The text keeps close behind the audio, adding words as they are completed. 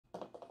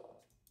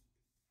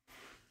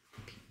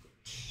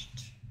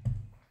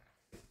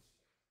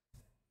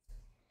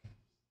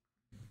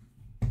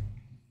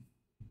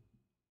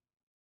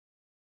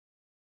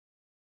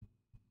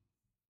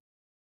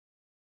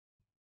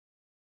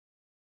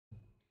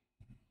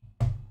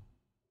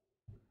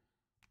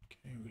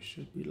We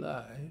should be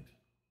live.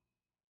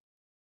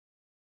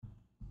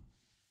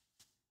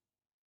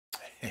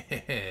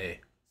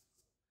 Hey.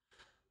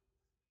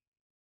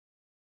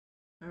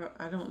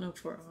 I don't know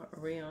if are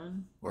we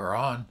on? We're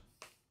on.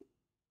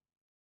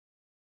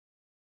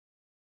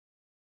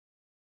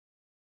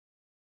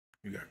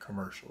 You got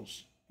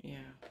commercials. Yeah.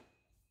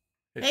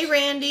 Hey,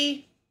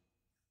 Randy.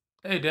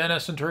 Hey,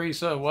 Dennis and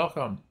Teresa.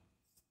 Welcome.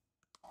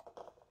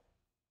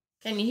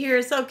 Can you hear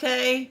us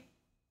okay?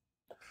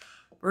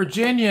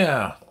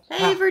 Virginia.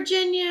 Hey,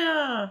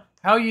 Virginia.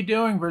 How you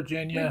doing,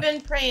 Virginia? We've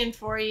been praying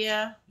for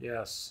you.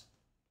 Yes.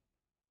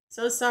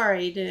 So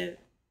sorry to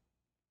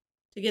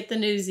get the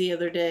news the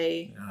other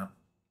day. Yeah.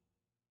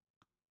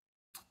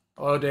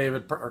 Hello,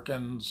 David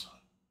Perkins.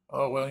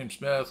 Hello, William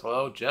Smith.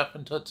 Hello, Jeff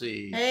and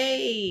Tootsie.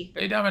 Hey.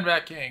 Hey,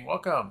 Diamondback King.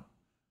 Welcome.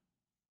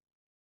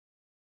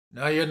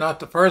 No, you're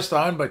not the first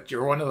on, but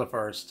you're one of the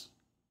first.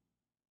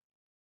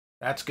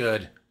 That's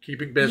good.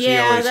 Keeping busy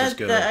always is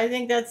good. I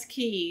think that's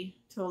key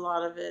to a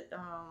lot of it.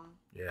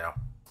 Yeah.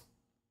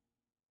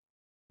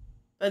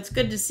 But it's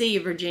good to see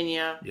you,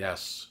 Virginia.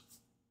 Yes.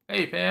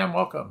 Hey, fam.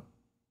 Welcome.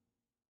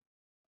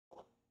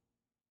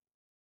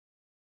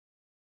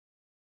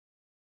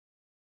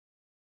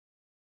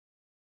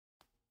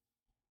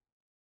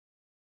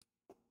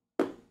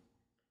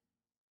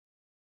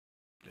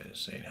 Dennis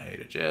saying hi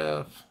to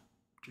Jeff.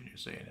 Virginia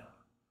saying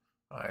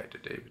hi to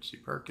David C.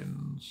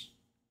 Perkins.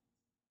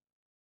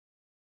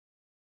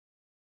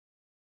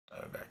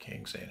 Diamondback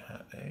King saying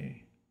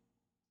hi.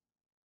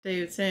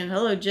 David saying,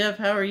 hello, Jeff.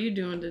 How are you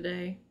doing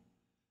today?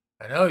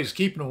 I know he's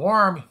keeping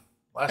warm.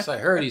 Last I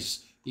heard,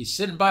 he's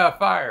sitting by a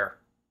fire.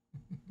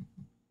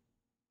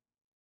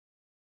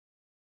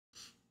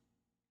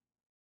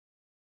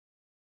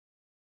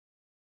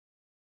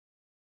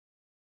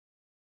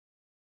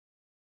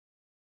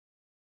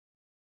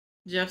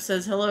 Jeff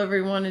says, hello,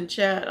 everyone in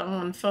chat. I'm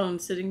on phone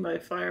sitting by a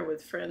fire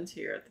with friends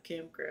here at the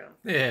campground.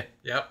 Yeah,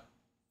 yep.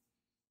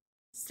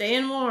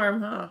 Staying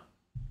warm, huh?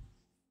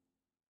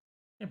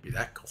 Can't be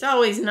that cold. It's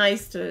always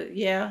nice to,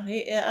 yeah.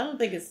 I don't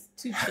think it's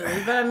too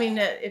chilly, but I mean,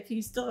 if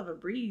you still have a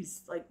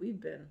breeze like we've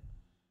been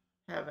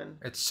having.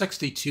 It's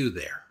 62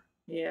 there.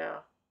 Yeah.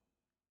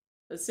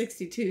 The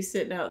 62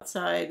 sitting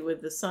outside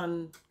with the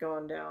sun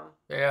going down.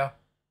 Yeah.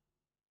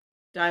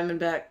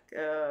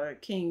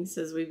 Diamondback King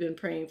says, we've been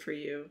praying for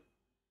you.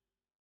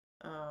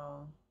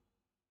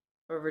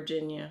 For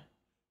Virginia.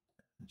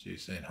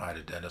 She's saying hi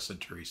to Dennis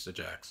and Teresa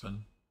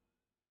Jackson.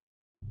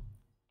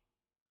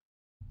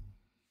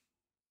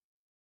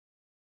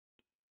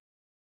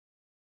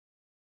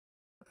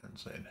 And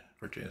saying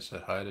Virginia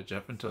said hi to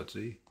Jeff and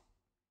Tootsie.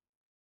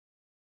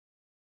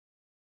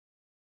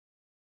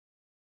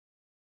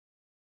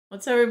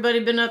 What's everybody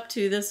been up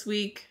to this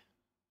week?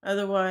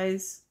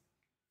 Otherwise,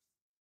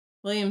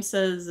 William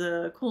says,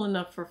 cool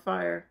enough for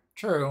fire.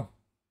 True.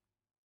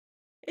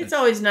 It's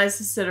always nice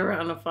to sit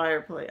around a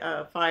fire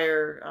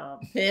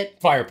pit,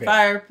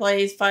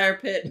 fireplace, fire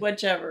pit,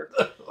 whichever.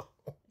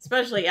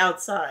 Especially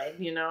outside,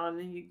 you know, and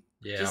then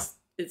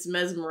it's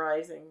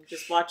mesmerizing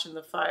just watching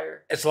the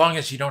fire. As long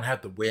as you don't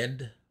have the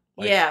wind.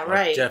 Like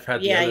Jeff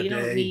had the other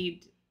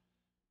day.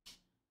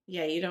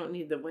 You don't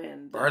need the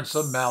wind. Burn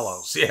some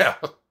mallows. Yeah,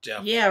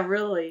 Jeff. Yeah,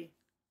 really.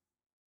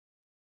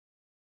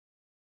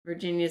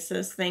 Virginia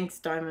says, thanks,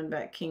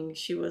 Diamondback King.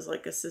 She was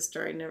like a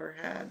sister I never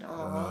had.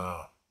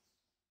 Oh.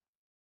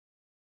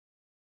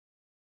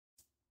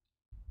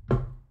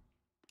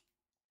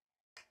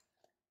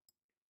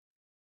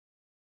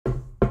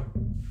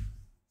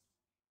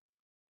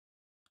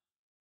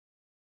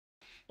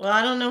 Well,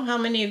 I don't know how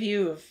many of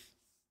you have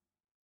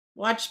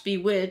watched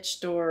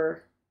Bewitched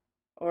or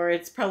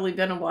it's probably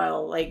been a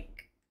while,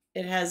 like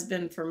it has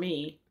been for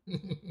me.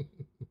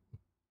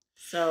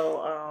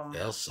 So,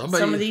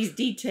 some of these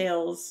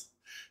details.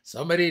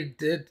 Somebody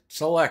did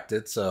select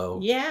it, so.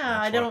 Yeah,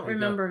 I don't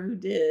remember who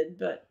did,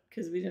 but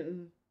because we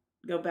didn't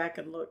go back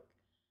and look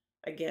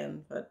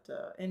again. But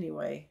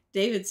anyway,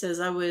 David says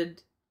I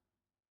would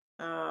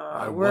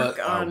work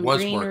on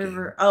Green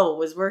River. Oh,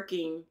 was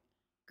working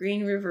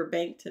Green River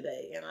Bank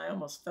today, and I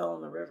almost fell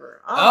in the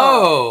river.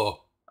 Oh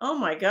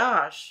my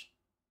gosh.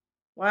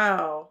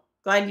 Wow.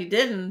 Glad you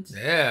didn't.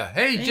 Yeah.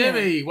 Hey, man.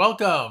 Jimmy,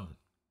 welcome.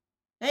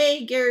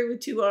 Hey, Gary with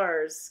 2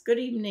 R's. Good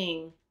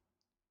evening.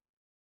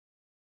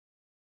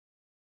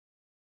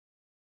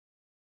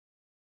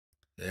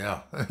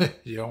 Yeah.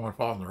 You don't want to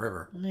fall in the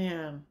river.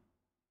 Man.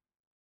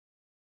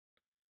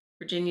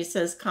 Virginia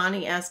says,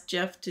 Connie asked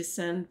Jeff to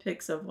send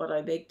pics of what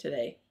I baked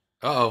today.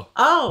 Uh-oh.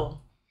 Oh.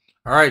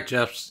 All right,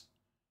 Jeff.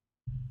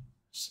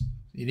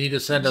 You need to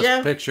send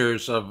us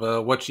pictures of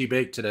what she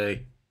baked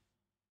today.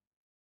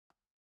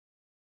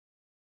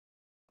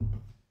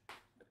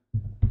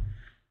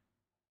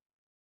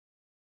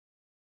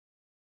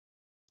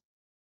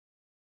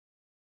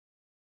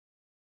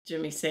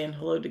 Jimmy saying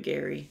hello to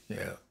Gary.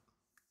 Yeah.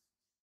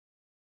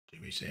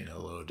 Jimmy saying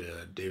hello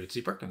to David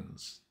C.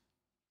 Perkins.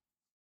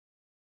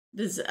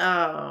 Is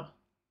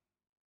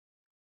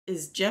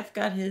Jeff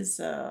got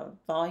his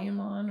volume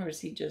on, or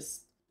is he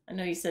just... I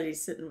know you said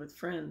he's sitting with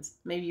friends.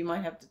 Maybe you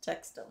might have to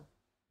text him.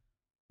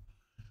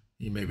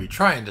 He may be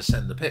trying to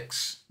send the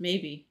pics.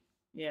 Maybe.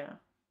 Yeah.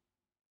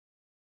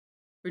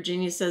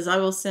 Virginia says, I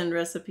will send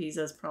recipes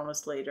as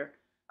promised later.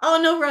 Oh,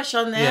 no rush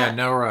on that. Yeah,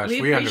 no rush.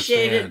 We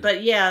appreciate it,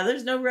 but yeah,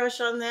 there's no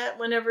rush on that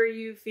whenever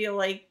you feel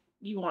like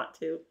you want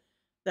to.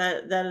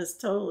 That is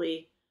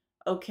totally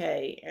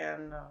okay.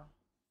 And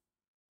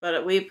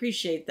but we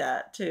appreciate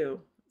that too.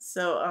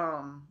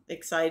 So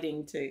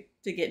exciting to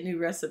get new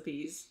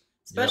recipes,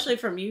 especially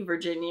from you,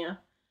 Virginia.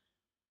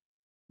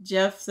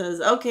 Jeff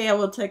says, okay, I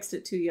will text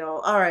it to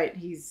y'all. All right,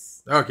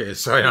 he's... Okay,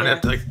 so I don't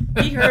have to...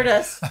 He heard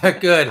us.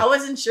 Good. I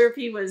wasn't sure if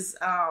he was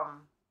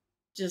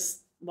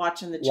just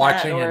watching the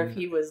chat or if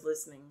he was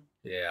listening.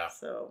 Yeah.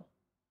 So,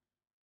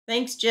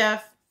 thanks,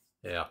 Jeff.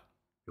 Yeah,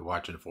 you're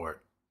watching for it.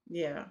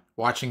 Yeah.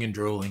 Watching and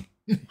drooling.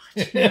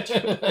 Watching and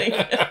drooling.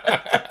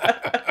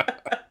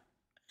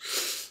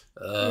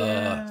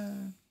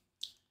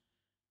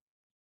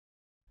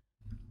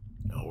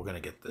 No, we're going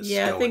to get this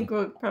going. I think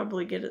we'll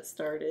probably get it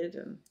started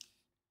and...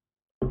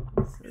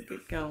 So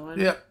get going.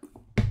 Yep.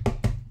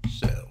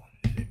 So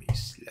let me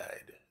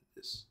slide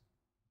this.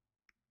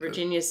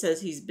 Virginia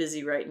says he's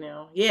busy right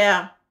now.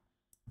 Yeah.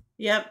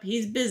 Yep,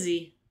 he's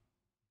busy.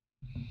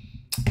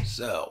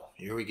 So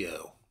here we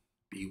go.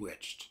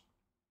 Bewitched.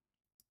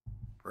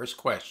 First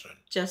question.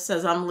 Jeff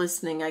says, I'm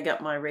listening. I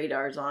got my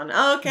radars on.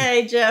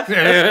 Okay, Jeff.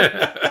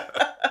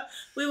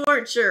 We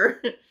weren't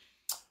sure.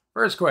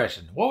 First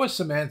question. What was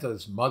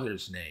Samantha's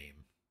mother's name?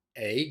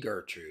 A.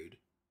 Gertrude.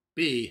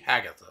 B.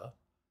 Hagatha.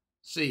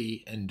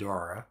 C.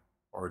 Endora,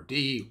 or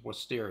D.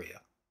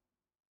 Wisteria?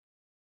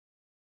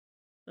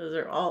 Those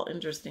are all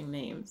interesting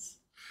names.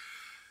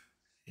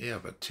 Yeah,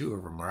 but two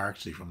of them are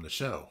actually from the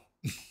show.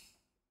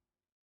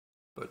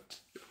 But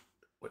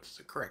what's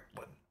the correct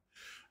one?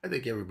 I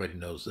think everybody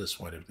knows this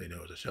one if they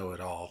know the show at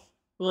all.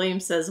 William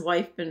says,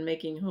 wife been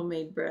making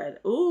homemade bread.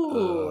 Ooh,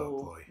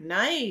 oh, boy.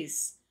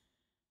 Nice.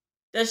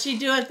 Does she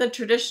do it the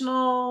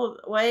traditional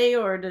way,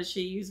 or does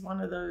she use one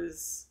of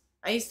those?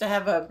 I used to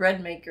have a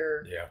bread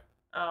maker. Yeah.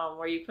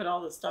 Where you put all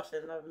the stuff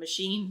in the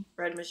machine,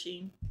 bread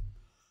machine.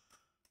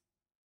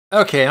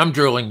 Okay, I'm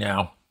drooling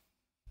now.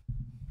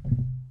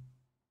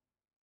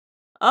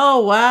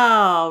 Oh,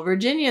 wow.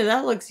 Virginia,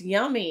 that looks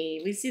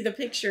yummy. We see the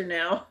picture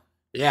now.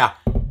 Yeah.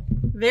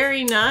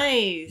 Very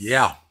nice.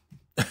 Yeah.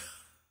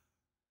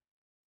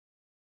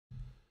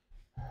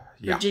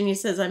 Virginia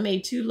says, I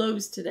made 2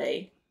 loaves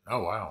today.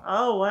 Oh, wow.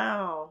 Oh,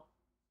 wow.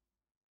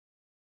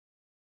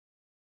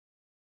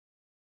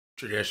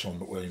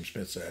 Traditional, William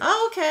Smith said.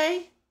 Oh,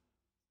 okay.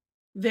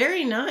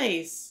 Very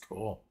nice.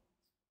 Cool.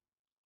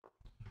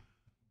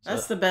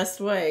 That's the best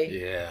way.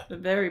 Yeah. The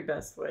very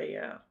best way,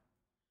 yeah.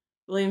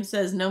 William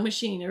says, no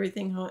machine,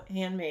 everything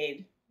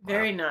handmade.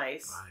 Very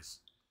nice. Nice.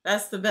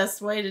 That's the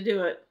best way to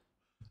do it.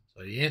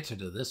 So the answer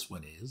to this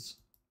one is?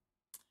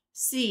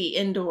 C,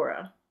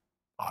 Endora.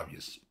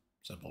 Obvious.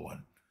 Simple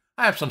one.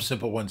 I have some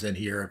simple ones in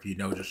here if you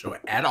know the show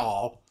at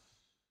all.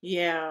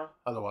 Yeah.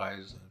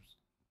 Otherwise,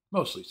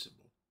 mostly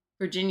simple.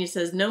 Virginia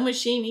says, no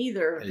machine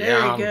either.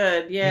 Very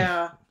good.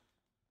 Yeah.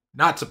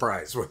 Not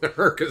surprised with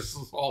her because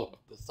all of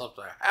the stuff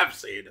I have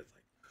seen. It's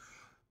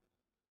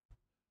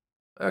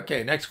like...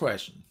 Okay, next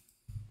question.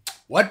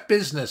 What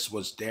business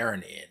was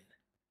Darren in?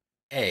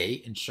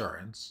 A,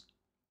 insurance.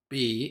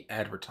 B,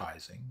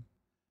 advertising.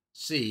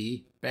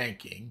 C,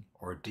 banking.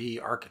 Or D,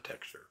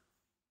 architecture.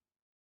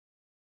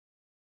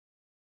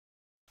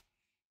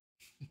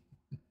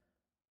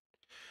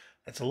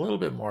 It's a little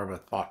bit more of a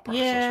thought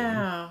process.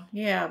 Yeah,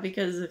 yeah,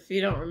 because if you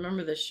don't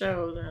remember the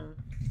show, then...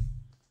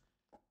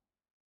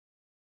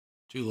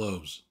 2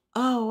 loaves.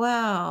 Oh,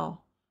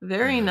 wow.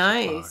 Very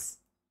nice.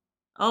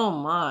 Oh,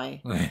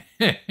 my.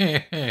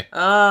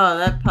 Oh,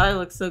 that pie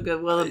looks so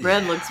good. Well, the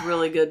bread looks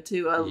really good,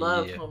 too. I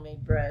love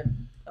homemade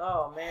bread.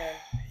 Oh, man.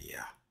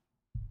 Yeah.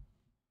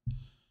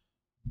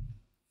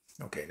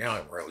 Okay, now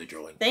I'm really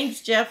drooling. Thanks,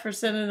 Jeff, for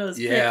sending those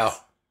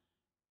pics.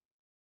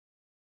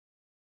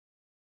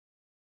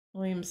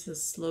 William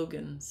says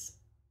slogans.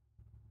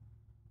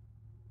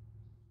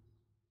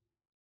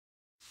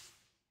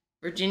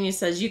 Virginia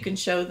says you can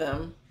show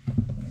them.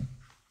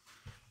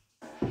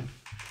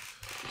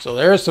 So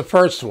there's the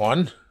first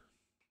one.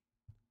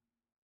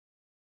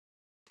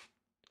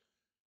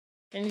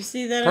 Can you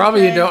see that?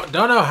 Probably okay? You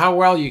don't know how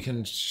well you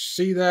can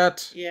see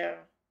that. Yeah.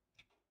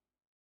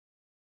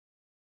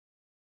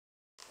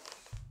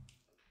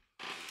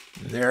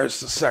 There's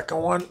the second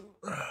one.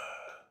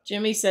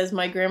 Jimmy says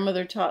my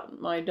grandmother taught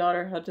my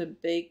daughter how to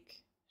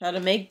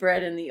make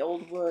bread in the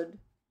old wood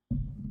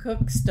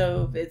cook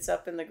stove. It's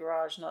up in the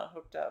garage, not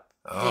hooked up.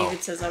 Oh.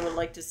 David says I would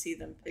like to see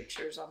them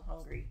pictures. I'm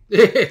hungry.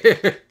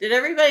 Did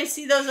everybody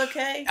see those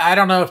okay? I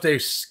don't know if they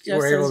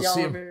were able to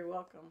see them. Y'all are very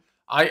welcome.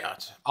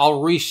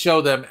 I'll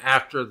re-show them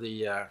after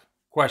the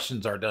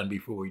questions are done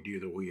before we do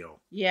the wheel.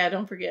 Yeah,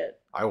 don't forget.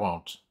 I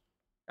won't.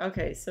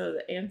 Okay, so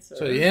the answer.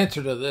 So the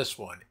answer to this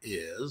one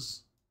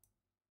is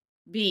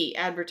B,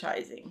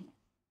 advertising.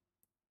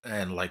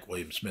 And like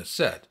William Smith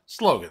said,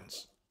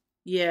 slogans.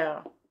 Yeah.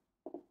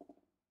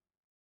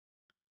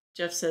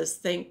 Jeff says,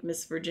 thank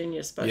Miss Virginia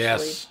especially.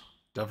 Yes,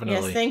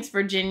 definitely. Yes, thanks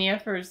Virginia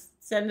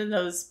sending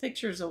those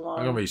pictures along.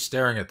 I'm going to be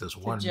staring at this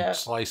one Jeff.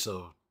 slice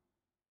of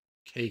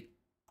cake,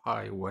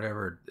 pie,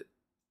 whatever.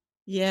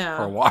 Yeah.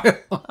 For a while.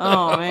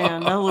 Oh,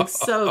 man. That looks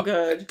so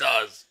good. It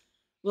does.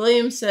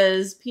 William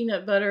says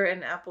peanut butter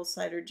and apple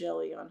cider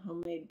jelly on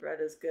homemade bread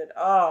is good.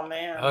 Oh,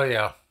 man. Oh,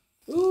 yeah.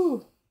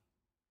 Ooh.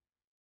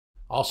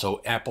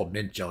 Also, apple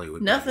mint jelly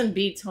would Nothing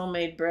beats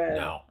homemade bread.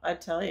 No. I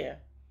tell you.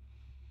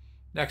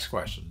 Next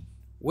question.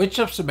 Which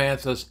of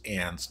Samantha's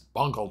aunts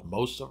bungled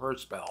most of her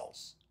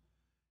spells?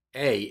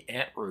 A.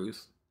 Aunt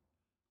Ruth.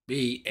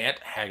 B. Aunt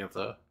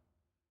Agatha.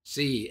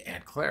 C.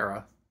 Aunt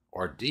Clara.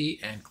 Or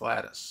D. Aunt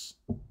Gladys.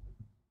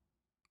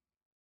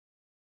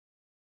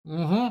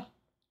 Mm-hmm.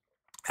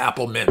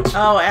 Apple mint.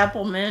 Oh,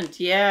 apple mint.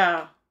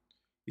 Yeah.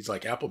 He's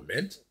like, apple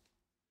mint?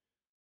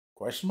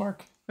 Question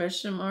mark?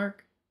 Question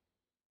mark.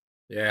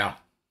 Yeah.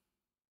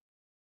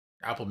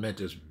 Apple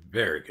mint is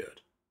very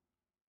good.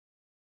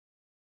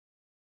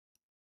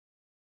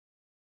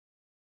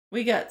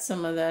 We got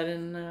some of that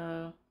in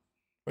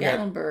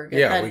Gatlinburg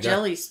at that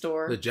jelly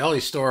store. The jelly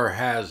store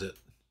has it.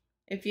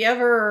 If you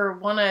ever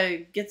want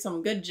to get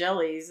some good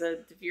jellies, if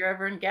you're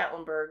ever in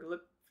Gatlinburg,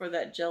 look for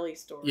that jelly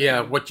store. Yeah,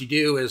 what you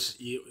do is,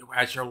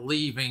 as you're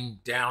leaving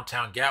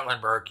downtown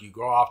Gatlinburg, you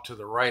go off to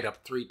the right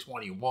up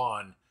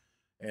 321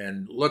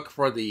 and look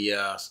for the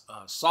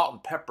Salt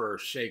and Pepper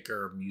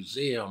Shaker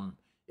Museum.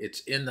 It's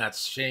in that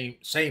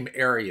same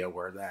area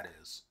where that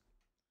is.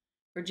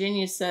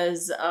 Virginia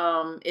says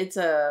it's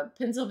a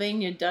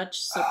Pennsylvania Dutch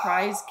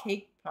surprise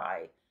cake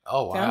pie.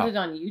 Oh, wow. Found it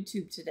on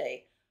YouTube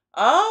today.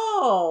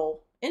 Oh,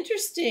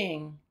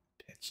 interesting.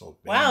 Pennsylvania.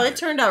 Wow, it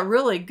turned out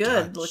really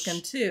good Dutch.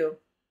 looking too.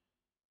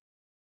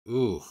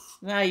 Ooh.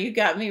 Now you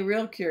got me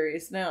real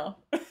curious now.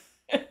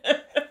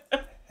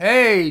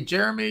 Hey,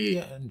 Jeremy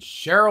and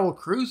Cheryl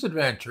Cruise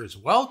Adventures.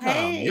 Welcome.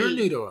 Hey. You're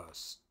new to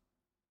us.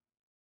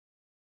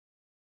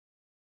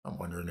 I'm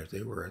wondering if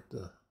they were at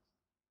the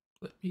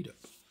meetup.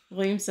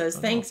 William says,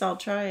 thanks, I'll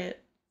try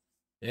it.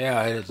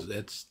 Yeah,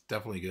 it's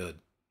definitely good.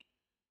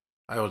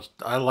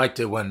 I liked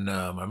it when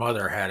my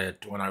mother had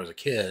it when I was a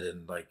kid,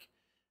 and like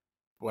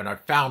when I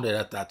found it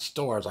at that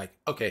store, I was like,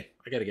 okay,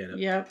 I gotta get it.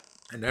 Yep.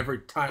 And every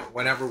time,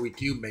 whenever we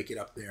do make it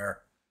up there,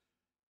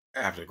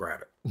 I have to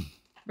grab it.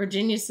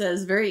 Virginia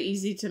says, very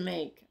easy to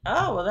make.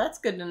 Oh, well, that's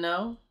good to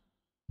know.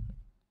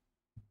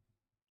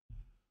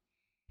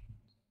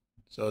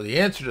 So the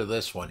answer to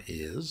this one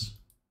is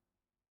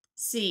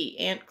C,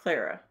 Aunt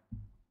Clara.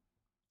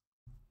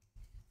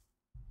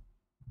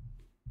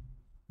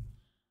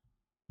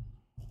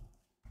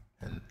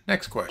 And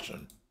next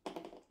question.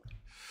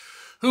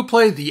 Who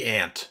played the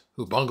aunt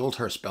who bungled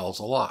her spells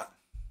a lot?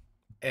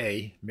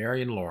 A.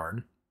 Marion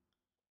Lorne.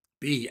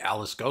 B.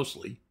 Alice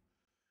Ghostley.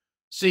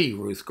 C.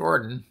 Ruth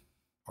Gordon.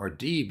 Or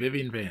D.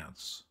 Vivian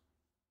Vance.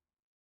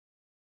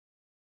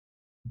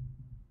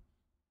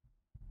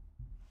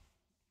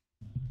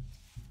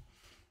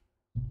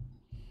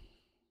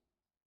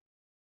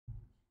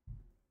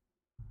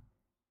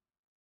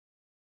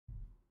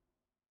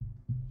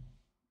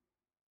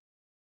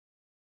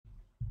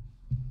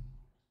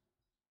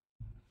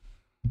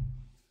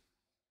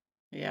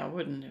 Yeah, I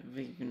wouldn't have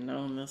even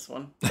known this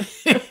one.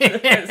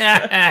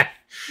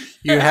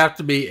 You have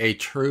to be a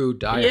true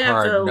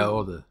diehard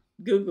know the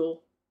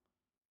Google.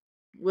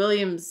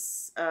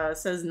 Williams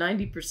says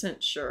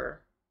 90%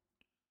 sure.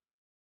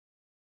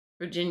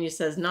 Virginia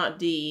says not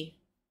D.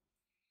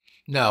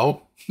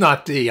 No,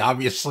 not D,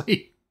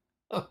 obviously.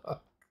 When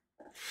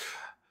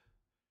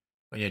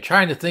you're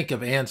trying to think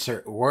of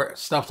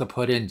stuff to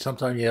put in,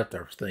 sometimes you have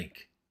to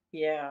think.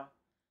 Yeah.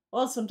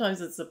 Well,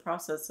 sometimes it's the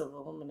process of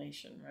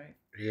elimination, right?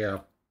 Yeah.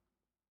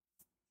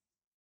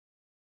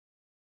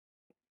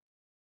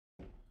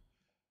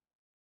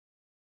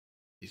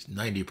 He's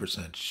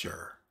 90%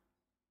 sure.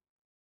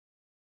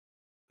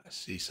 I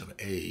see some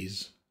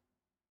A's.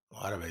 A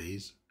lot of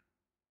A's.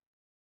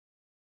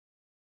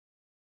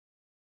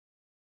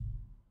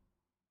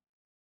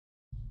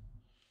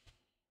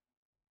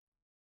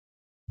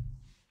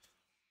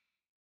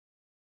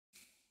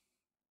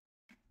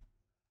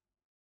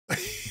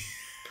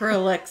 Per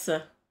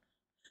Alexa.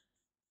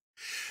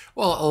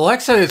 Well,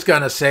 Alexa is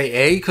going to say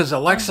A because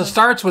Alexa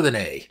starts with an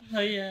A.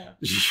 Oh, yeah.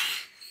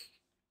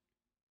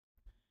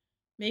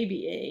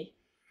 Maybe A.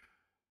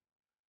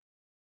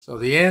 So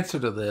the answer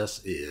to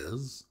this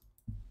is...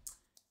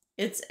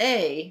 It's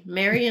A,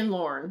 Marion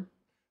Lorne.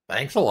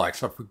 Thanks,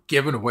 Alexa, for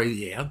giving away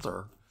the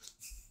answer.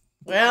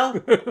 Well,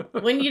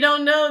 when you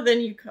don't know,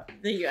 then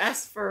you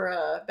ask for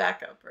a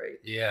backup, right?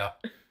 Yeah.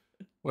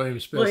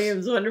 William's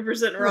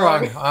 100%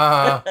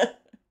 wrong.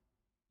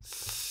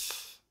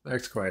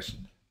 Next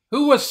question.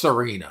 Who was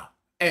Serena?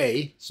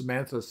 A.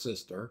 Samantha's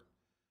sister.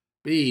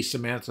 B.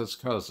 Samantha's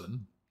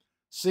cousin.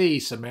 C.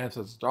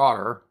 Samantha's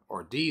daughter.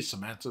 Or D.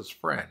 Samantha's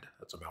friend.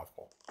 That's a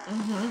mouthful.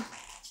 Mm-hmm.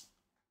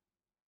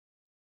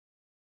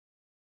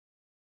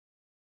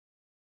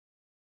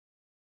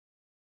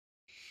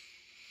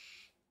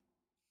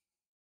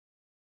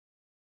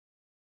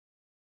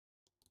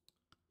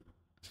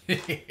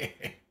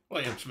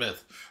 William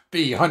Smith.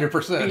 B.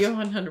 100%. B.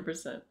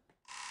 100%.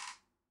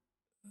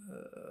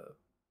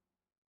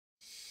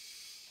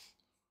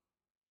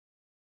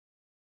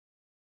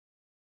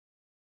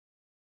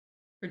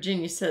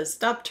 Virginia says,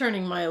 "Stop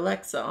turning my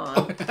Alexa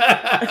on."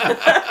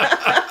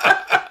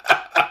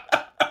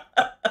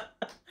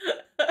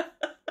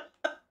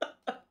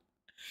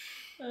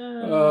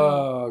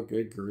 Oh,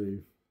 good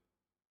grief.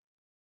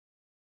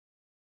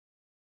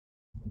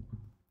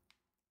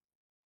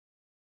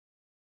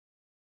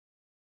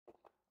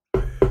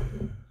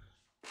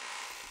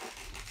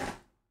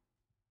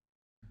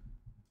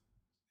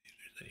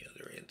 Any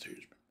other answers?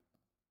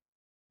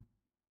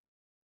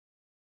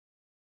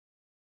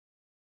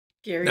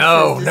 Gary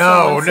says,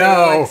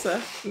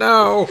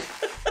 no.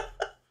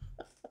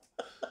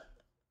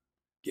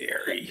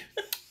 Gary.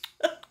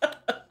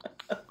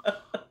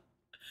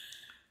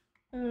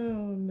 Oh,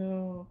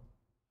 no.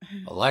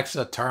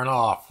 Alexa, turn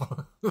off.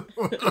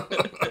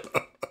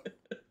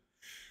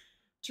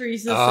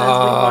 Teresa says we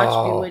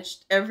watch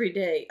Bewitched every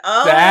day.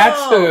 Oh,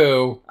 that's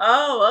who.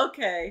 Oh,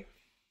 okay.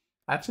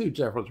 That's who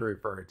Jeff was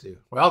referring to.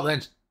 Well,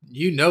 then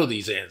you know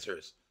these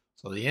answers.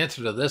 So the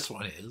answer to this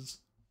one is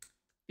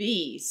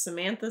B,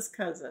 Samantha's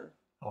cousin.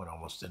 Oh, it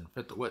almost didn't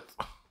fit the width.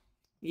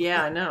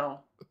 Yeah, I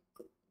know.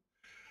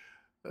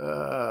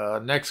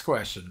 Next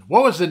question.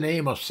 What was the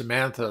name of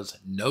Samantha's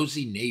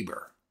nosy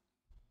neighbor?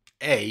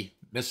 A,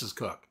 Mrs.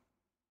 Cook.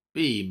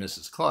 B,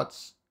 Mrs.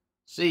 Klutz.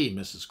 C,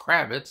 Mrs.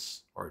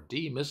 Kravitz. Or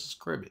D, Mrs.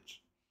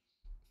 Cribbage.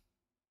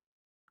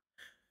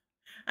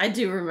 I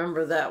do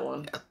remember that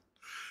one.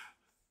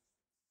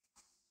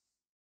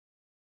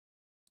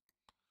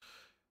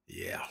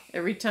 Yeah.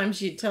 Every time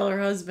she'd tell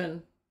her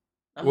husband,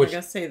 I'm not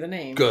going to say the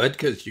name. Good,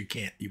 because you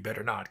can't. You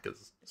better not,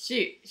 because...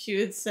 She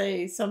would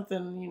say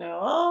something,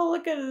 oh,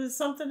 look at there's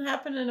something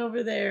happening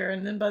over there.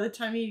 And then by the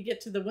time he'd get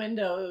to the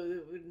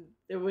window,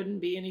 there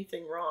wouldn't be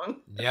anything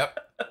wrong. Yep.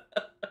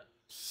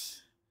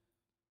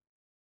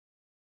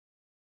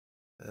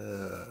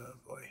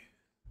 Boy.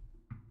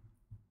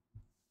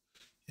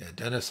 Yeah,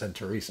 Dennis and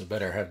Teresa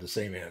better have the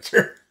same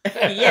answer.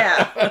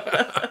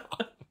 Yeah.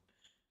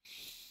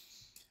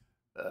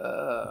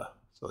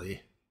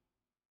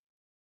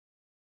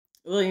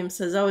 William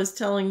says, I was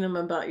telling them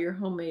about your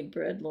homemade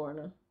bread,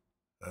 Lorna.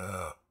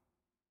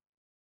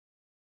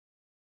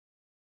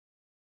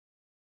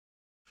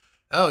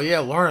 Oh, yeah,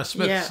 Lorna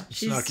Smith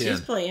snuck in.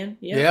 She's playing.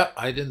 Yep,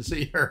 I didn't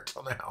see her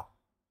till now.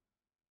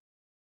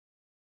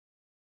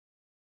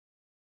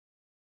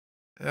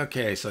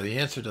 Okay, so the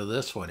answer to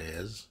this one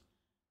is...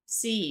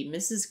 C,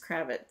 Mrs.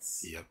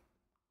 Kravitz. Yep.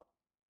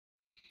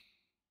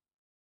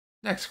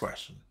 Next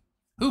question.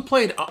 Who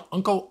played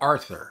Uncle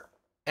Arthur?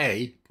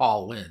 A,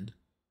 Paul Lynde.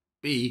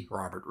 B,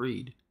 Robert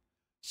Reed.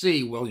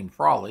 C, William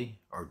Frawley.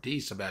 Or D,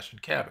 Sebastian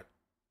Cabot.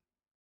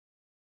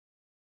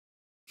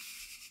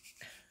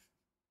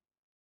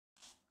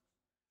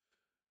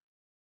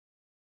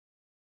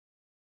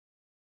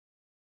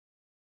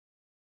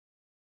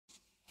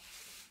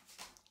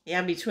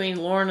 Yeah, between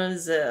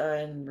Lorna's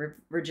and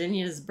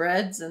Virginia's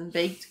breads and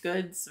baked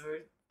goods,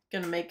 we're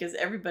going to make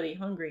everybody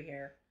hungry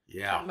here.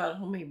 Yeah. Talking about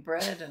homemade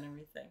bread and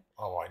everything.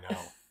 Oh, I know.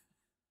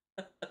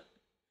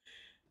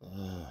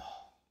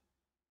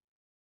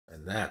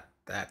 And that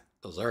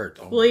dessert.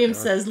 Oh, William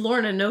says,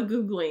 Lorna, no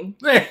Googling.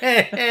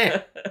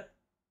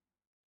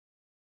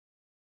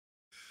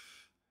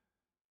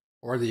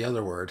 Or the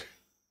other word.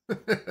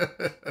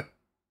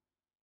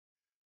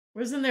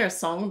 Wasn't there a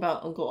song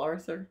about Uncle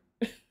Arthur?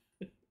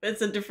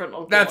 It's a different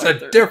Uncle Arthur.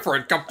 That's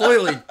a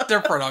completely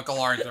different Uncle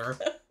Arthur.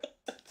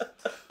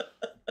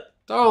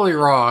 Totally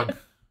wrong.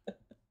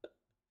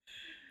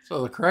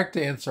 So the correct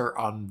answer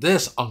on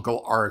this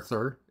Uncle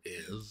Arthur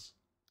is...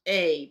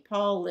 A,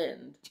 Paul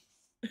Lynde.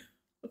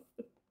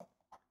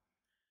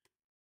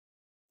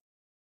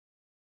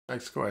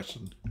 Next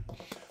question.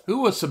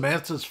 Who was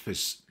Samantha's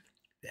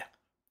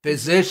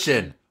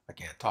physician? I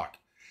can't talk.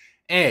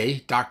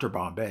 A, Dr.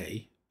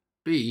 Bombay.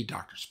 B,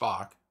 Dr.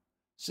 Spock.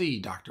 C,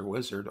 Dr.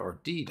 Wizard. Or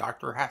D,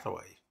 Dr.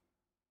 Hathaway.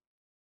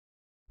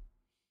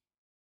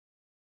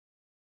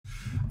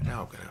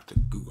 Now I'm going to have to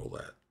Google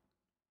that.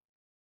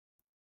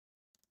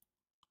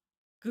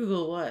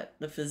 Google what?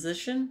 The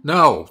physician?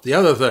 No, the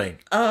other thing.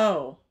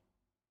 Oh.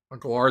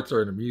 Uncle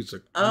Arthur and the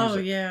music. Oh,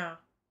 yeah.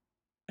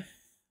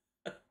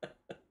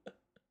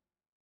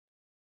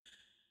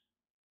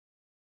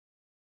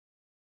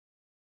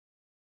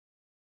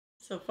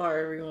 So far,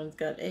 everyone's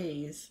got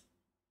A's.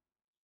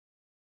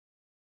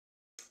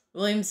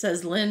 William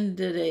says Lynn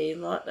did a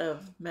lot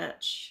of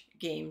match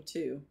game,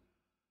 too.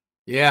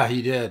 Yeah,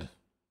 he did.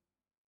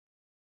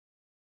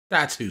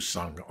 That's who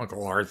sung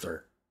Uncle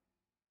Arthur.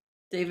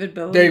 David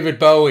Bowie? David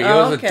Bowie. It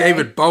was a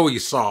David Bowie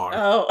song.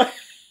 Oh,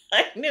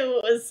 I knew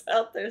it was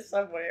out there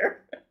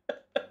somewhere.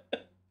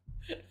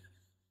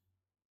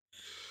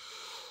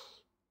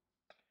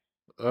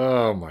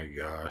 Oh, my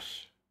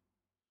gosh.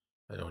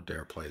 I don't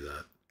dare play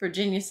that.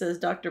 Virginia says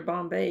Dr.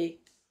 Bombay,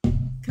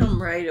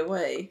 come right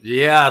away.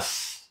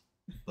 Yes.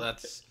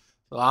 That's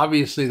so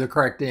obviously the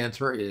correct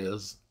answer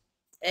is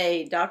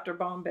A, Dr.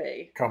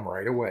 Bombay. Come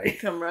right away.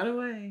 Come right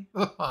away.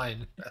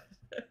 Fine.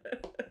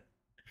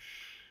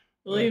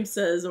 William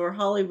says, or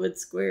Hollywood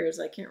Squares.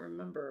 I can't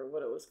remember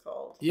what it was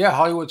called. Yeah,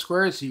 Hollywood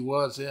Squares he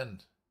was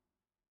in.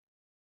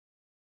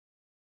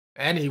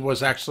 And he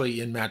was actually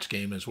in Match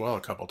Game as well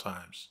a couple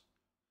times.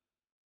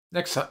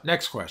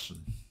 Next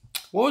question.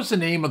 What was the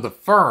name of the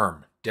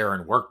firm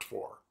Darren worked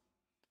for?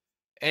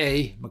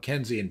 A.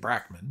 Mackenzie and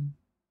Brackman.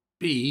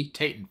 B.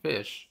 Tate and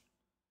Fish.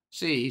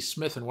 C.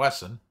 Smith and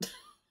Wesson.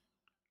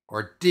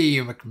 Or D.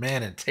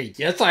 McMahon and Tate.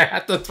 Yes, I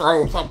had to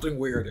throw something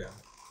weird in.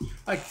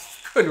 I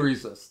couldn't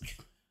resist.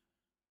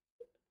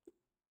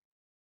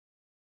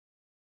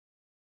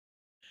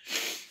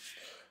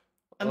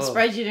 I'm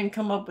surprised you didn't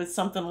come up with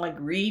something like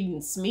Reed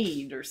and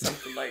Smead or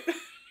something like that.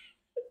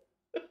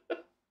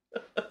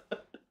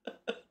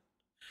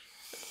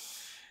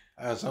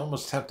 I was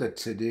almost tempted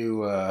to do,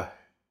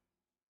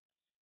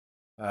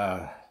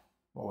 what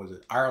was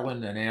it?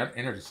 Ireland and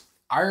Anderson.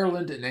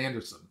 Ireland and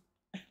Anderson.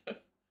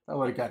 I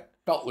would have got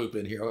belt loop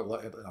in here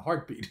in a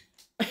heartbeat.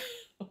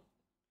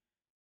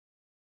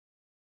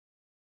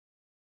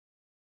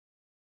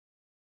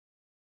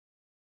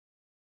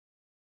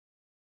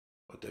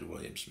 What did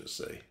William Smith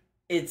say?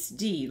 It's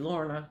D,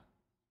 Lorna.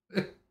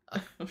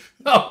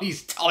 Oh,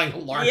 he's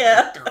telling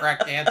Lorna the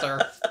correct answer.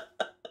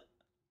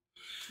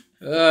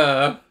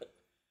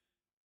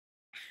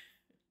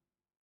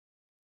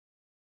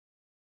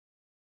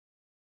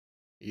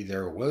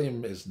 Either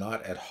William is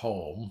not at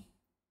home.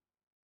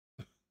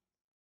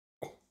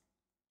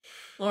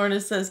 Lorna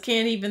says,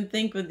 can't even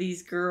think with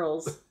these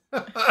girls.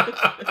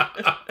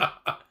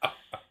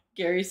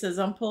 Gary says,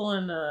 I'm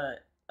pulling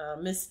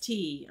Miss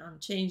T. I'm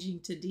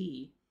changing to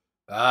D.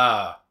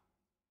 Ah.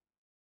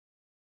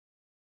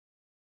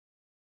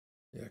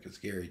 Yeah, because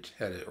Gary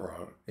had it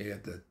wrong. He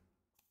had the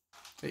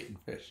Tate and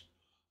Fish.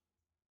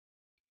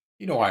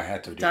 You know I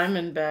had to do...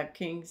 Diamondback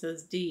King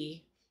says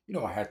D. You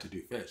know I had to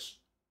do Fish.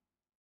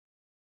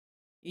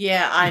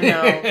 Yeah, I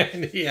know.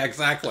 Yeah,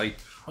 exactly.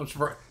 I'm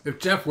surprised. If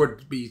Jeff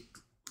would be...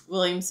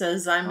 William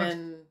says, I'm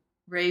in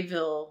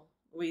Rayville,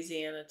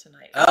 Louisiana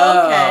tonight.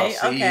 Oh, okay,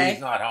 see, okay. He's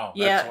not home.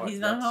 Yeah, he's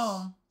not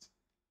home.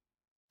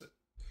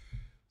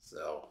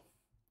 So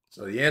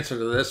the answer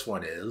to this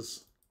one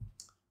is...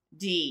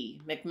 D,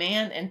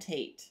 McMahon and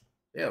Tate.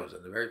 Yeah, it was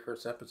in the very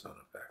first episode, in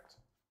fact.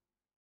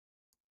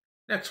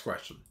 Next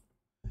question.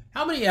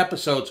 How many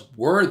episodes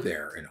were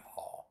there in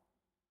all?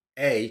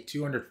 A,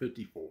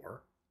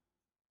 254.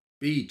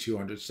 B,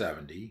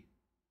 270.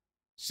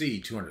 C,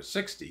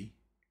 260.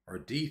 Or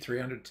D,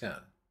 310.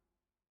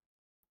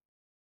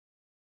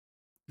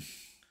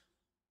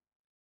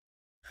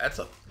 That's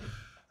a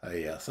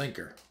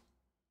thinker.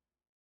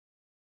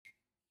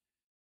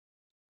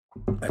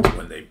 That's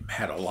when they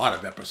had a lot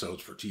of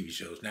episodes for TV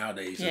shows.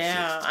 Nowadays,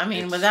 yeah, I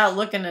mean, without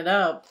looking it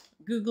up,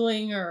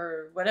 Googling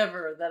or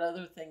whatever that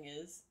other thing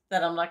is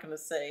that I'm not going to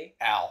say.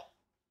 Al.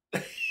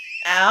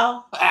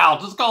 Al? Al,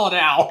 just call it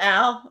Al.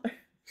 Al?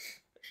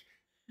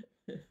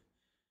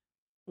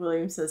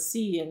 William says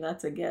C, and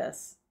that's a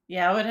guess.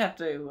 Yeah, I would have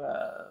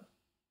to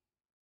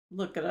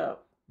look it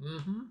up.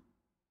 Mm-hmm.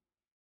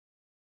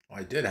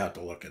 I did have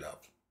to look it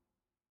up.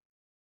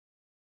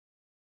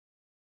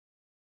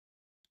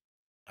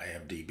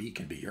 IMDb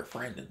can be your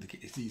friend in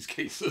these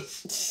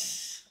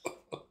cases.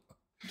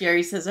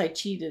 Gary says I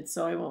cheated,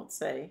 so I won't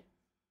say.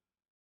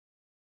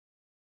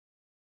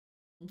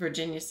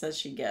 Virginia says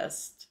she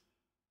guessed.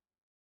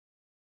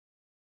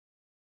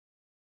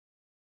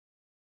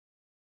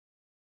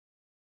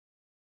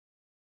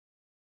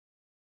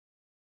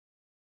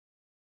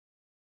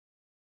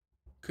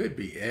 Could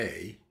be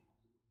A.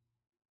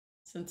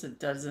 Since it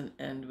doesn't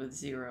end with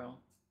 0.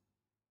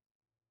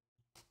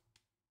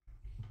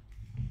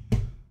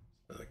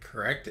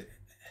 Correct.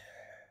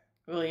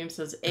 William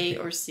says A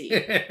or C.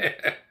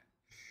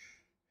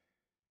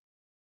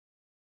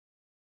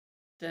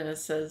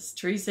 Dennis says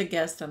Teresa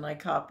guessed and I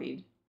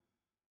copied.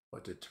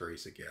 What did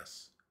Teresa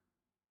guess?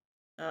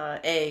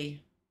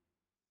 A.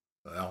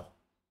 Well,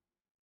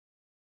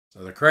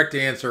 so the correct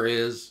answer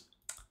is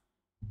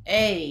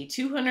A,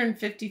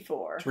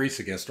 254.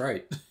 Teresa guessed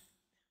right.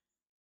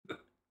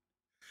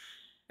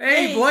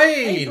 Hey,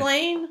 Blaine! Hey,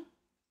 Blaine!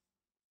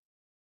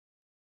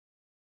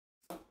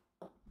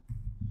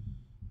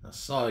 I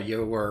saw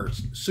you were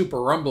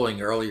super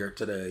rumbling earlier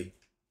today.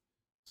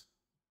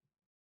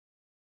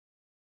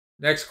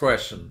 Next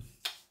question.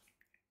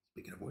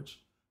 Speaking of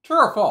which, true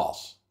or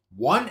false?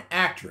 One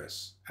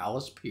actress,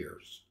 Alice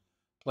Pierce,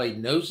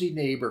 played nosy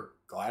neighbor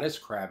Gladys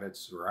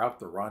Kravitz throughout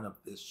the run of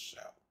this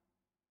show.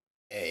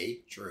 A,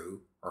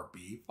 true, or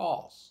B,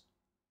 false?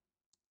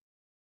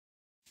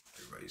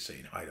 Everybody's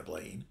saying hi to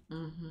Blaine.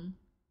 Mm-hmm.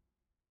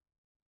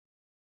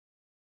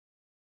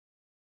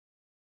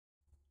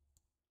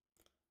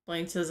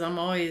 Blaine says, I'm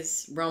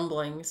always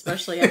rumbling,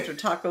 especially after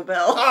Taco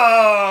Bell.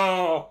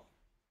 Oh!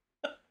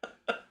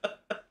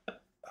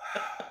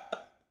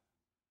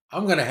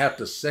 I'm going to have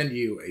to send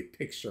you a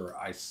picture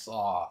I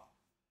saw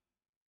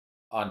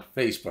on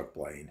Facebook,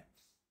 Blaine.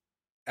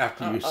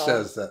 After you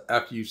said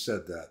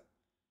that.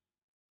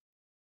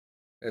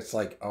 It's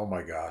like, oh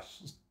my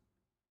gosh.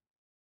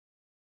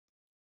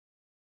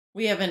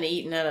 We haven't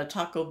eaten at a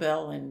Taco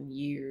Bell in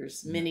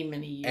years, many,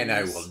 many years. And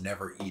I will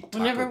never eat Taco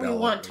Whenever Bell we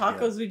want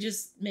tacos, again. we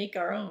just make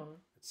our own.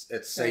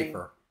 It's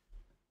safer.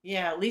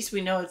 Yeah, at least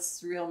we know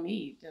it's real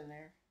meat in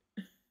there.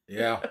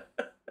 Yeah.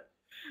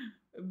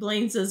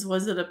 Blaine says,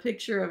 was it a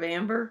picture of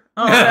Amber?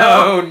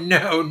 Oh,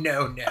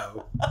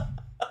 no.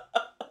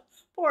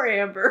 Poor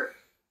Amber.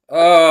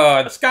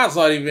 And Scott's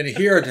not even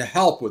here to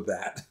help with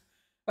that.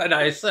 And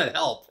I said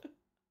help.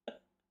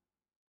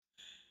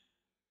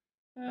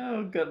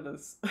 Oh,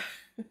 goodness.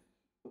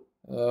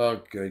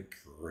 Oh, good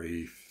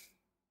grief.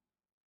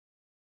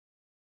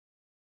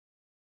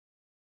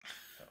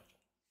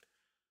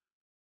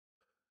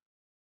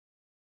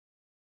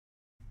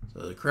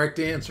 So the correct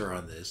answer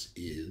on this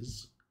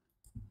is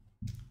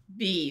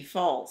B,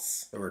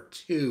 false. there were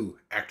 2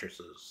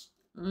 actresses.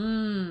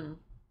 Well,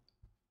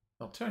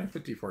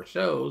 254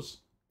 shows.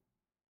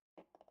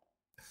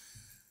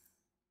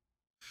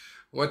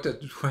 What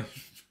did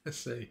I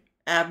say?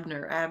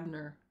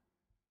 Abner.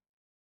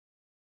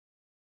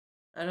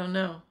 I don't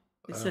know.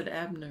 It said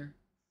Abner.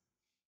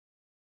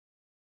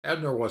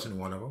 Abner wasn't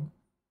one of them.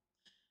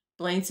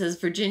 Blaine says,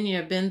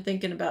 Virginia, been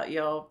thinking about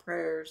y'all.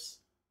 Prayers.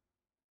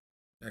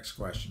 Next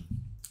question.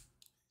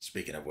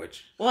 Speaking of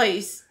which. Well,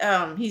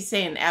 he's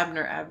saying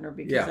Abner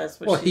because that's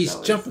what he's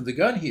always... jumping the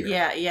gun here.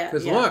 Yeah.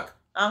 Because look.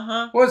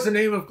 Uh-huh. What's the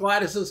name of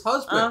Gladys's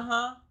husband?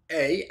 Uh-huh.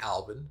 A,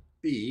 Alvin.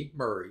 B,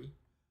 Murray.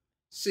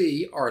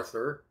 C,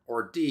 Arthur.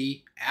 Or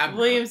D, Abner.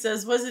 William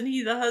says, wasn't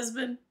he the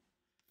husband?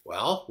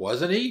 Well,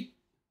 wasn't he?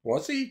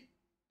 Was he?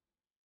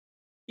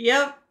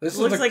 Yep. This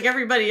looks like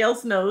everybody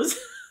else knows.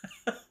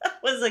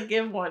 Was a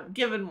given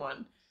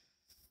one.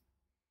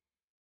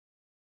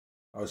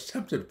 I was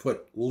tempted to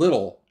put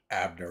Little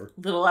Abner.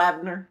 Little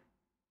Abner.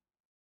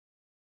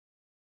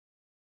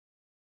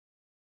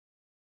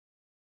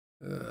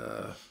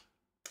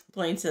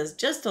 Blaine says,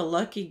 just a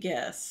lucky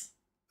guess.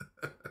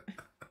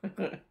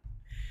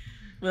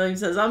 William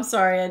says, I'm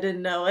sorry, I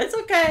didn't know. It's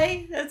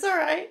okay. It's all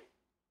right.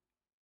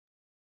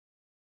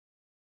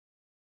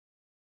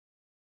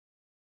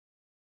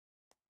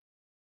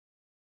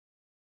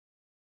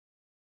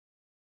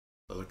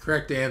 So the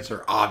correct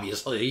answer,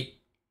 obviously,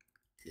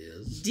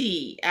 is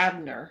D,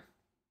 Abner.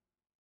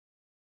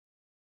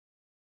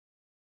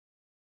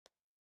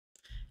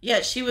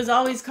 Yeah, she was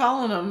always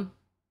calling him,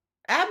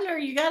 Abner,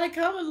 you gotta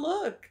come and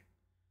look.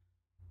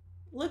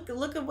 Look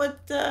at what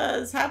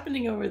is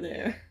happening over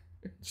there.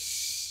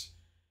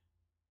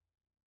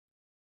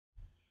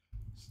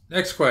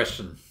 Next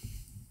question.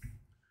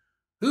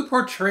 Who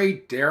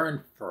portrayed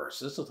Darren first?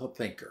 This is a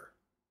thinker.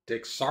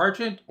 Dick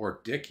Sargent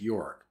or Dick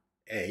York?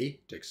 A,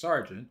 Dick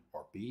Sargent,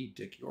 or B,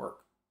 Dick York?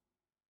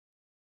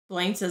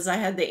 Blaine says, I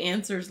had the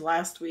answers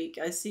last week.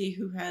 I see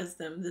who has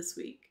them this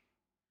week.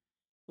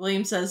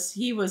 William says,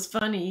 he was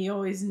funny. He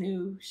always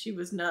knew she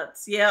was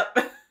nuts. Yep.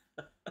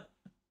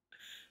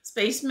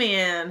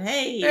 Spaceman,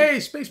 hey. Hey,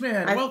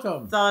 Spaceman,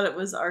 welcome. I thought it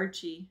was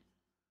Archie.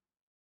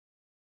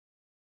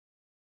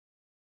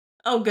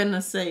 Oh,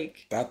 goodness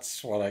sake.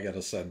 That's what I got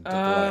to send to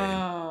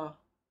Blaine.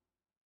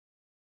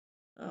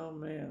 Oh,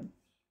 man.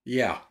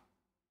 Yeah.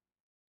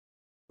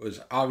 It was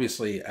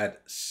obviously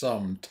at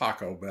some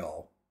Taco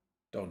Bell.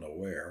 Don't know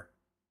where.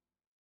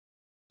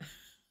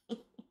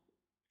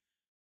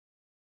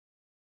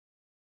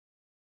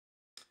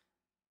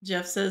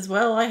 Jeff says,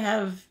 well, I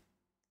have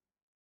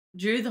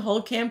drew the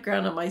whole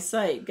campground on my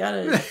site. Got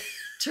a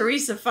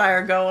Teresa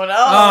fire going.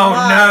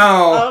 Oh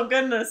no. Oh,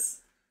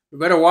 goodness. We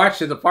better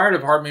watch it. The fire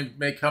department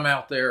may come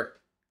out there.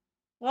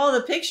 Well,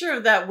 the picture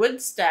of that wood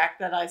stack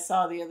that I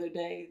saw the other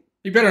day.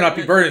 You better not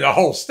be burning the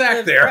whole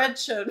stack there. Fred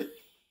showed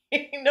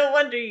me. No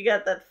wonder you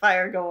got that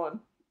fire going.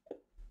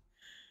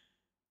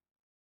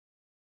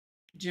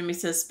 Jimmy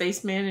says,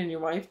 Spaceman and your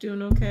wife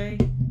doing okay?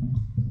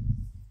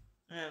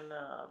 And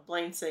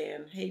Blaine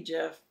saying, hey,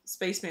 Jeff.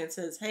 Spaceman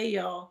says, hey,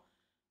 y'all.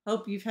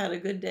 Hope you've had a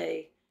good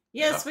day.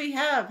 Yes, we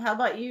have. How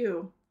about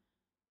you?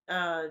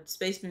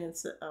 Spaceman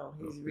said, oh,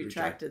 he's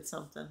retracted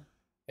something.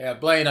 Yeah,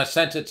 Blaine, I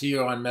sent it to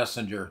you on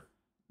Messenger.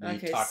 The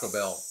Taco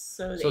Bell.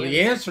 So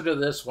the answer to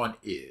this one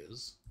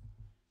is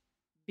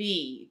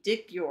B,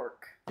 Dick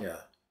York. Yeah.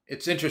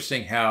 It's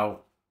interesting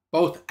how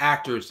both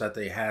actors that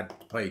they had to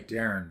play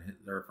Darren,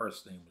 their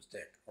first name was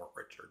Dick or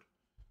Richard.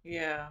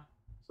 Yeah.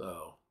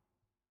 So,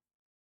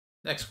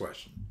 next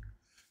question.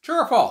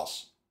 True or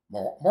false?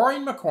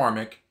 Maureen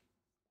McCormick,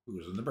 who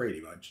was in the Brady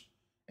Bunch,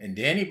 and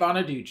Danny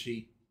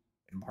Bonaducci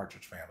in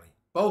Partridge Family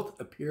both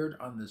appeared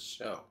on this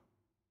show.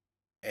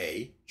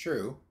 A,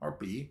 true, or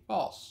B,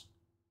 false?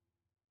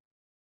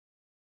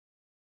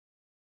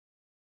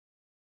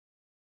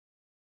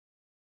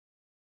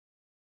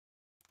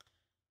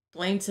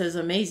 Blaine says,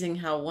 amazing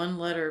how one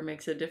letter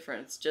makes a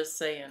difference. Just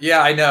saying.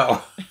 Yeah, I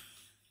know.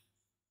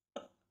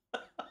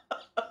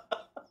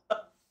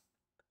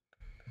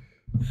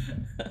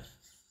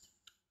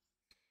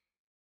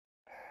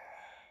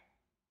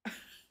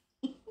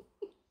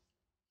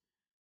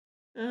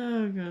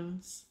 Oh,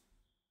 goodness.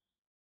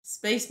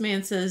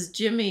 Spaceman says,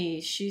 Jimmy,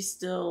 she's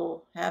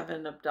still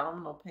having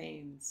abdominal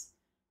pains.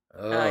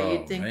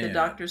 You'd think the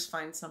doctors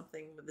find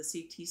something with the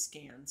CT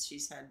scans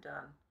she's had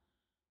done.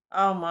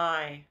 Oh,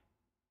 my.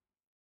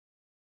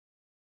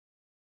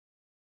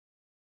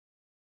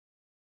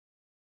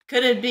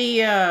 Could it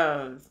be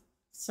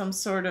some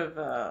sort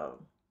of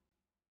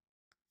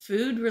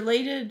food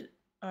related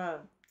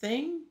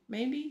thing,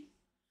 maybe.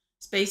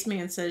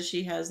 Spaceman says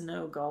she has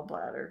no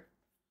gallbladder.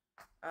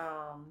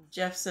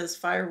 Jeff says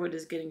firewood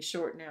is getting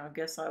short now.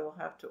 Guess I will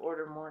have to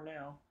order more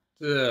now.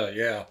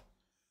 Yeah.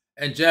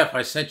 And Jeff,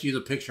 I sent you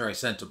the picture I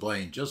sent to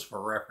Blaine just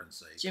for reference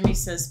sake. Jimmy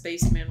says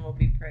Spaceman will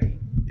be praying.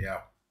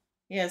 Yeah.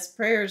 Yes,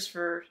 prayers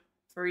for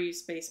you,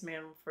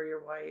 Spaceman, for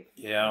your wife.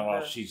 Yeah,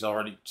 well, she's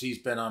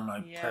been on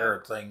my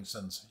prayer thing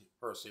since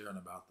first hearing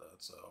about that.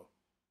 So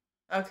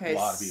okay, a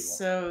lot of people.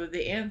 So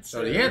the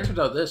answer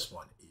to this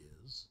one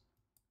is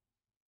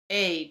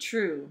A,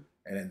 true.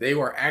 And they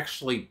were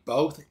actually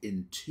both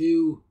in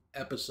 2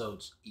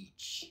 episodes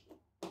each.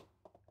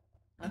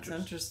 That's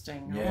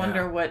interesting. Yeah. I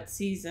wonder what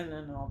season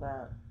and all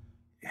that.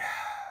 Yeah,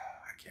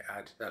 I can't.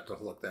 I'd have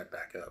to look that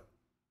back up.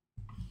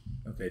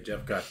 Okay,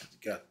 Jeff got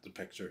the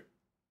picture.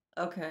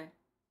 Okay.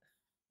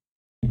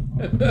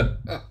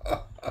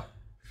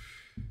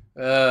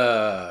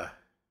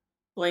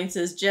 Blaine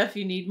says, Jeff,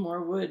 you need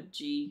more wood,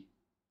 G.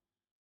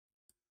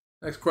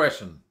 Next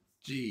question.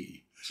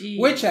 G.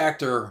 Which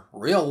actor,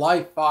 real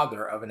life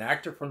father of an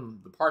actor from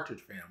the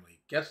Partridge Family,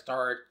 guest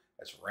starred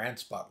as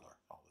Rance Butler?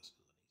 Oh, this is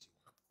an easy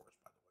one, of course,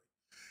 by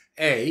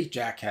the way. A.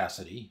 Jack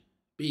Cassidy.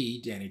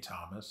 B. Danny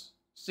Thomas.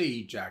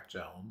 C. Jack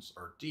Jones.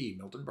 Or D.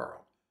 Milton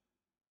Berle.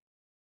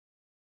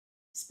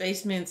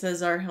 Spaceman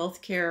says our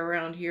healthcare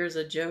around here is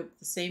a joke.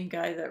 The same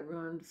guy that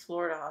ruined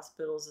Florida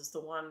hospitals is the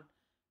one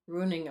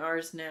ruining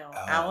ours now.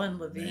 Oh, Alan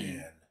Levine.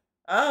 Man.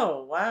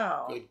 Oh,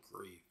 wow. Good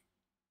grief.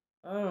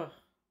 Oh.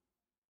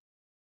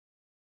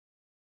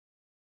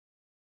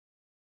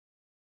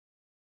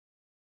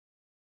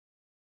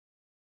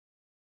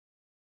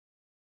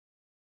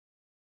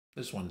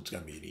 This one's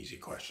going to be an easy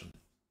question.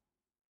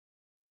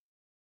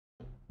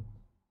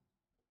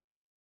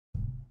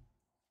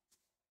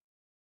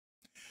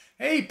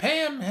 Hey,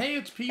 Pam. Hey,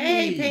 it's Pee.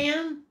 Hey,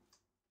 Pam.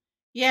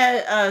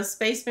 Yeah,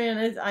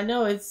 Spaceman, I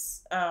know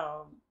it's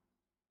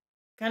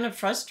kind of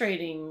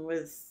frustrating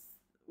with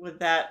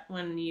that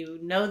when you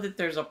know that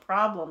there's a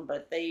problem,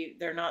 but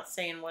they're not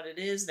saying what it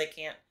is. They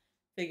can't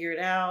figure it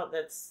out.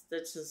 That's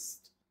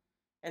just,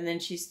 and then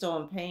she's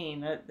still in pain.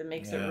 That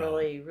makes it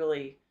really,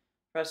 really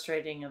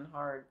frustrating and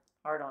hard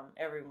on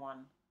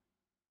everyone.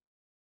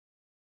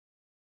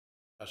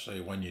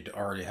 Especially when you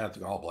already had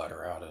the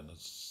gallbladder out and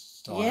it's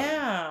still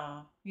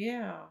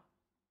yeah.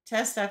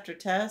 Test after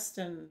test,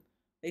 and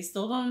they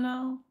still don't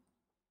know.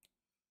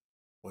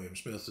 William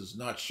Smith is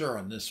not sure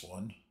on this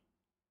one.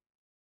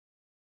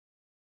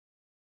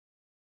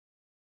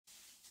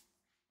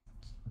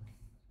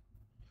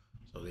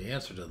 So the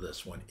answer to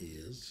this one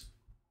is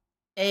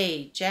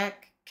A.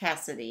 Jack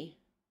Cassidy.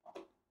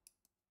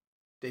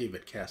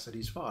 David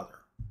Cassidy's father.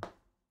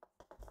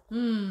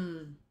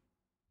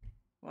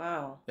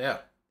 Wow. Yeah.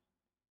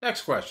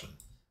 Next question.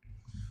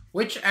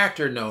 Which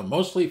actor, known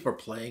mostly for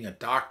playing a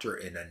doctor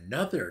in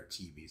another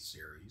TV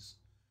series,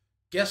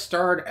 guest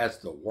starred as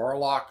the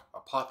Warlock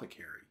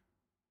Apothecary?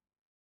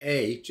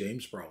 A.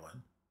 James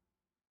Brolin.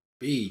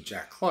 B.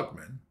 Jack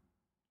Klugman.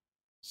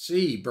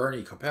 C.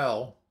 Bernie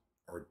Coppell.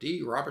 Or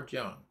D. Robert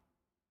Young?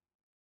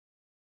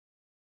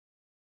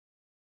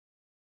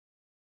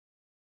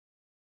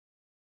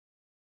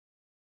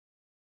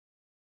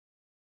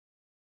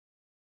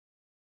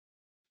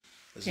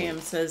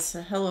 Pam says,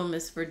 hello,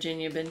 Miss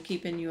Virginia. Been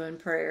keeping you in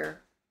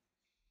prayer.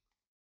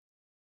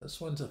 This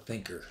one's a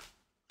thinker.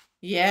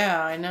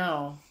 Yeah, I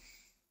know.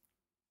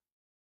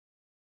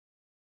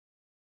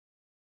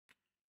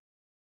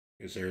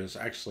 Because there's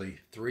actually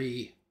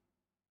three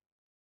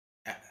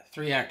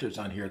actors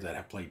on here that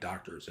have played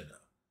doctors in it.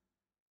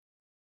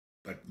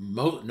 But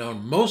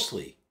known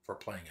mostly for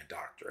playing a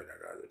doctor in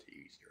another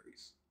TV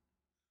series.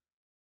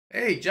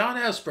 Hey, John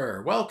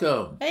Esper,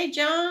 welcome. Hey,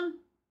 John.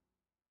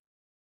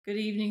 Good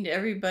evening to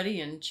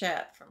everybody in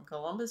chat from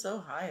Columbus,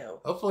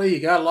 Ohio. Hopefully you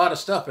got a lot of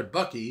stuff at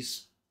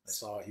Buc-ee's. I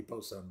saw he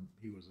posted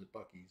he was at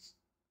Buc-ee's.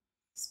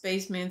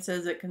 Spaceman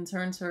says it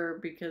concerns her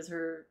because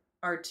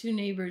our 2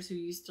 neighbors who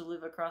used to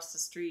live across the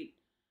street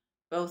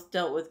both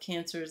dealt with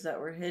cancers that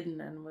were hidden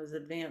and was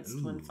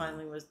advanced when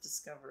finally was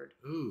discovered.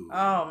 Ooh.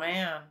 Oh,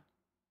 man.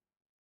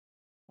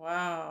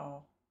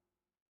 Wow.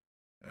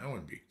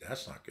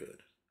 That's not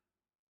good.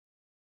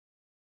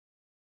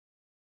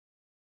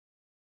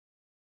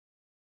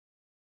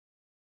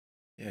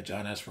 Yeah,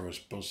 John Esper was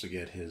supposed to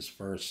get his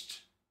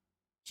first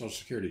Social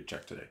Security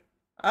check today.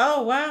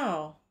 Oh,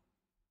 wow.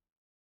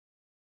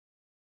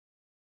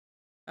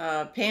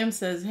 Pam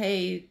says,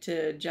 hey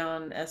to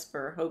John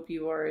Esper. Hope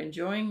you are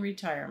enjoying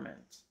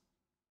retirement.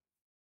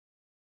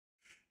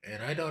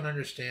 And I don't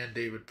understand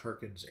David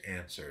Perkins'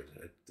 answer.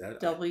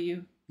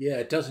 W? Yeah,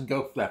 it doesn't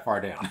go that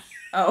far down.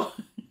 Oh.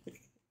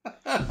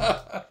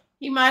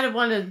 He might have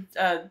wanted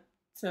to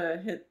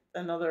hit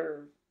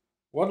another.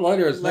 What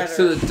letter is next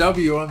to the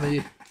W on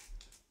the...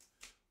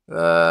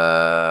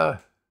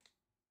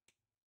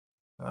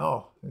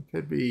 Oh, it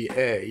could be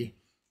A.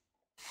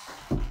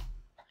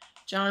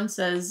 John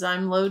says,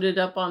 I'm loaded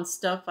up on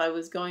stuff. I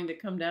was going to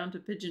come down to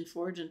Pigeon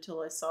Forge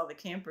until I saw the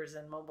campers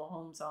and mobile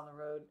homes on the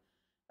road.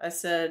 I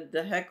said,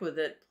 the heck with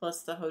it.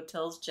 Plus the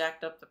hotels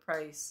jacked up the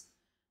price.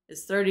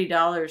 is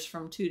 $30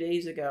 from 2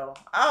 days ago.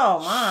 Oh,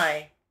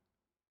 my.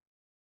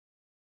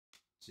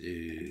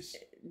 Jeez.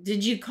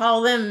 Did you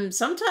call them?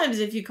 Sometimes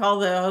if you call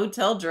the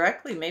hotel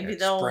directly, maybe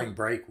it's they'll... spring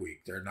break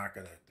week. They're not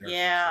going to...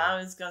 Yeah, I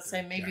was going to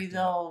say maybe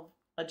they'll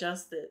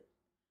adjust it.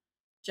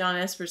 John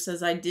Esper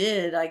says, I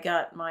did. I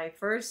got my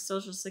first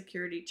Social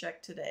Security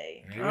check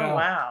today. Oh, go.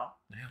 Wow.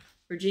 Yeah.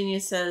 Virginia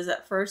says,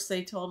 at first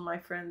they told my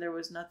friend there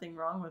was nothing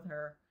wrong with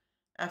her.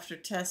 After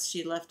tests,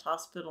 she left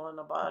hospital in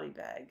a body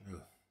bag.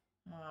 Ugh.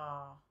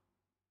 Oh.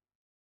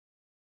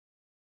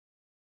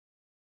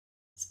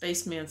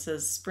 Spaceman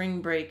says,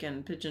 spring break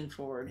in Pigeon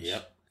Forge.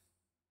 Yep.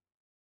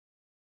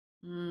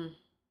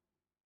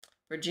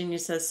 Virginia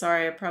says,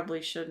 sorry, I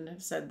probably shouldn't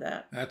have said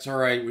that. That's all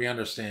right. We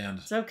understand.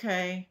 It's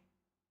okay.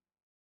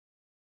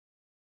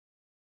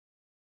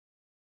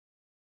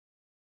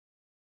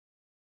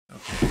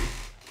 Okay.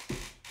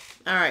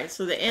 All right,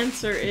 so the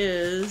answer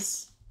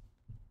is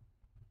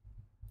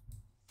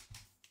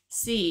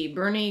C,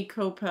 Bernie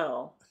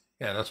Coppell.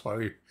 Yeah, that's why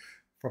we...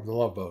 From the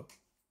Love Boat.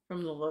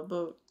 From the Love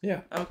Boat?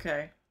 Yeah.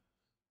 Okay.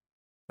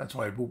 That's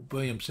why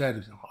William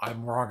said,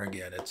 I'm wrong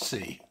again. It's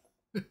C.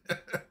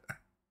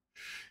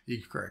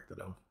 He corrected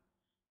him.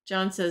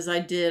 John says, I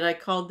did. I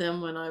called them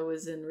when I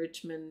was in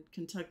Richmond,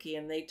 Kentucky,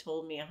 and they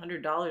told me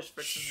 $100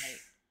 for tonight.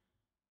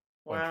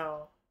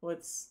 Wow.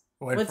 What's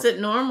it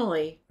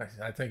normally?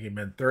 I think he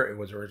meant 30. It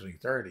was originally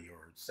 30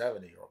 or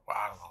 70 or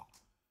I don't know.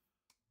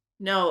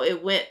 No,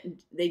 it went.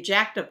 They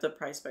jacked up the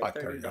price by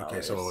 $30.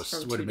 Okay, so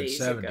it would have been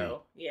 70.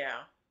 Ago.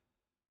 Yeah.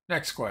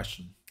 Next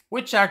question.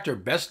 Which actor,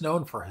 best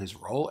known for his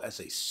role as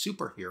a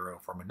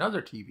superhero from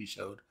another TV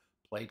show,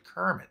 played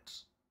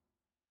Kermit?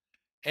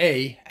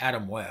 A,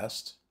 Adam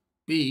West.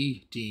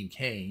 B, Dean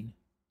Cain.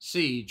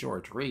 C,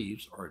 George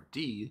Reeves. Or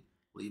D,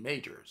 Lee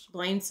Majors.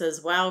 Blaine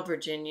says, wow,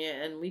 Virginia,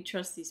 and we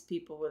trust these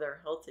people with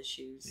our health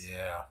issues.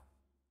 Yeah.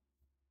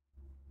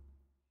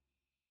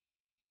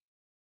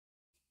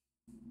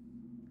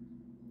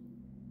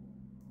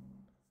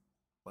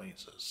 Blaine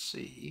says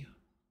C.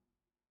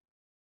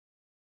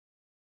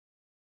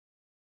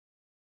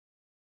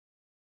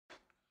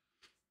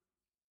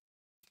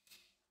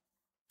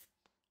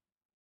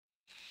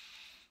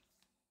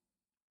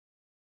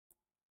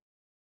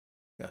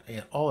 Got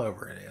all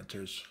over in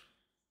answers.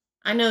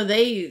 I know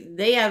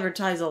they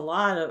advertise a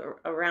lot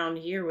around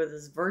here with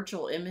this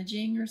virtual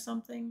imaging or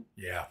something.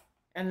 Yeah.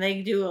 And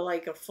they do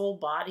a full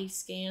body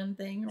scan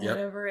thing or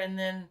whatever, and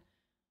then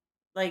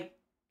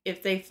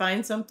if they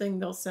find something,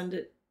 they'll send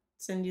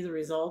you the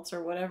results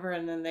or whatever,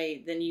 and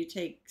then you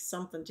take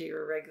something to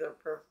your regular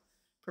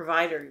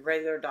provider, your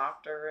regular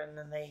doctor, and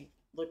then they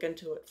look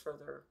into it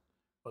further.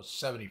 It was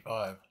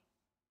 75.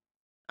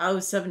 Oh,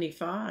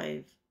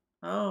 75.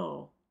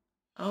 Oh.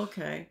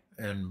 Okay.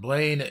 And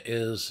Blaine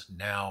is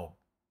now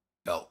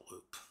belt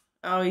loop.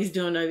 Oh, he's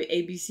doing a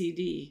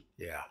ABCD.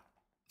 Yeah.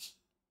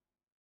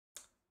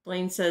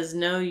 Blaine says,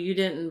 no, you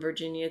didn't,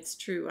 Virginia. It's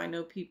true. I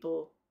know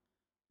people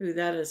who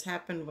that has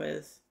happened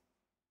with.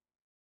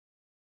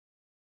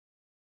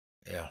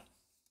 Yeah.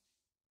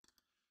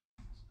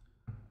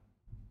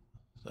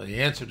 So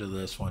the answer to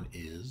this one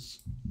is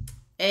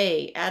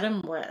A,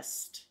 Adam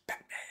West.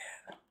 Batman.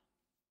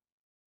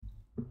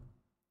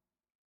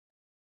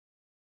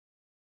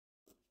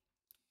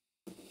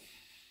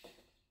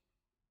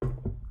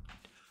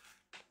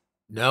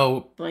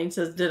 No. Blaine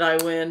says, did I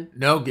win?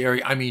 No,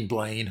 Gary. I mean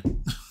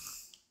Blaine.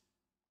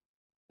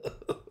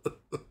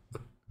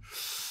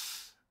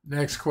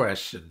 Next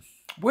question.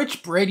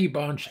 Which Brady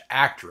Bunch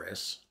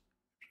actress,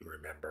 if you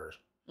remember,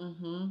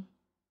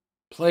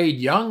 played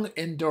young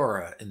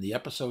Endora in the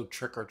episode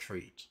Trick or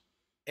Treat?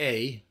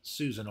 A,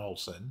 Susan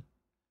Olsen.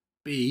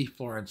 B,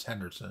 Florence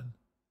Henderson.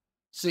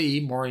 C,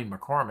 Maureen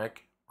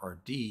McCormick. Or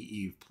D,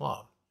 Eve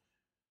Plum.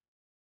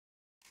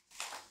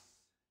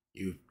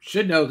 You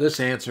should know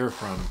this answer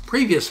from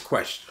previous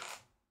question.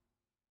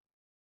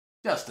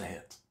 Just a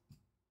hint.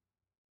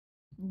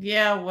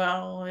 Yeah,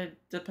 well, it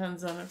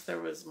depends on if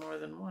there was more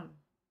than one.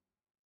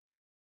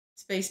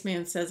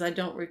 Spaceman says, I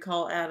don't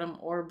recall Adam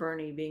or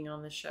Bernie being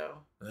on the show.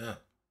 Yeah.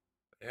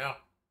 Yeah.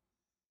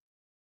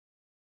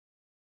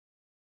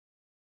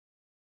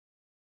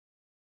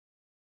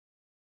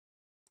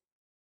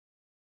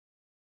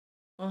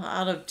 Well,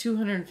 out of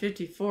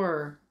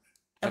 254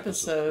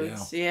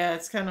 episodes, yeah,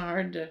 it's kind of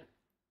hard to...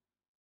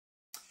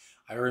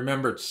 I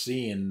remembered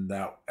seeing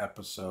that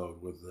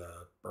episode with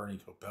Bernie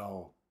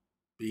Coppell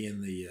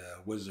being the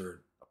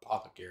wizard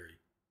apothecary.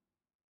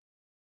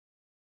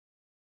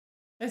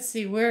 Let's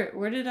see,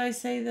 where did I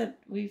say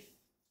that we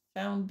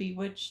found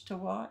Bewitched to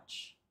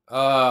watch?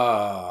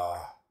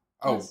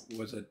 Was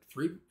it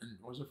free?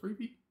 Was it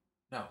Freebie?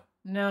 No.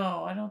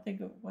 No, I don't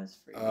think it was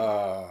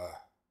Freebie.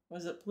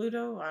 Was it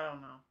Pluto? I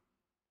don't know.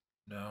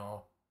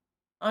 No.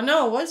 Oh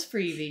no, it was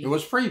Freebie. It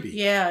was Freebie.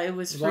 Yeah, it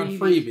was Freebie. On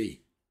Freebie.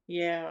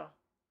 Yeah.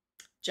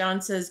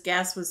 John says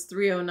gas was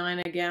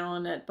 $3.09 a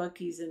gallon at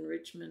Buc-ee's in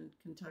Richmond,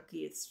 Kentucky.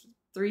 It's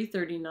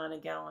 $3.39 a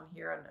gallon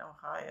here in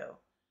Ohio.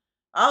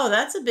 Oh,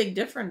 that's a big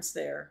difference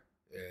there.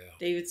 Yeah.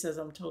 David says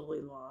I'm totally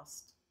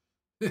lost.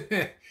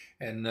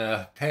 And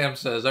Pam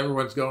says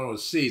everyone's going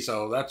with C,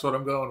 so that's what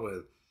I'm going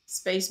with.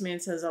 Spaceman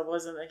says I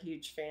wasn't a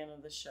huge fan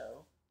of the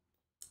show.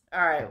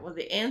 All right, well,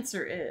 the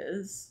answer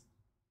is...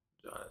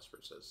 John Esper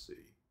says C.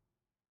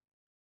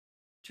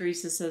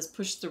 Teresa says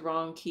push the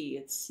wrong key.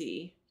 It's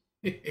C.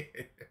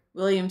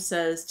 William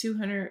says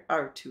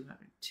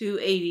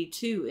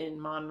 282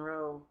 in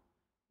Monroe,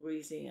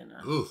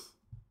 Louisiana. Oof,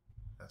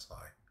 that's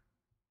high.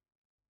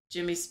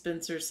 Jimmy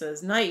Spencer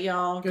says night,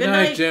 y'all. Good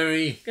night,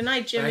 Jimmy. Good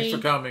night, Jimmy. Thanks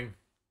for coming.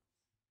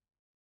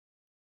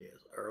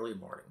 Yes, early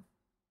morning.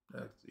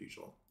 That's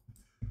usual.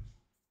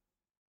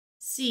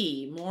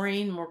 C.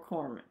 Maureen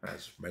McCormick.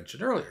 As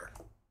mentioned earlier.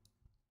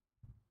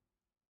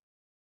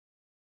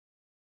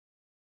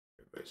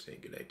 Everybody's saying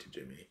good night to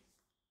Jimmy.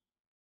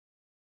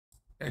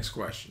 Next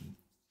question.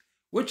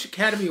 Which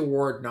Academy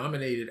Award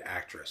nominated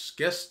actress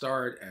guest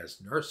starred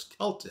as Nurse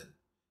Kelton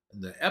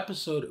in the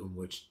episode in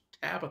which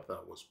Tabitha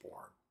was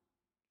born?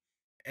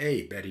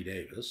 A. Betty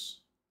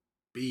Davis,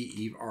 B.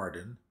 Eve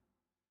Arden,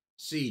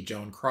 C.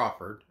 Joan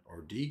Crawford,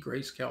 or D.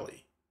 Grace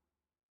Kelly?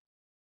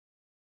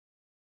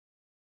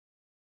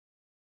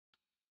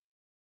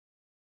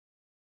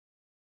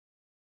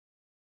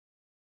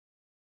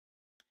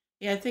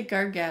 Yeah, I think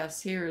our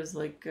gas here is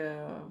like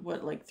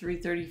like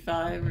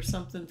 $3.35 or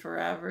something for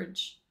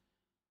average.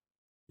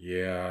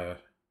 Yeah,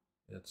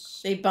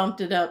 they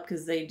bumped it up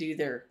because they do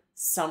their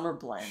summer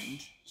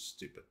blend.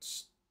 Stupid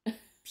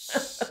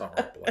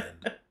summer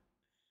blend.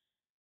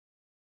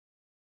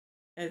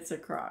 It's a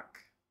crock.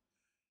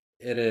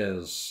 It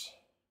is.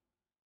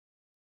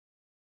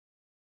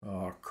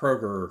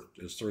 Kroger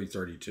is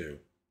 $3.32.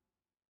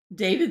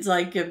 David's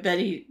like a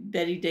Betty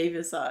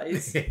Davis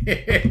eyes.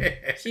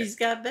 She's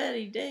got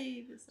Betty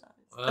Davis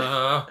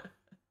eyes.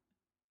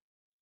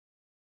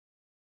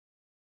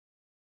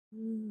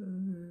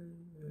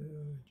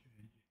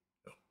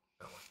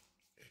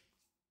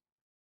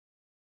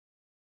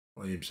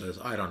 William says,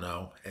 I don't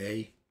know.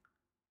 A.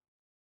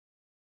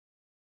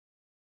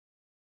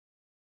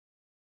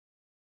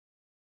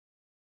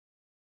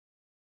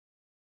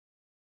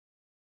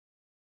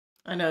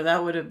 I know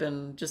that would have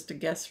been just a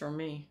guess for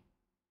me.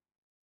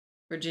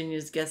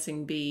 Virginia's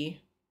guessing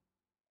B.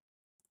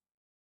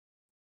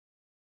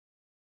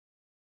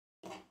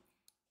 So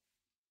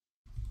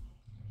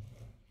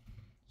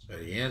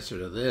the answer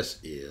to this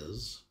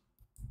is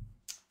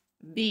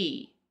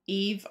B.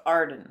 Eve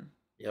Arden.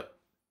 Yep.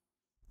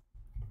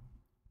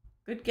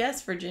 Good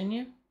guess,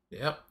 Virginia.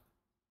 Yep.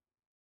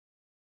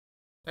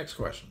 Next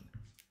question.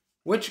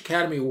 Which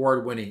Academy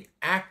Award winning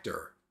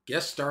actor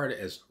guest starred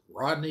as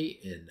Rodney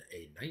in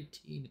a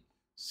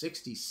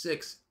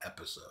 1966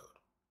 episode?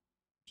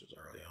 Which is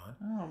early on.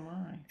 Oh,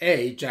 my.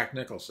 A. Jack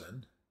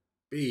Nicholson,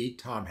 B.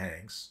 Tom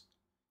Hanks,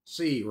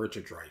 C.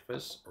 Richard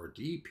Dreyfuss, or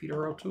D.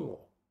 Peter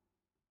O'Toole?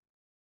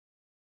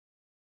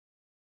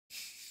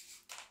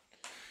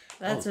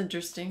 That's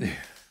interesting.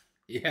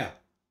 Yeah.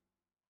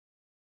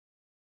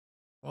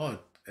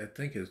 Well, I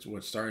think it's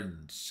what started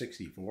in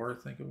 64, I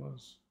think it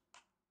was.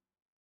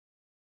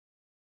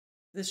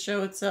 The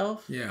show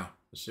itself? Yeah,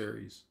 the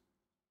series.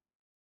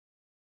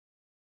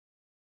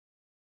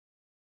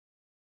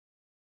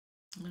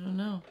 I don't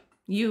know.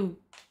 You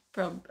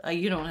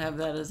don't have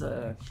that as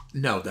a...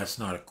 No, that's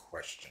not a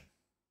question.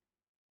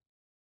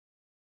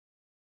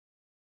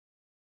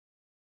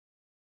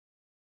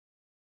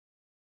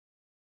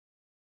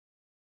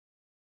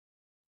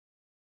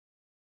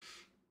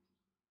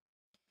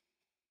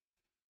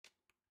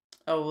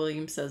 Oh,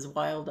 William says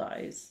Wild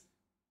Eyes.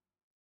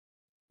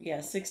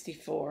 Yeah,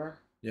 64.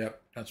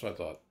 Yep, that's what I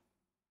thought.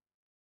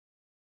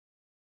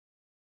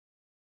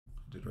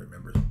 I did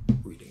remember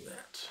reading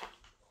that.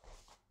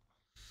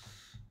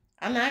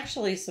 I'm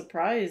actually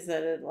surprised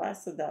that it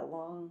lasted that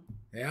long.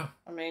 Yeah.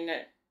 I mean,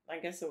 I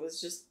guess it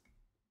was just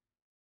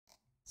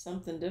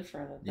something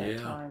different at that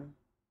time.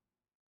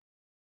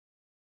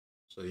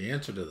 So the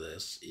answer to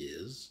this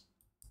is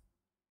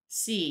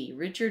C.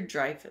 Richard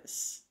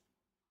Dreyfuss.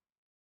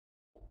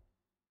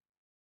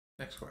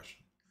 Next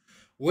question.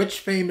 Which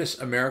famous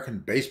American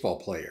baseball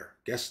player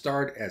guest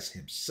starred as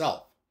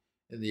himself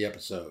in the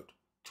episode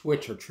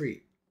Twitch or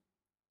Treat?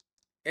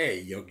 A.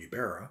 Yogi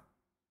Berra,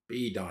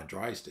 B. Don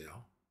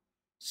Drysdale,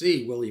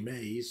 C. Willie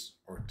Mays,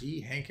 or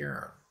D. Hank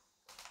Aaron?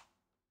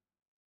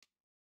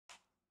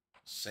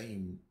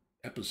 Same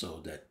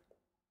episode that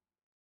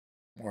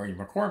Maureen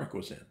McCormick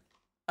was in.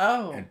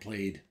 Oh. And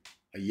played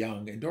a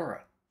young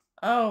Endora.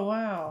 Oh,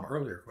 wow. From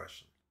earlier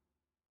question.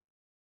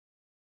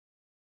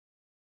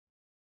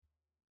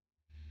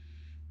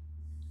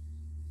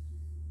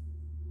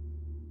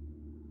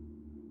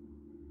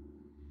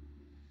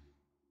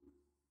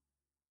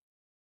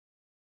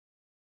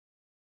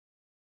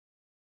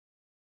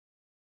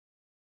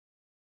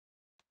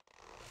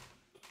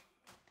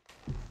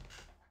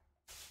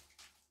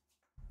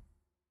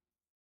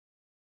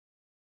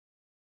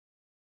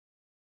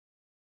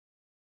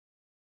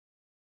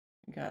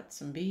 We got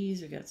some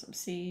B's, we got some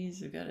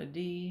C's, we got a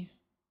D.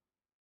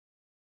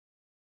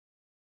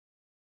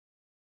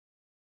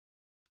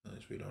 At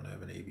least we don't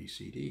have an A, B,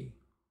 C, D.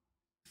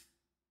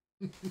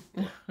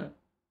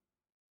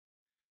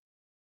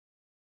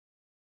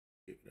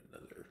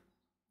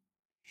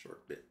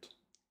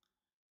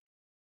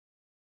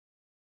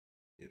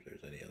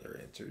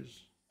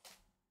 answers.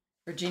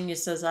 Virginia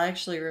says, I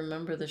actually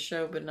remember the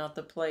show, but not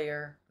the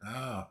player.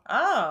 Oh.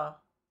 Oh.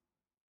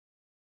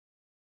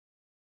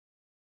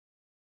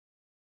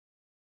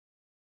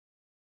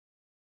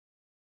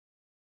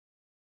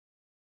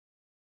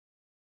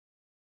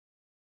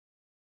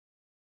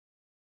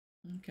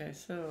 Okay,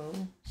 so.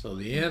 So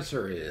the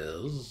answer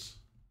is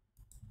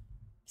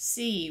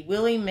C.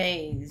 Willie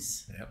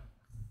Mays. Yep.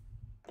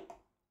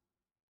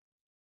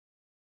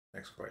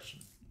 Next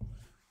question.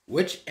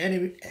 Which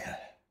Emmy?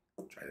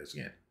 Try this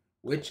again.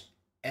 Which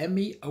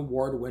Emmy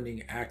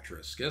award-winning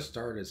actress guest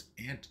starred as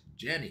Aunt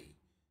Jenny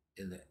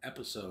in the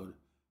episode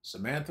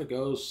Samantha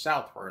Goes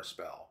South for a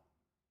Spell?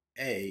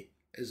 A.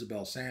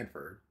 Isabel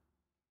Sanford.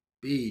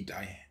 B.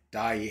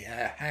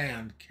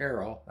 Diane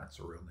Carroll. That's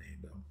a real name,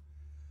 though.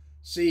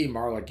 C.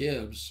 Marla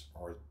Gibbs.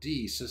 Or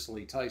D.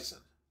 Cicely Tyson.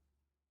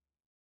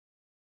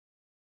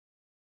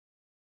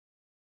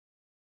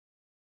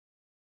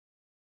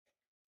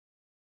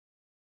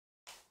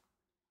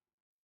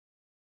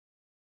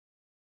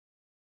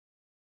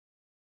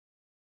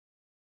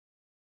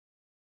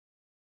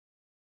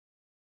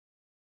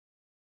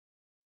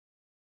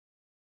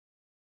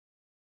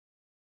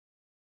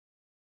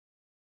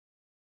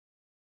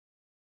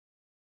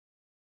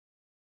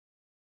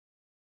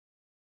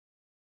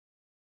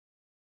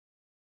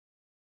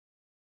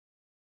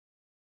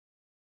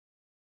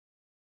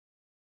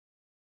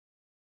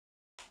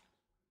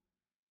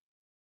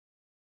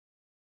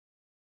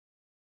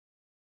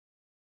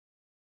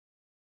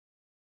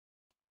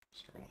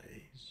 Several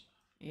A's.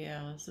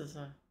 Yeah, this is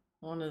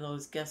one of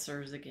those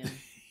guessers again.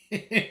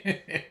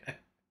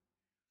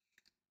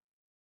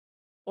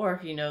 Or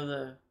if you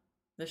know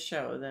the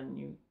show, then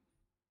you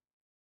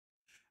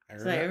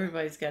say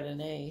everybody's got an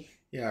A.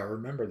 Yeah, I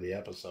remember the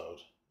episode.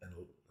 And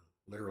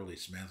literally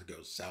Samantha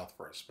goes south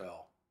for a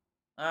spell.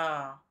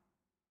 Ah.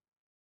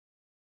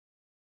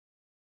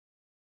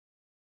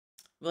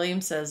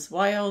 William says,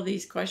 why all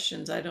these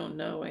questions I don't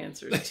know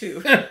answers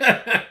to?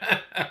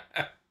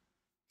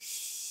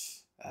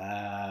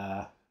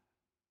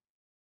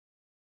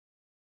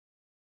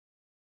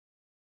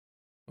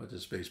 What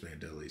does Spaceman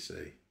Dudley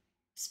say?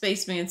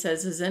 Spaceman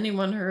says, has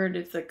anyone heard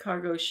if the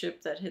cargo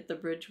ship that hit the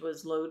bridge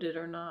was loaded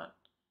or not?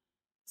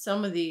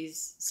 Some of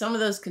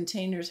those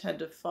containers had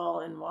to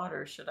fall in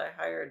water. Should I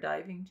hire a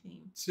diving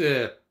team?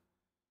 Yeah.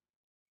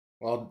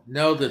 Well,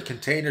 no, the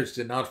containers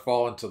did not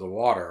fall into the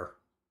water.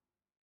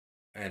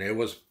 And it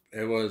was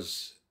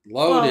loaded.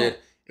 Well,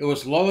 it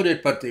was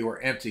loaded, but they were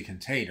empty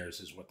containers,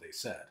 is what they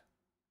said.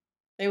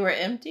 They were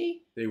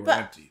empty? They were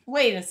empty.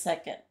 Wait a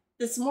second.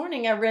 This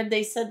morning I read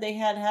they said they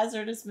had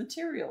hazardous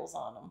materials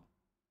on them.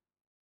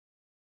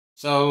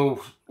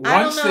 So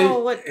once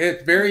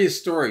it's various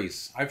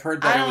stories. I've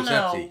heard that it was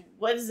empty.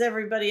 What has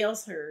everybody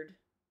else heard?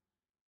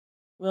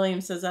 William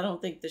says, I don't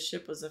think the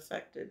ship was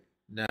affected.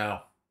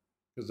 No.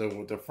 Because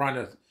the front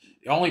of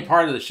the only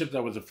part of the ship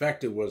that was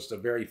affected was the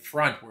very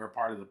front where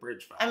part of the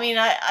bridge fell. I mean,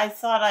 I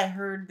thought I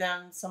heard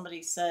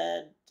somebody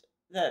said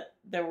that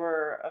there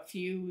were a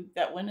few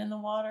that went in the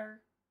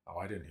water. Oh,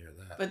 I didn't hear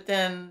that. But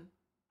then,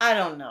 I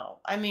don't know.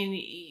 I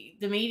mean,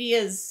 the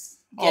media's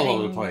all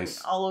over the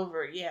place. All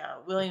over, yeah.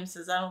 William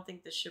says, I don't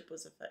think the ship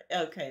was affected.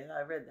 Okay,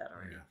 I read that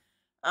already.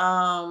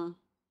 Yeah.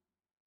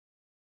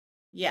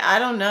 Yeah, I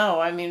don't know.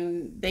 I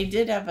mean, they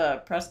did have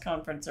a press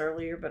conference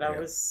earlier, but I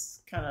was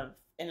kind of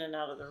in and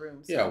out of the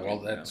room. So yeah, well,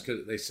 that's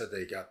good. They said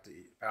they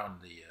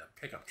found the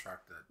pickup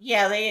truck.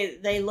 Yeah,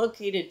 they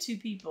located two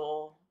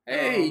people.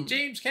 Hey,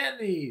 James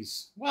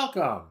Kennedy's.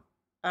 Welcome.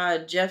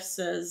 Jeff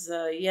says,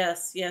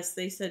 yes,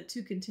 they said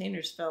 2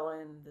 containers fell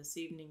in this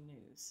evening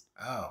news.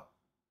 Oh.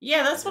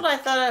 Yeah, that's what I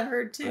thought I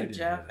heard too,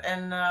 Jeff.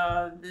 And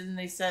then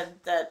they said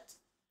that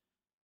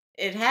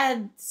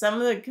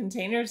some of the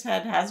containers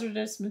had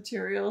hazardous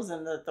materials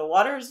and that the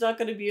water is not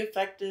going to be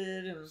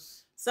affected. And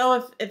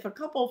so if a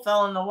couple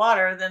fell in the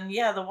water, then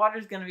yeah, the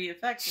water's going to be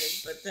affected.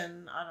 But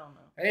then, I don't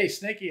know. Hey,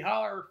 Snaky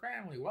Holler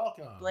family,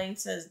 welcome. Blaine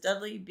says,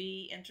 Dudley,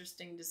 be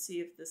interesting to see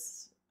if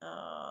this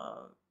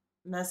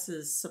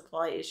messes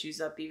supply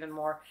issues up even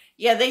more.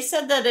 Yeah, they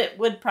said that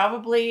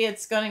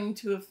it's going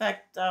to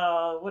affect,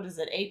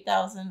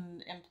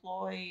 8,000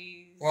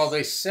 employees. Well,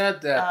 they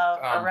said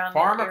that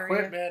farm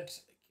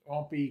equipment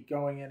won't be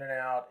going in and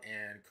out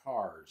and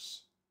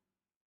cars.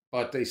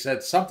 But they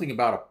said something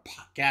about a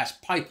gas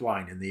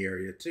pipeline in the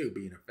area too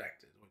being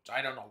affected, which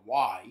I don't know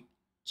why.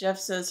 Jeff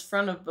says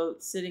front of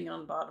boat sitting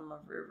on bottom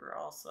of river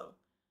also.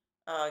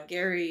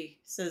 Gary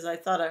says, I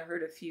thought I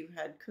heard a few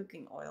had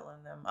cooking oil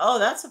in them. Oh,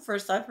 that's the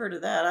first I've heard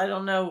of that. I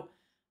don't know.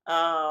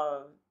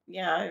 I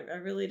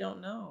really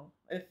don't know.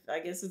 I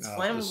guess it's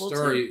flammable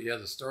too. Yeah,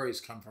 the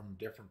stories come from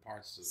different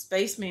parts of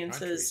Spaceman the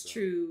country, says, so.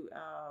 True,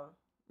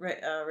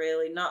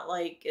 Rayleigh, not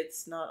like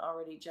it's not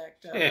already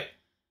jacked up.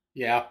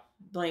 Yeah.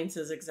 Blaine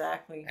says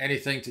exactly.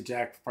 Anything to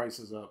jack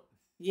prices up.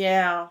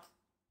 Yeah.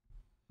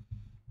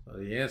 So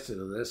the answer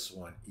to this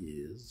one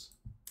is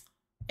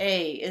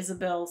A.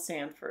 Isabel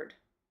Sanford.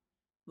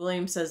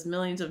 William says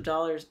millions of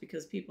dollars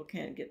because people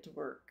can't get to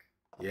work.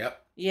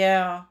 Yep.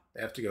 Yeah.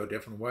 They have to go a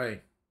different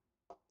way.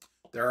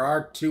 There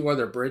are 2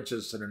 other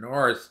bridges to the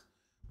north,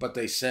 but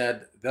they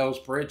said those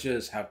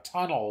bridges have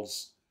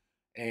tunnels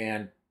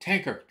and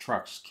tanker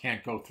trucks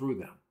can't go through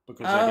them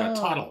because they got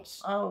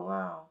tunnels. Oh,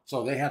 wow.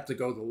 So they have to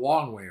go the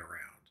long way around.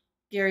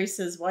 Gary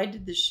says, why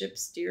did the ship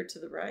steer to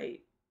the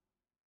right?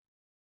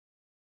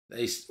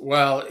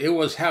 Well, it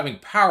was having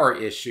power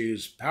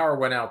issues. Power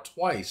went out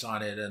twice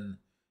on it, and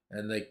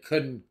they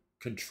couldn't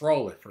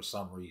control it for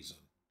some reason.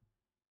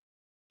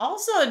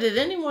 Also, did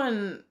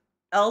anyone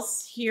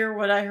else hear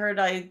what I heard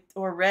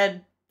or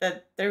read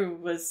that there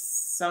was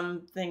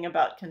something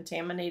about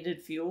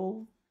contaminated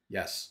fuel?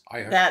 Yes,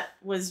 I heard that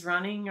was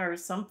running or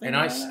something. And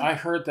I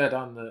heard that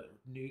on the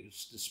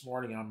news this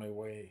morning on my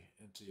way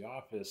into the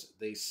office.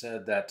 They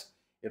said that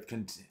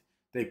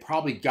they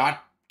probably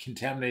got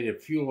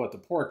contaminated fuel at the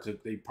port,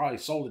 they probably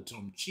sold it to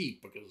them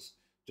cheap because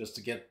just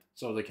to get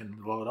so they can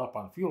load up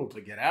on fuel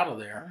to get out of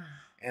there.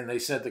 And they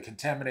said the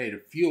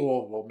contaminated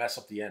fuel will mess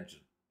up the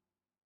engine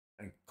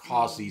and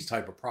cause these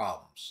type of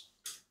problems.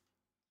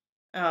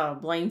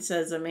 Blaine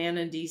says a man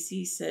in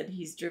D.C. said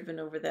he's driven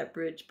over that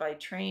bridge by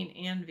train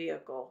and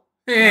vehicle.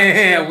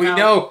 Yeah, we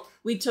know.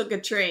 We took a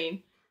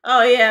train.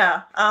 Oh,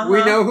 yeah.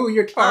 We know who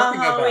you're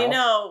talking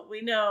about.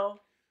 We know.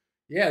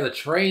 Yeah, the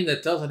train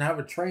that doesn't have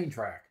a train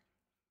track.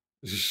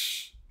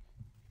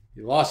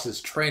 He lost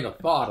his train of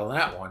thought on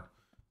that one.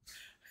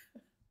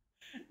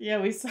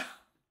 Yeah, we saw.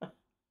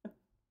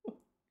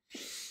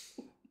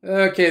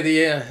 Okay,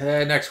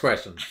 the next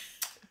question.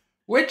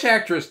 Which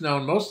actress,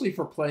 known mostly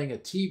for playing a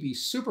TV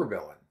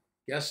supervillain,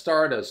 guest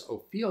starred as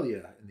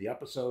Ophelia in the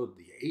episode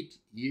The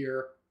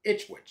 8-Year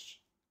Itch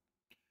Witch?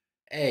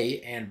 A.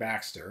 Ann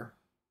Baxter,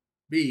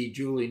 B.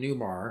 Julie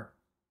Newmar,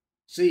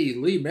 C.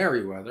 Lee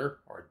Merriweather,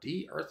 or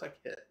D. Eartha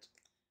Kitt?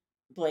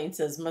 Blaine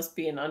says must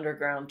be an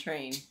underground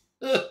train.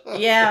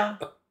 Yeah.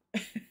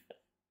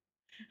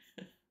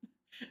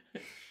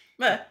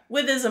 But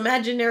with his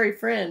imaginary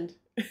friend.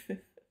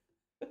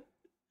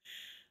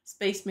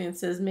 Spaceman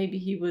says maybe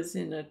he was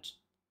in a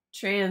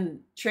Trans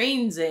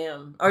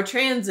Am.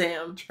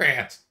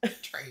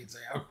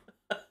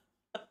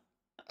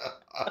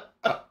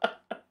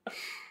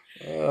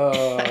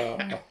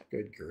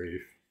 Good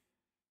grief.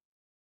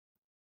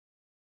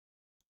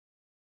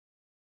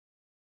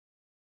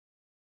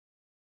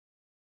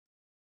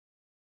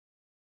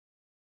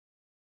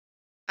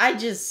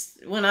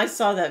 When I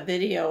saw that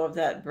video of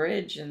that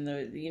bridge and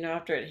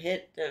after it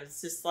hit, it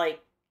was just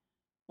like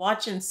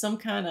watching some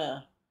kind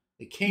of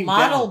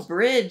model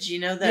bridge,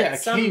 that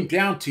it came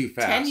down too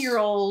fast.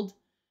 10-year-old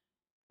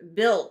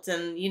built,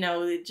 and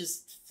it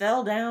just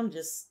fell down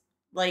just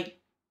like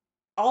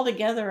all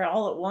together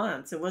all at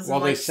once. It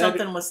wasn't like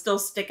something was still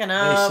sticking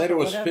up. They said it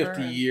was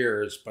 50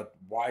 years, but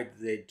why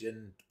they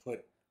didn't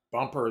put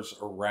bumpers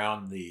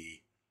around the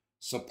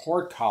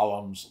support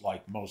columns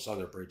like most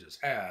other bridges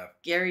have?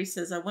 Gary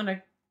says, I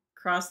went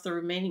across the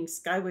remaining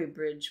Skyway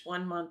Bridge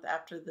 1 month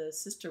after the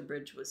sister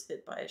bridge was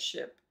hit by a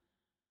ship.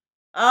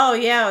 Oh,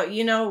 yeah.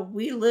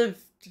 We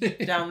lived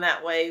down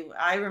that way.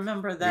 I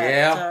remember that.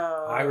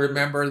 Yeah, I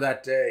remember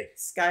that day.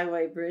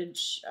 Skyway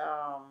Bridge.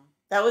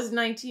 That was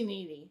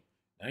 1980.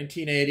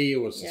 1980, it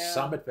was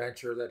some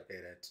adventure that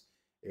hit it.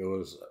 It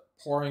was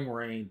pouring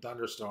rain,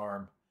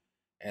 thunderstorm,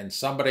 and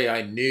somebody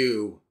I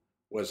knew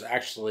was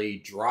actually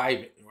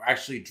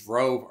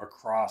drove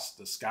across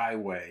the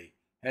Skyway,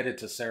 headed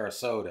to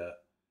Sarasota,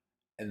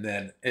 and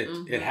then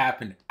it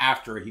happened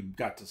after he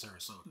got to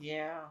Sarasota.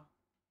 Yeah.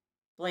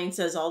 Blaine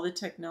says all the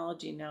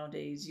technology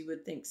nowadays, you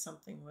would think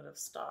something would have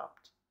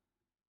stopped.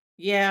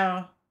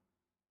 Yeah.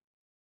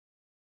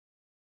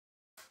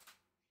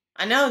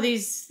 I know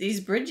these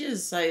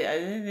bridges, I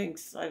think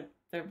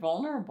they're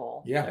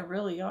vulnerable. Yeah. They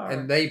really are.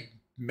 And they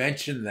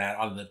mentioned that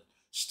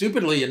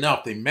stupidly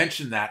enough, they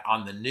mentioned that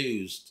on the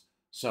news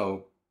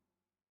so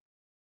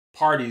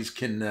parties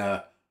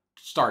can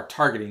start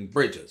targeting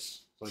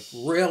bridges. Like,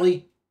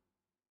 really?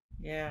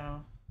 Yeah.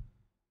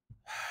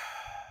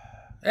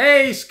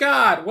 Hey,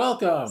 Scott,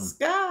 welcome.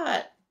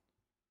 Scott.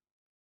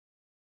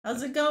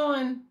 How's it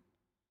going?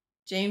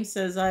 James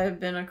says, I have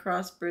been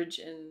across bridge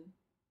in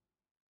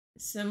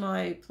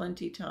semi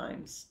plenty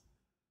times.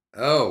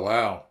 Oh,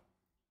 wow.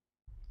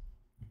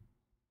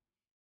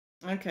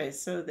 Okay,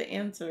 so the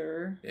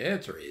answer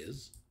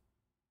is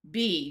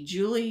B,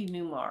 Julie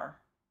Newmar.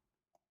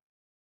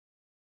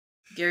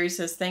 Gary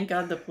says, thank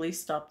God the police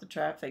stopped the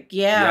traffic.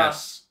 Yeah.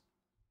 Yes.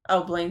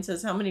 Oh, Blaine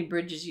says, how many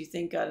bridges you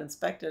think got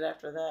inspected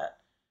after that?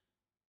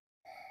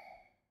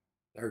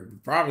 They're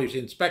probably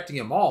inspecting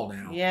them all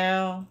now.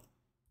 Yeah.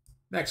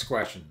 Next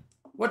question.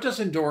 What does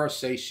Endora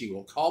say she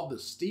will call the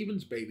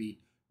Stevens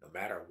baby no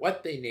matter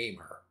what they name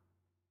her?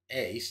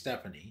 A,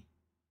 Stephanie,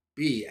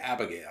 B,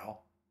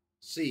 Abigail,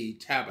 C,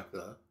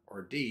 Tabitha,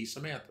 or D,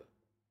 Samantha?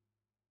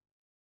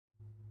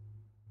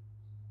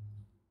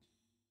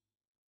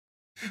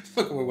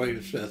 Look at what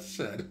William Smith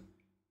said.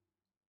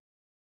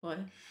 What?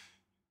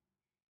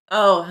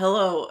 Oh,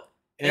 hello.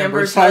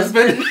 Amber's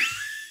husband.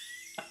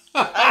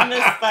 I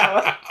missed that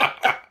one.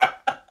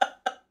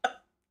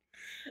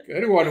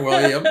 Good one,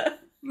 William.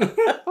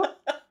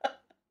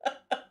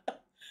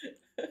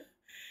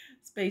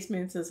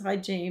 Spaceman says, "Hi,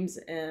 James,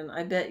 and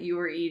I bet you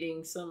were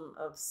eating some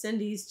of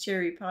Cindy's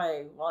cherry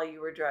pie while you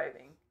were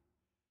driving."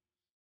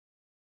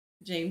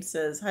 James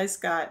says, "Hi,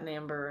 Scott and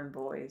Amber and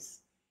boys."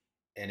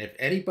 And if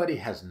anybody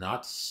has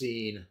not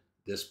seen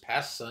this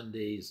past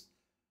Sunday's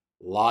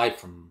live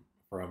from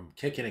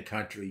Kickin' It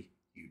Country,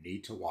 you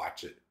need to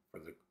watch it for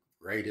the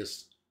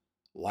greatest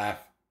laugh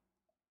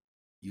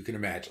you can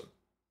imagine.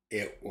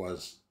 It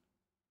was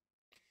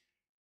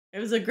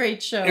a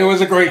great show. It was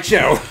a great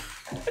show.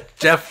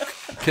 Jeff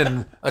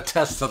can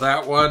attest to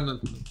that one.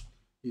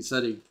 He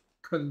said he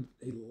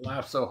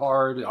laughed so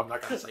hard. I'm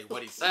not going to say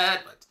what he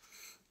said, but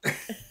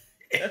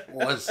it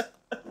was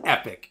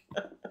epic.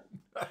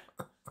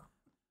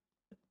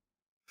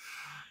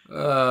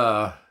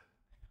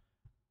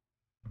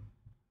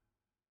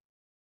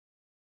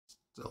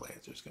 Still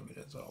answers coming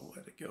in, so I'll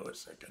let it go a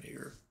second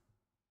here.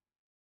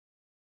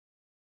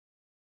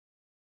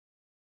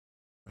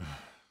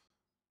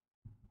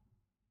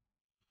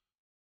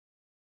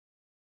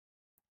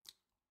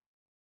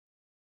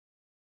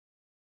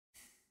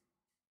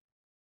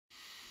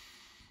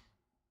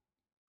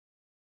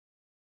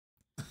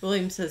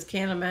 William says,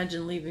 "Can't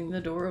imagine leaving the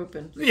door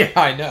open." Yeah,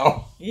 I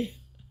know. Yeah.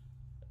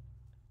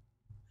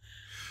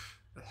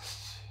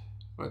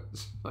 But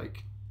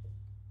like,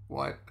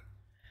 what?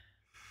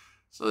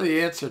 So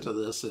the answer to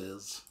this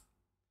is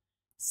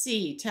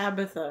C,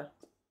 Tabitha.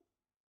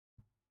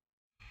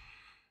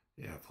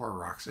 Yeah, poor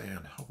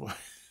Roxanne.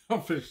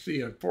 Hopefully she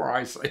had poor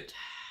eyesight.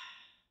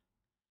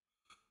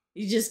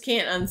 You just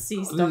can't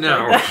unsee stuff like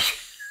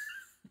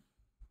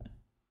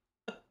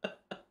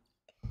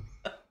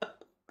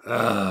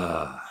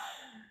that.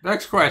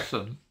 Next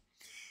question.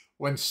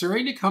 When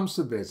Serena comes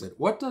to visit,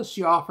 what does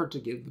she offer to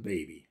give the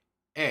baby?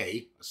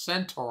 A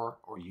centaur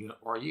or a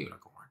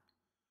unicorn.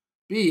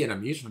 B, an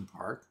amusement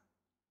park.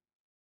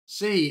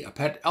 C, a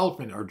pet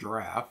elephant or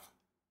giraffe.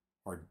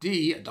 Or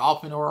D, a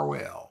dolphin or a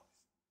whale.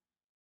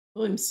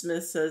 William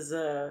Smith says,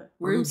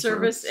 room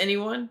service,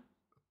 anyone?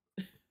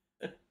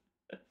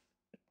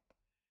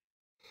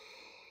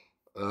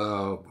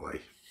 Oh,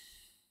 boy.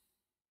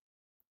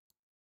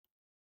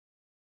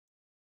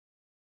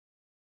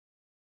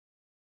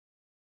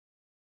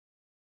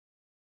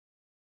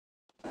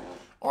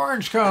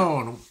 Orange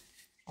Cone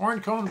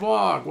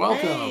vlog.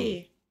 Welcome.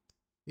 Hey.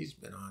 He's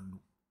been on,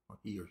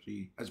 he or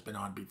she has been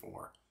on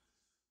before.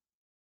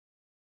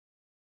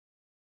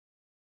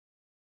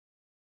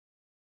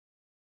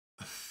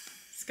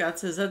 Scott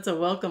says, that's a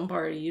welcome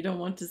party you don't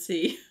want to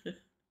see.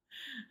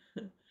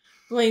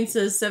 Blaine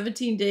says,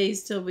 17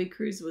 days till we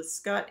cruise with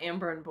Scott,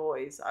 Amber, and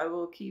boys. I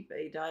will keep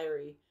a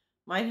diary.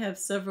 Might have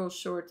several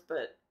shorts,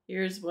 but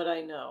here's what I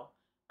know.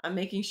 I'm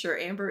making sure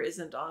Amber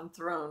isn't on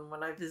throne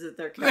when I visit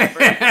their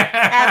cabin.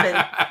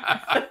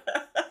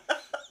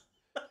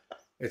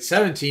 It's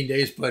 17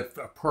 days,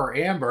 but per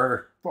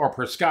Amber, or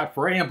per Scott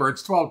for Amber,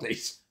 it's 12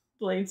 days.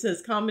 Blaine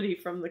says, comedy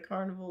from the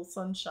Carnival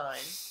Sunshine.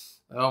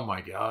 Oh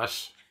my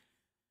gosh.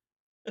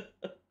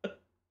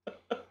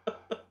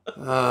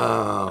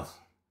 Oh.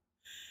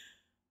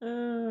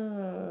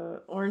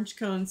 Orange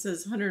Cone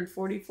says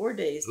 144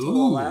 days to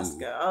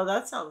Alaska. Oh,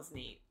 that sounds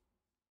neat.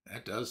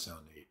 That does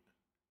sound neat.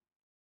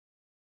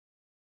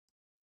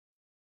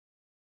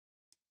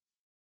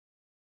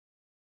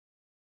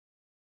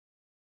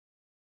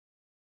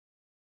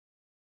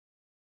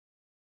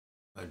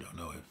 I don't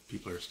know if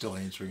people are still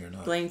answering or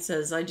not. Blaine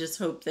says, I just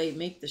hope they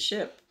make the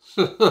ship.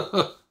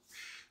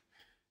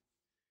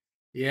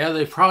 Yeah,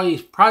 they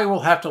probably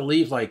will have to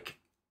leave like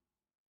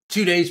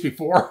 2 days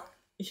before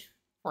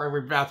for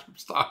every bathroom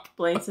stop.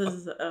 Blaine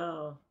says,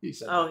 oh. He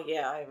said that.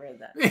 Yeah, I read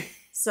that.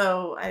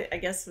 So I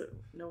guess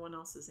no one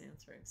else is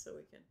answering, so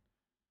we can.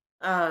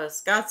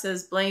 Scott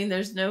says, Blaine,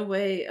 there's no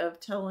way of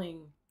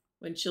telling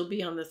when she'll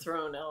be on the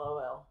throne,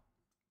 LOL.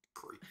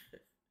 Great.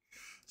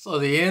 So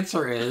the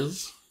answer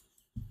is...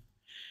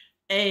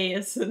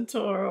 A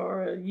centaur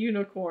or a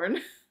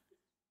unicorn.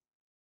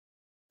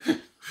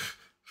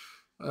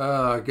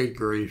 Good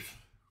grief.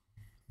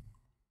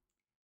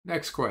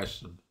 Next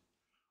question.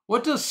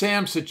 What does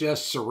Sam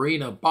suggest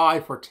Serena buy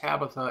for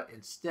Tabitha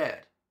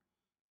instead?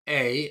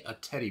 A, a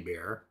teddy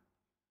bear.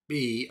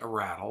 B, a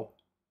rattle.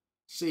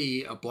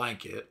 C, a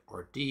blanket.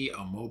 Or D,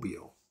 a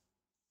mobile.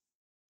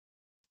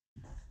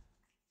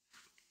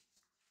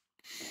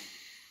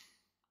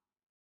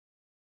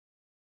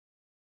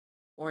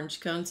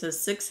 Orange Cone says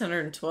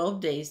 612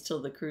 days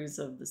till the cruise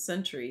of the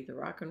century, the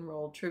rock and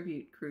roll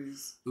tribute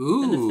cruise.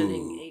 Ooh.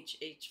 Benefiting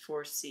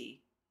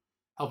HH4C.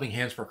 Helping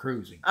Hands for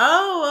Cruising.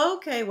 Oh,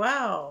 okay.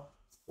 Wow.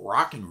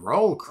 Rock and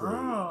roll cruise.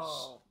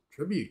 Oh.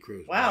 Tribute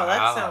cruise. Wow,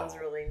 that sounds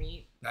really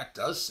neat. That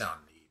does sound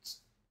neat.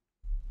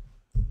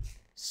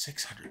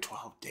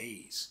 612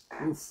 days.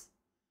 Oof.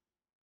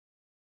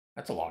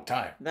 That's a long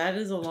time. That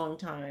is a long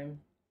time.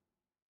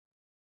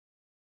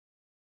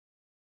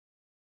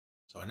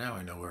 So now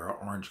I know where our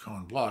Orange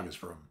Cone blog is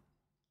from.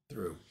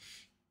 Through.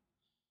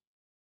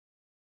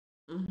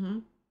 Mm-hmm.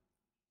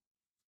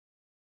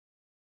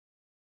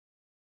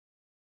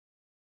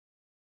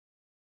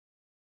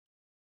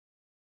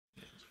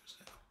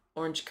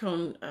 Orange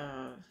Cone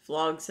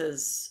vlog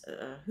says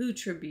Who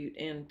tribute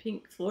and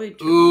Pink Floyd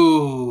tribute.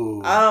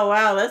 Ooh. Oh,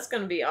 wow. That's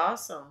going to be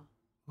awesome.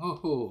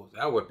 Oh,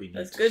 that would be neat.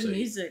 That's to good see.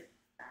 music.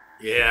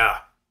 Yeah.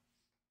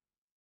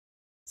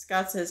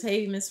 Scott says,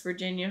 hey, Miss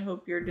Virginia,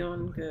 hope you're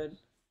doing good.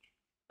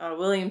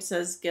 William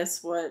says,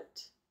 guess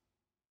what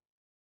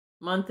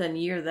month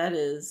and year that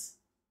is?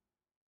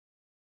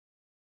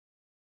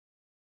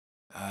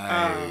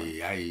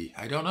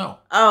 I don't know.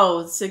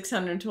 Oh,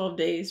 612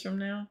 days from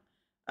now.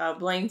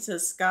 Blaine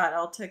says, Scott,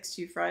 I'll text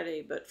you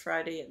Friday, but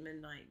Friday at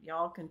midnight.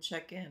 Y'all can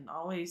check in.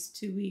 Always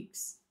 2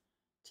 weeks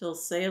till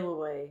sail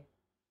away.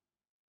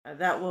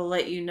 That will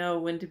let you know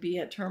when to be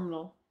at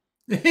terminal.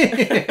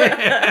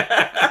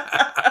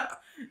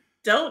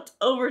 Don't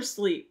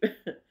oversleep.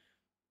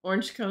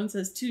 Orange Cone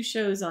says 2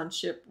 shows on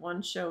ship,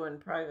 1 show in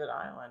private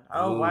island.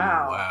 Oh,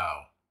 wow.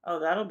 Wow. Oh,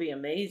 that'll be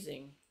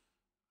amazing.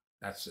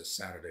 That's this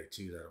Saturday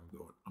too that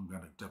I'm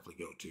gonna definitely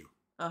go to.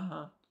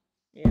 Uh-huh.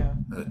 Yeah.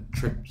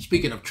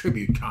 Speaking of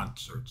tribute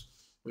concerts,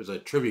 there's a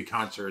tribute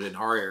concert in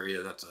our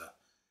area that's a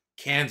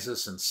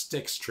Kansas and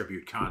Styx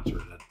tribute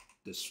concert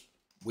this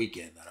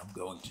weekend that I'm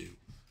going to.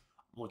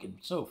 I'm looking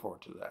so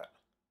forward to that.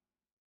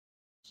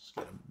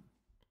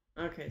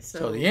 Okay,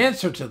 so the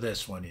answer to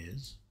this one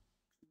is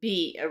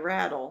B, a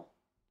rattle.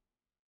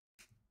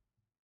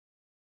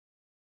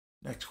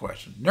 Next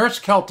question. Nurse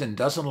Kelton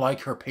doesn't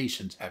like her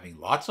patients having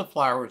lots of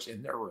flowers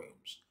in their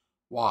rooms.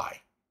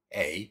 Why?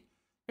 A,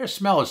 their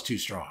smell is too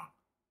strong.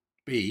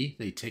 B,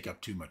 they take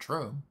up too much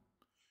room.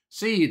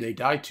 C, they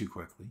die too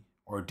quickly.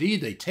 Or D,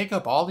 they take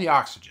up all the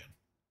oxygen.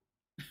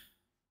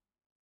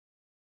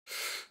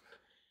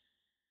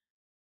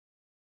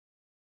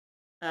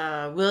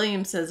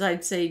 William says,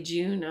 I'd say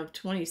June of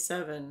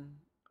 27.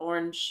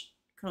 Orange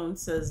Cone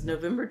says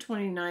November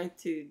 29th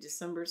to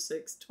December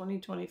 6th,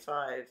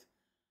 2025.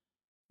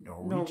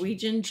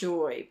 Norwegian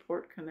Joy,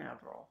 Port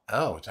Canaveral.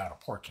 Oh, it's out of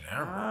Port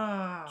Canaveral.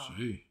 Ah.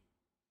 Gee.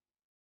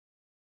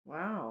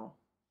 Wow.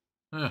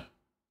 Huh.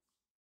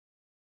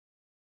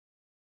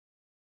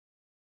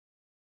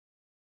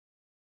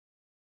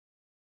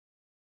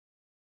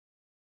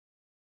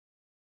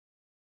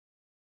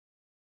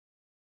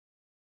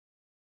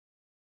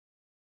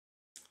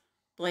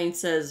 Blaine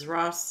says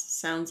Ross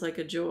sounds like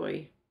a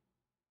joy.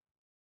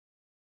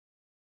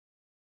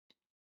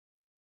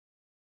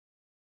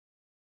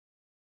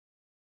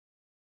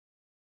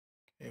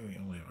 Okay, we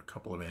only have a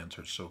couple of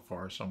answers so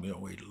far, so I'm going to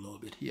wait a little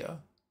bit here.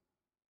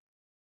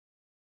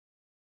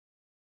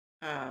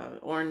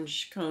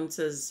 Orange Cone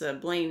says,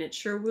 Blaine, it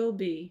sure will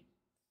be.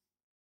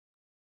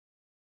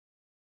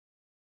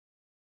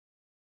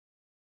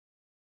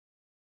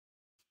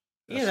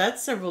 Yeah,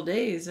 that's several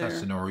days there. That's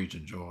the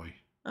Norwegian Joy.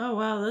 Oh,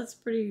 wow, that's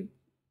pretty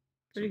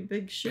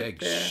big ship big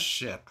there.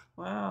 Ship.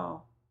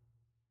 Wow.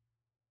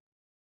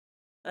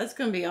 That's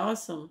going to be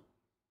awesome.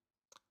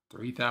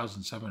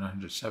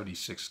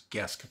 3,776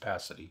 guest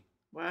capacity.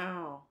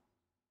 Wow.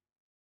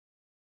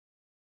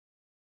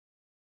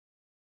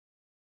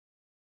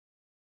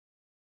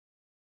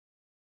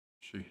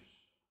 Jeez.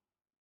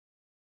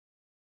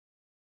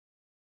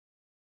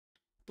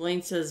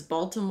 Blaine says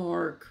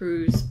Baltimore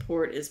Cruise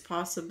Port is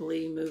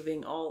possibly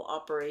moving all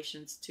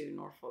operations to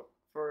Norfolk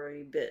for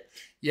a bit.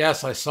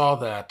 Yes, I saw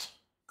that.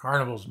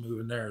 Carnival's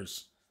moving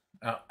theirs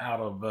out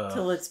of...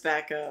 Till it's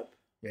back up.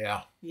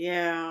 Yeah.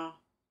 Yeah.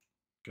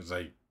 Because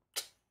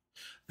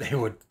they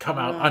would come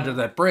out under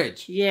that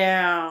bridge.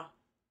 Yeah.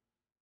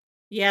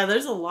 Yeah,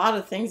 there's a lot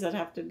of things that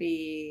have to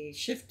be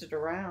shifted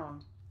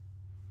around.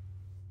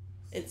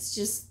 It's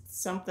just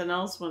something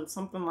else when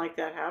something like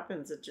that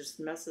happens. It just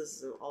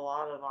messes a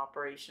lot of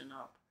operation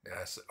up.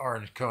 Yes,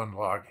 Orange Cone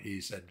Vlog, he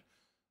said,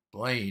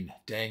 Blaine,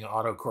 dang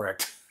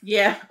autocorrect.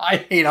 Yeah. I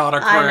hate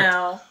autocorrect. I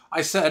know.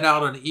 I sent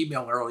out an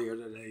email earlier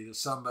today to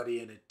somebody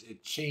and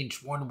it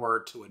changed one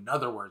word to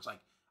another word. It's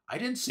like, I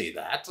didn't say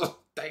that.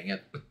 Dang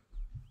it.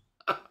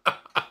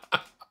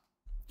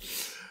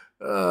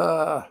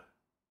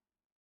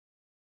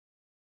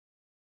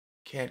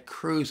 Can't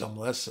cruise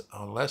unless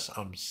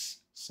I'm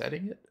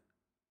setting it.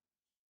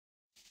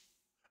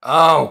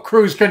 Oh,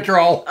 cruise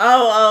control.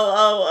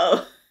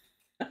 Oh.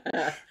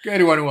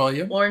 Good one,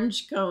 William.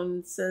 Orange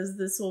Cone says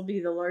this will be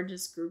the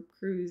largest group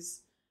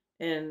cruise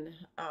in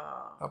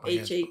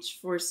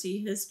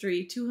HH4C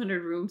history.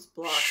 200 rooms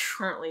blocked.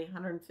 Currently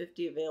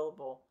 150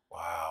 available.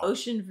 Wow.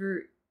 Ocean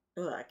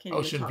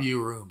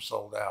View room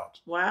sold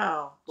out.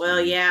 Wow.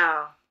 Well,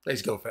 yeah. They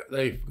go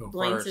Blaine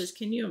first. says,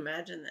 can you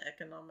imagine the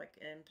economic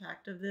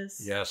impact of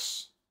this?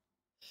 Yes.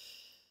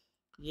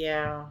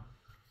 Yeah.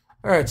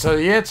 All right, so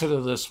the answer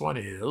to this one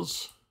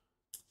is...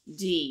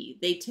 D.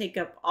 They take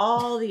up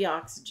all the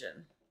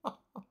oxygen.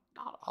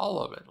 Not all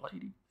of it,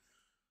 lady.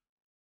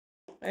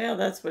 Well,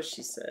 that's what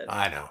she said.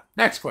 I know.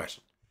 Next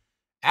question.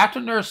 After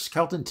Nurse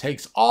Kelton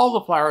takes all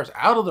the flowers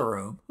out of the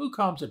room, who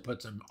comes and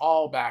puts them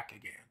all back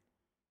again?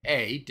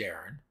 A,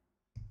 Darren.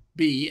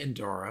 B,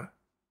 Endora.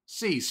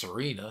 C,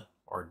 Serena.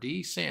 Or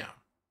D, Sam?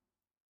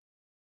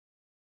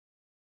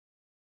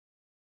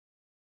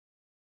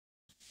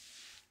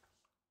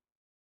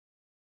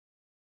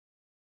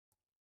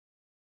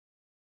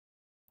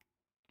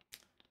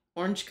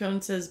 Orange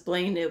Cone says,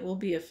 Blaine, it will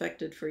be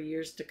affected for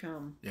years to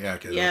come. Yeah,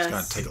 because it's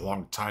going to take a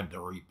long time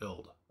to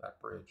rebuild that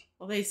bridge.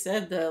 Well, they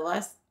said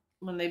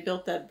when they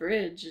built that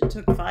bridge, it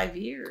took 5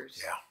 years.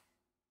 Yeah.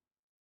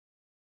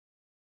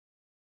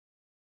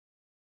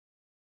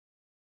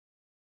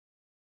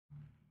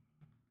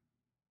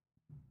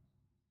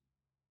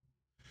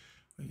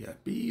 We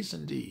got B's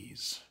and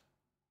D's.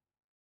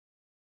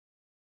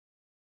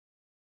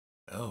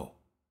 Oh,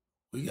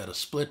 we got a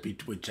split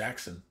between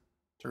Jackson,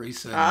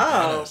 Teresa, and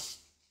Dennis.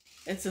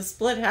 It's a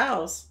split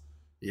house.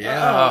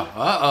 Yeah.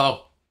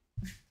 Uh-oh.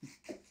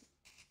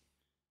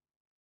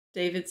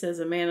 David says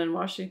a man in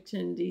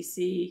Washington,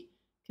 D.C.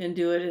 can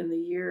do it in the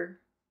year.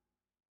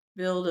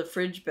 Build a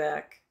fridge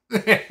back.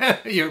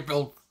 You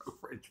build a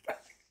fridge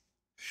back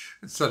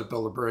instead of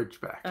build a bridge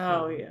back.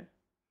 Oh, yeah.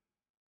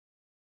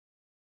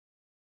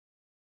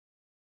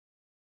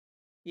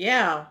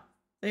 Yeah.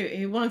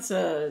 He wants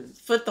to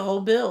foot the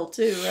whole bill,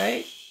 too,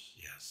 right?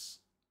 Yes.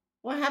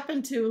 What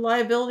happened to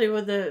liability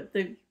with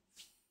the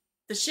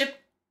ship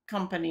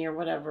company or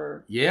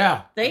whatever?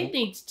 Yeah. They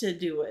need to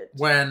do it.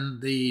 When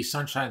the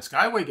Sunshine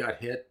Skyway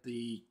got hit,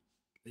 the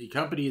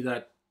company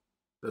that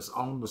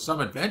owned the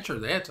Summit Venture,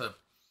 they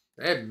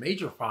had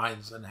major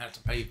fines and had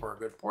to pay for a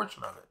good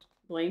portion of it.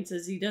 Blaine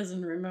says he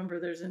doesn't remember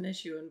there's an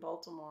issue in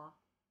Baltimore.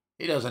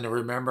 He doesn't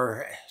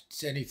remember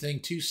anything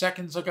 2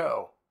 seconds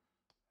ago.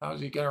 How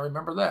is he going to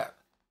remember that?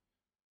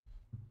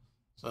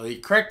 So the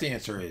correct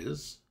answer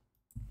is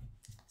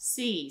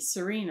C,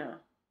 Serena.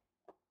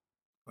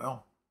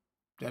 Well,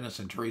 Dennis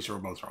and Teresa were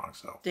both wrong,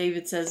 so.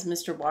 David says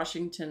Mr.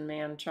 Washington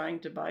man trying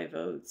to buy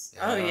votes.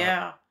 Yeah. Oh,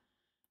 yeah.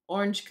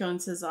 Orange Cone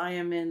says, I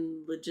am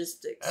in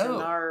logistics, and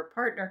our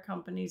partner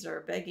companies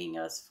are begging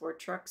us for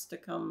trucks to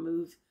come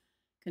move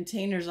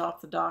containers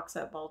off the docks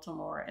at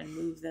Baltimore and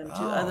move them to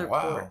other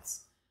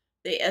ports.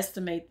 They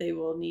estimate they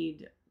will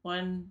need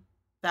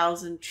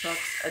 1,000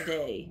 trucks a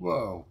day.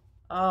 Whoa.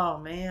 Oh,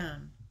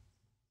 man.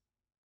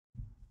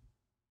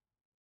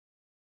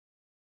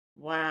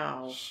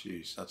 Wow.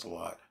 Jeez, that's a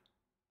lot.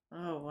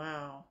 Oh,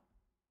 wow.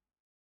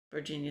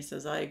 Virginia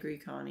says, I agree,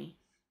 Connie.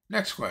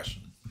 Next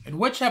question. In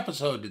which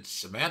episode did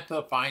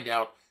Samantha find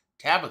out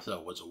Tabitha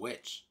was a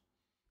witch?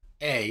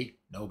 A,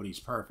 Nobody's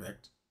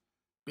Perfect.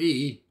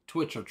 B,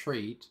 Twitch or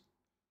Treat.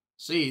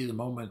 C, The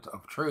Moment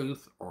of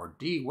Truth. Or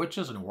D,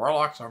 Witches and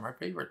Warlocks are my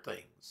favorite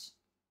things.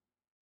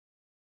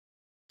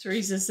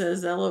 Teresa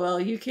says, LOL,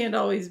 you can't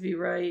always be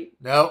right.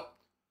 Nope.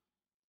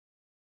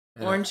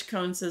 Orange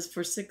Cone says,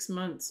 for 6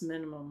 months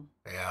minimum.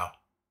 Yeah.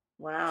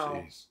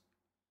 Wow. Jeez.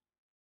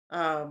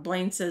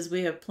 Blaine says,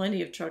 we have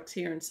plenty of trucks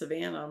here in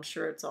Savannah. I'm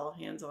sure it's all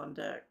hands on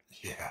deck.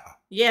 Yeah.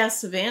 Yeah,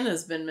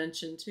 Savannah's been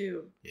mentioned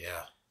too.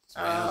 Yeah.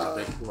 Savannah's a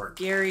big port.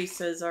 Gary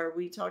says, are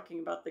we talking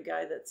about the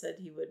guy that said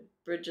he would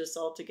bridge us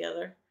all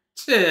together?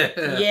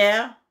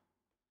 Yeah.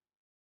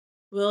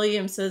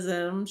 William says,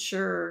 I'm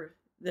sure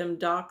them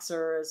docks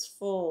are as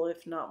full,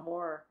 if not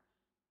more,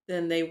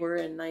 than they were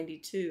in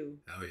 92.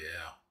 Oh,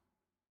 yeah.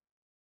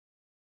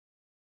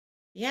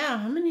 Yeah,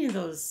 how many of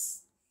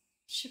those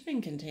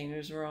shipping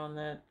containers were on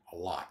that? A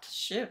lot.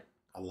 Ship.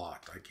 A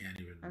lot. I can't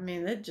even. I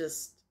mean,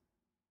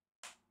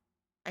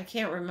 I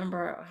can't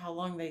remember how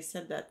long they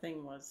said that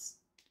thing was.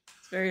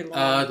 It's very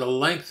long. The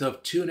length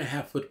of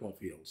 2.5 football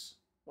fields.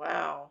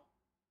 Wow.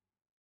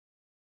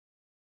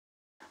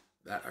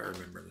 That I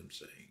remember them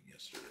saying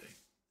yesterday.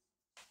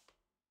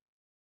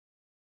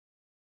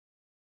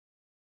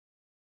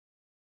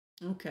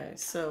 Okay,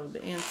 so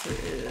the answer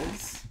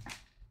is.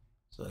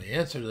 So the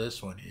answer to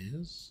this one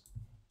is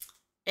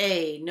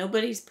A,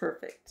 Nobody's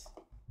Perfect.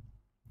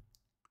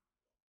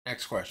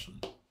 Next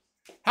question.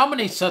 How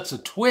many sets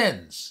of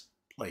twins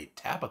played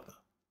Tabitha?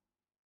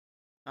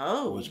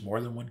 Oh. It was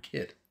more than one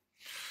kid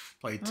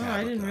played Tabitha.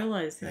 I didn't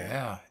realize that.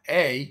 Yeah.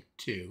 A,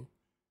 2,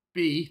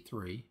 B,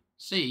 3,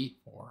 C,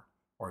 4,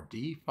 or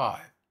D, 5.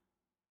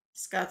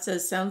 Scott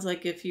says, sounds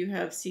like if you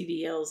have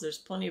CDLs, there's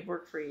plenty of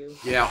work for you.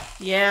 Yeah.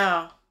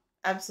 Yeah,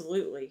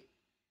 absolutely.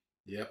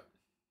 Yep.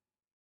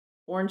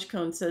 Orange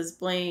Cone says,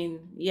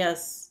 Blaine,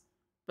 yes,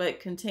 but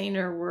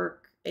container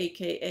work,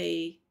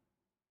 a.k.a.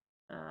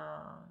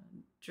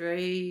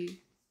 drayage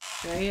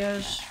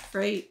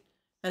freight,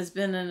 has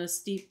been in a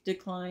steep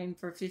decline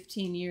for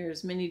 15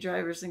 years. Many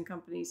drivers and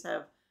companies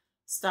have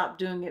stopped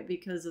doing it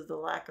because of the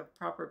lack of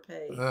proper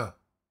pay. You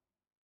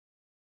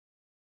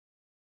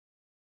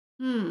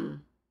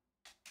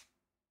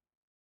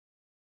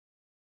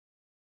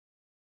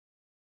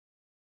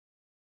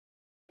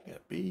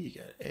got B, you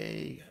got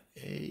A, you got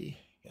A,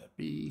 you got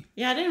B.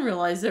 Yeah, I didn't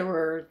realize there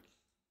were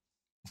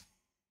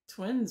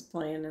twins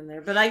playing in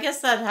there, but I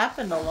guess that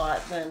happened a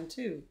lot then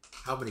too.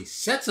 How many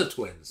sets of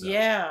twins? Though?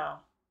 Yeah,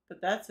 but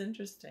that's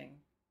interesting.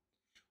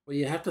 Well,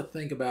 you have to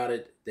think about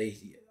it. They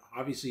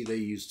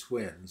use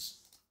twins.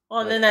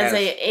 Well, and then as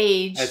they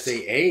age.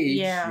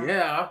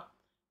 Yeah.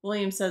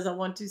 William says, I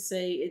want to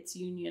say it's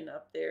union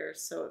up there,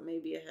 so it may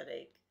be a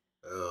headache.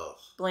 Ugh.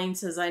 Blaine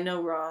says, I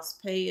know, Ross.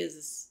 Pay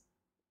is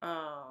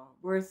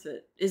worth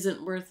it.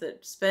 Isn't worth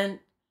it.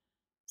 Spent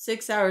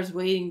 6 hours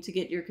waiting to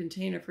get your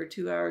container for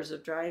 2 hours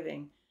of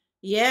driving.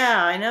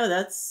 Yeah, I know.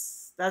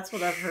 That's That's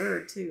what I've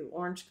heard too.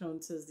 Orange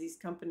Cone says these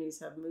companies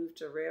have moved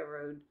to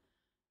railroad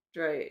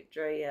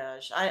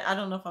drayage. I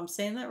don't know if I'm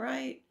saying that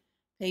right.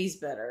 Pays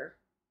better.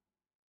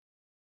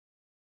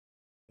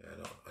 Yeah,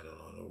 I don't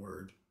know the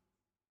word.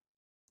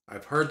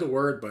 I've heard the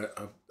word, but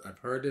I've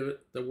heard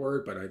the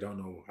word, but I don't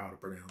know how to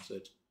pronounce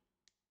it.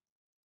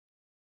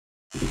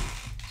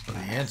 So the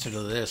answer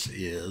to this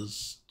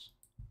is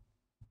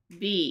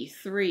B,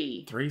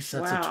 3. 3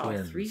 sets of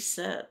twins. 3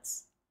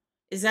 sets.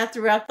 Is that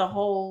throughout the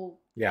whole?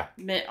 Yeah.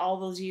 All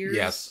those years?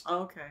 Yes.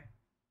 Oh, okay.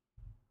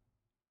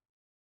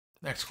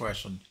 Next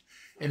question.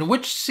 In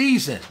which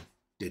season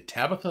did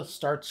Tabitha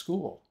start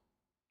school?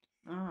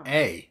 Oh.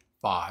 A,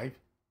 5,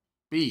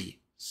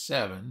 B,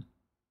 7,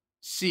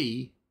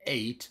 C,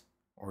 8,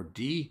 or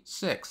D,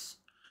 6?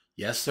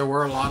 Yes, there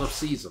were a lot of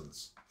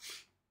seasons.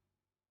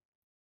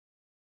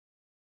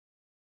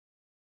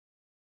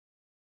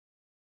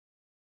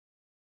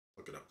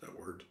 Looking up that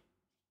word.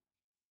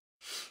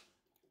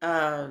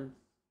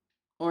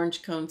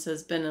 Orange Cone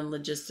says, been in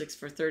logistics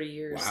for 30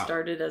 years. Wow.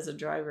 Started as a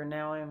driver.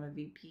 Now I am a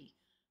VP.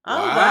 Oh,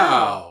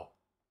 wow.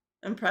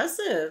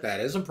 Impressive. That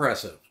is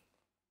impressive.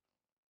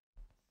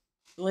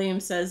 William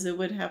says it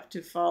would have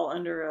to fall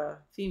under a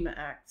FEMA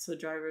act, so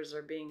drivers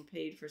are being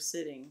paid for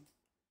sitting.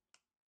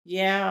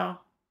 Yeah.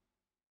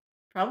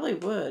 Probably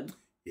would.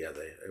 Yeah,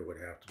 it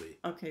would have to be.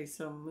 Okay,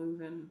 so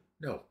moving.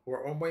 No,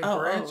 I'm waiting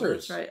for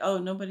answers. That's right. Oh,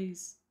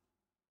 nobody's.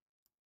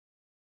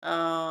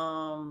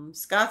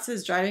 Scott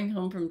says driving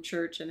home from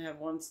church and have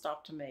one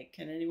stop to make.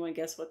 Can anyone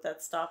guess what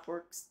that stop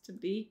works to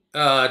be?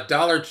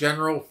 Dollar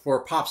General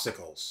for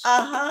popsicles.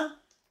 Uh-huh.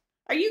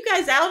 Are you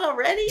guys out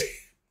already?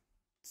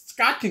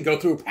 Scott can go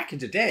through a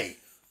package a day.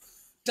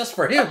 Just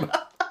for him.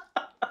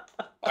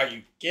 Are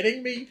you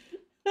kidding me?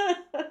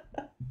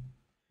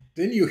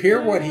 Didn't you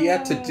hear what he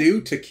had to do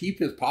to keep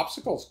his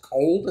popsicles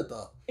cold at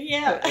the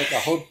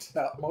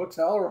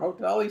motel or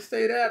hotel he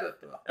stayed at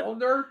the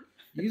owner?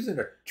 Using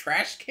a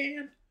trash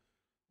can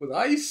with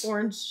ice?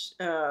 Orange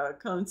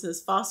Cone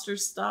says Foster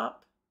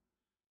stop.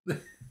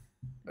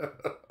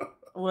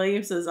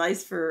 William says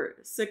ice for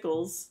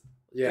sickles.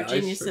 Yeah,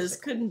 Virginia says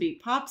couldn't be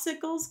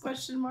popsicles? ?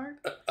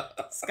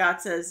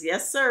 Scott says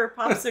yes, sir.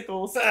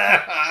 Popsicles.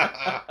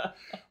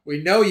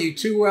 We know you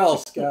too well,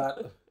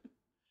 Scott.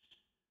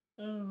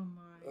 Oh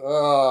my.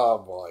 Oh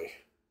boy.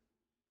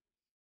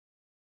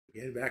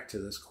 Getting back to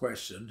this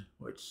question,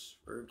 which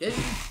we're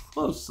getting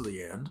close to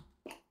the end.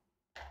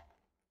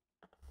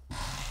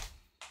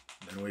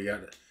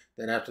 And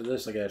then after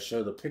this, I got to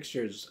show the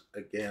pictures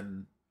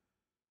again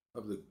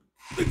of the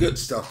good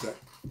stuff that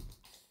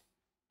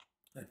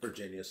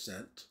Virginia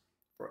sent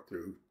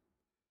through.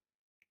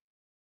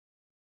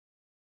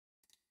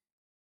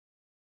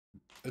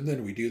 And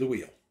then we do the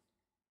wheel.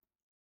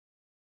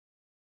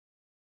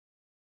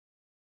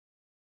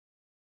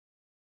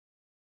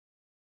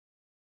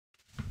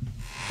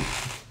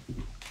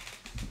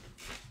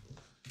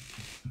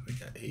 We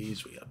got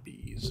A's, we got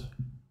B's.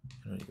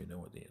 I don't even know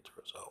what the answer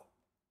is. Oh.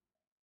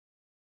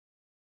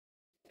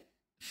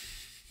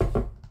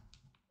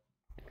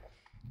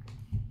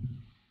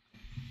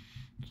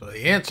 So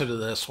the answer to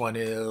this one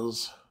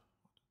is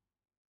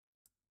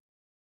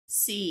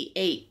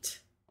C8.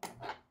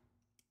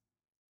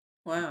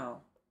 Wow.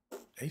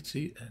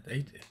 8.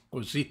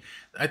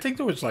 I think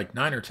there was like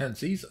 9 or 10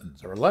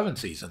 seasons, or 11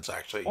 seasons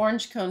actually.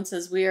 Orange Cone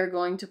says we are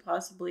going to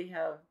possibly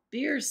have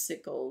beer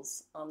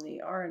sickles on the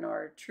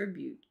R&R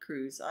tribute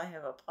cruise. I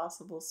have a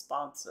possible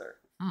sponsor.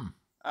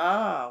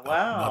 Ah,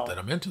 wow. Not that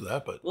I'm into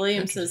that, but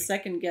William says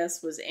second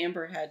guess was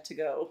Amber had to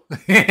go.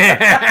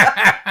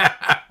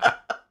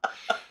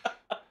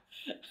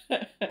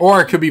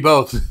 Or it could be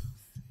both.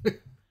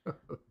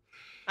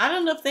 I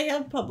don't know if they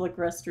have public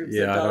restrooms.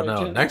 Yeah, I don't know.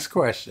 General. Next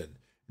question.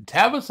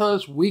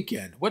 Tabitha's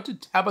weekend. What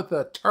did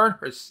Tabitha turn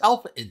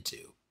herself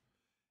into?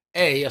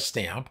 A, a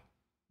stamp.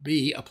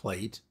 B, a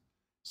plate.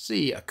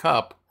 C, a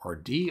cup. Or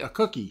D, a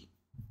cookie.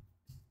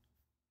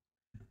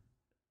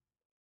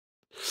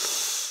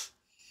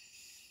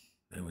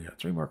 Then we got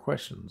 3 more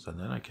questions, and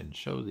then I can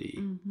show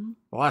the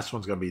last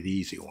one's going to be the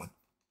easy one.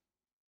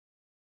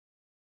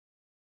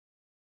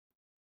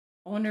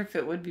 I wonder if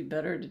it would be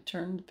better to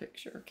turn the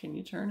picture. Can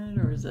you turn it,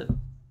 or does it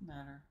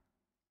matter?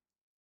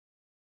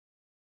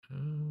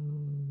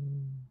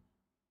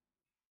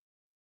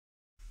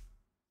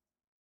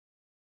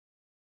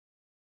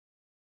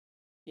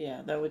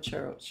 Yeah, that would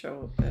show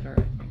it better,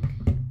 I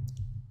think.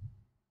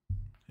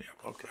 Yeah,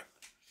 okay.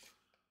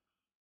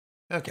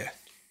 Okay.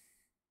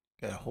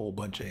 Got a whole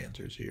bunch of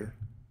answers here.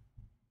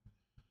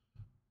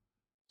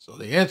 So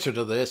the answer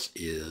to this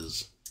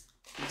is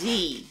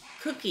D,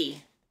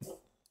 cookie.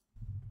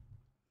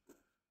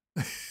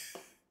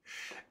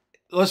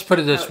 Let's put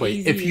it this way.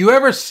 If you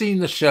ever seen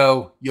the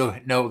show, you'll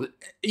know that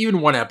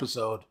even one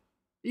episode,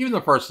 even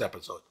the first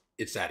episode,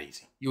 it's that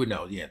easy. You would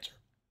know the answer.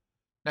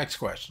 Next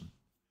question.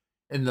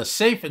 In the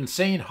Safe and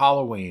Sane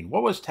Halloween,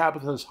 what was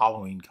Tabitha's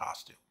Halloween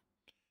costume?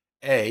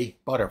 A,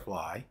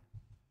 butterfly.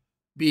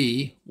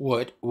 B,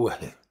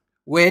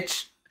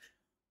 witch.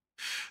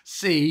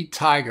 C,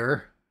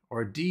 tiger.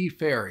 Or D,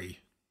 fairy.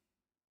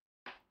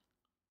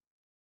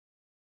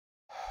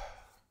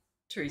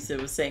 Teresa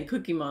was saying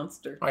Cookie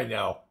Monster. I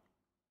know.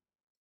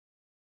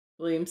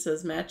 William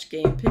says match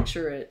game.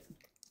 Picture it.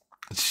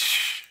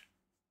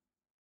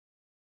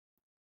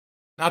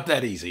 Not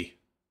that easy.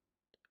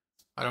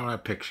 I don't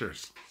have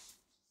pictures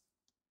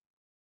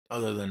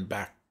other than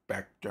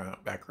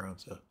background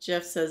stuff.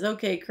 Jeff says,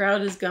 "Okay,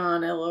 crowd is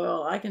gone.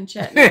 LOL. I can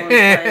chat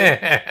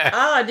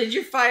now." Did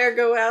your fire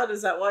go out?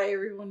 Is that why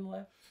everyone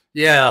left?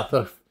 Yeah,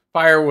 the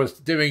fire was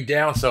dimming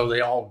down, so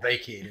they all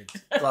vacated.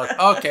 Like,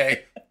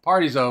 okay,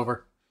 party's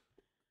over.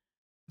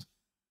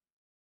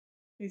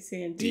 He's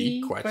saying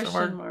D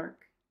question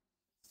mark.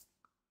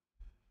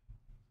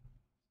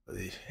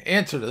 The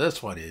answer to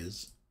this one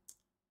is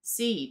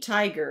C,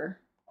 tiger.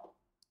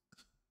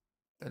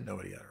 And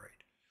nobody got it right.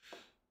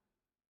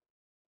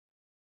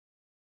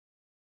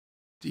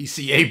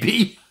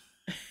 DCAB.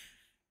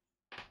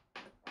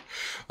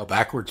 A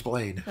backwards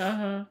blade.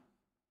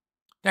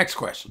 Next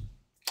question.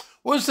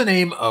 What was the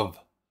name of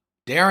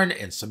Darren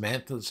and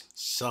Samantha's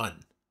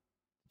son?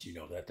 Do you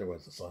know that there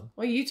was a son?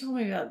 Well, you told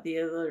me about the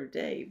other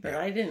day, but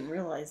I didn't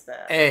realize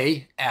that.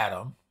 A,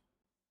 Adam.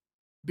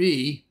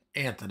 B,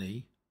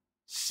 Anthony.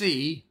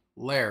 C,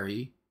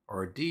 Larry.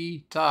 Or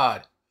D,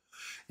 Todd.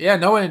 Yeah,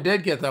 no one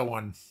did get that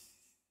one.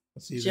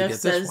 Let's see if Jeff we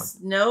get says, this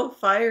one. No,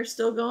 fire's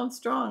still going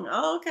strong.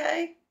 Oh,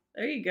 okay.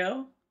 There you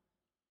go.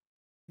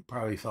 You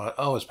probably thought,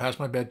 oh, it's past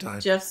my bedtime.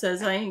 Jeff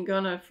says, I ain't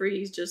going to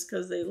freeze just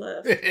because they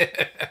left.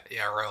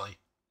 Yeah, really.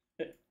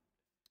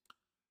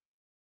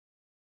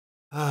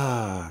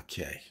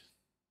 Okay.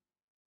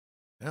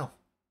 Well,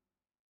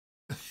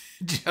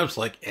 Jeff's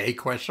like, A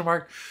question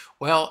mark?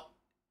 Well,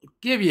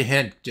 give you a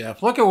hint,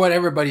 Jeff. Look at what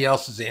everybody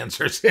else's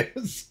answers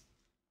is.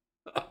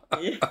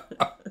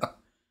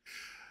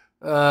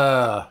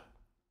 Well,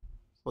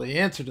 the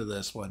answer to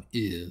this one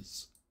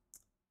is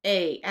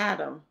A,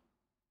 Adam.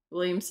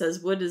 William says,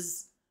 Wood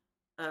is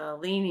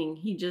leaning.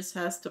 He just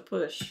has to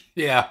push.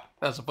 Yeah,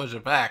 has to push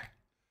it back.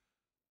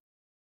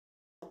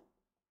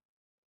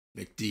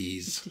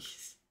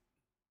 McDee's.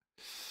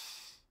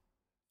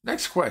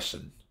 Next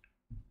question.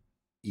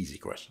 Easy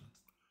question.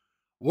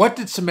 What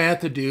did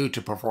Samantha do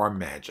to perform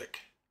magic?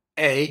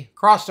 A,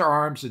 crossed her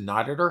arms and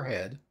nodded her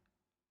head.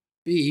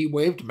 B,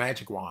 waved a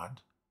magic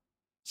wand.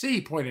 C,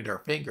 pointed her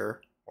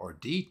finger. Or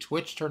D,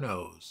 twitched her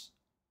nose.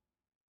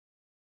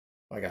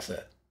 Like I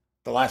said,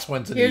 the last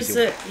one's an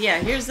easy one. Yeah,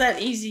 here's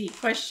that easy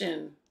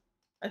question.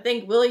 I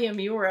think, William,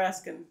 you were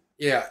asking.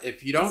 Yeah,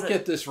 if you don't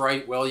get this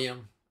right,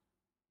 William,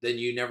 then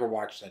you never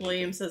watched anything.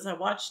 William says, I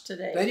watched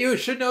today. Then you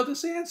should know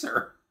this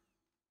answer.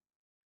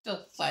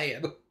 Just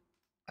saying.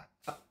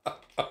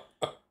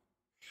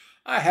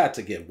 I had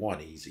to get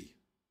one easy.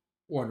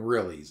 One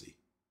real easy.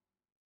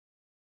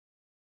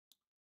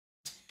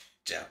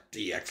 Jeff,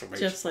 D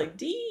exclamation. Jeff's like,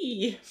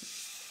 D.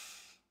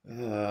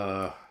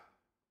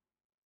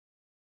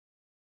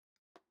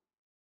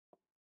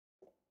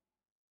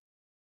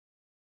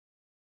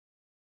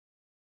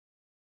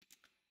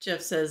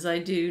 Jeff says, I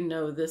do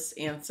know this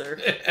answer.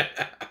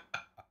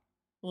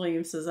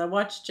 William says, I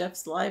watched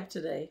Jeff's live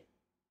today.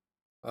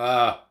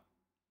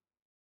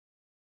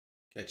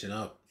 Catching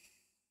up.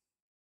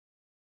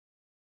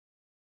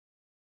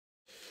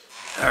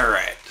 All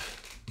right.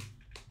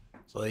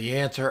 So the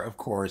answer, of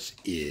course,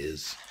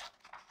 is...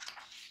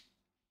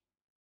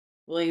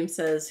 William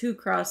says, who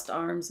crossed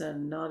arms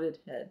and nodded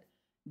head?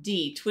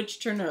 D,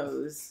 twitched her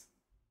nose.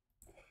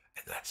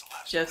 And that's the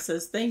last Jeff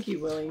says, thank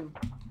you, William.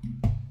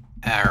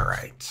 All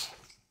right.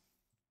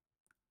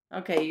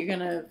 Okay, you're going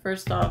to,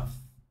 first off,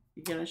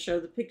 you're going to show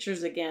the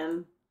pictures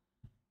again.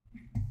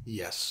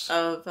 Yes.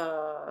 Of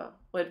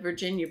what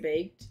Virginia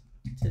baked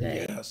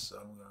today. Yes,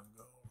 I'm going to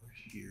go over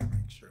here,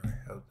 make sure I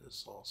have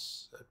this all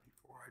set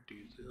before I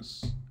do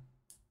this.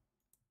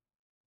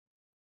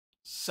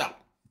 So,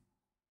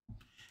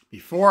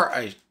 before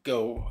I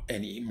go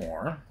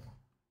anymore, I'm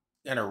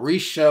going to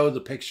re-show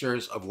the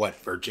pictures of what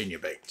Virginia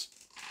baked.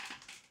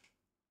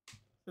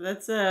 So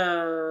that's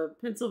a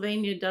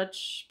Pennsylvania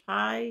Dutch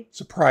pie.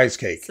 Surprise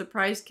cake.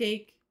 Surprise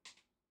cake.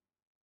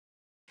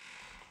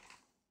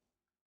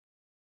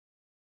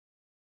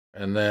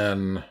 And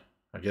then,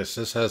 I guess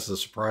this has the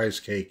surprise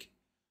cake.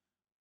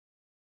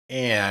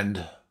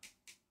 And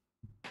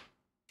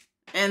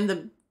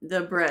the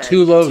bread.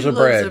 Two loaves of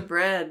bread. 2 loaves of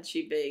bread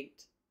she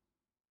baked.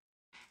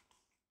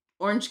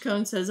 Orange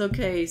Cone says,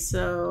 okay,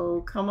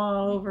 so come on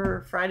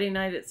over Friday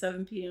night at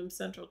 7 p.m.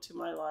 Central to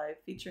my live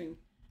featuring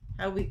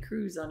How We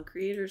Cruise on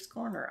Creator's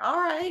Corner. All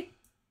right.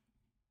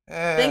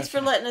 Thanks for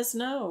letting us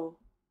know.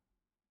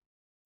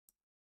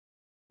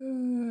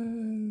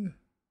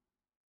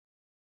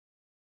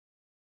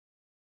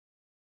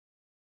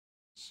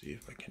 See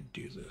if I can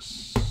do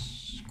this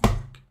quick.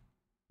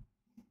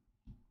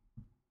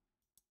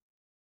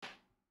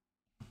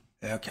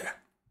 Okay.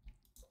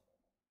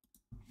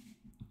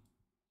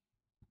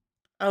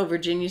 Oh,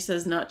 Virginia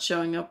says not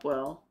showing up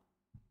well.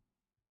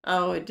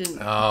 Oh, it didn't.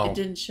 Oh. It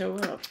didn't show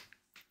up.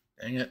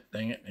 Dang it!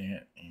 Dang it! Dang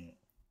it! Dang it!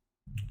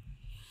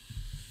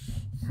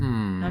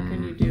 How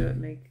can you do it?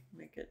 Make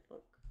it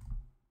look.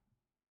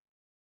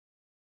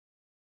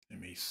 Let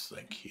me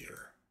think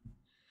here.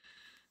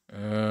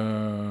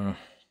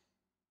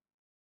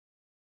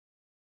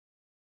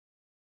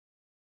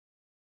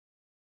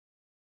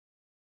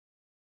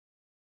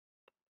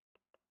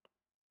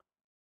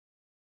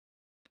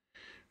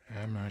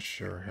 I'm not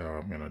sure how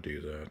I'm going to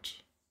do that.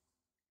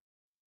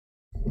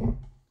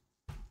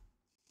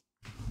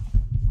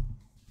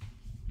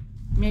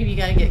 Maybe you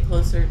got to get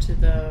closer to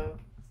the...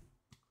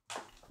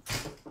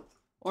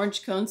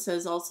 Orange Cone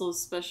says also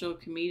special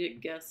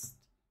comedic guest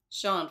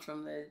Sean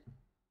from the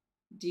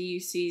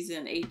DUCs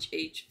and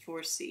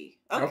HH4C.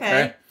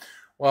 Okay.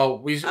 Well,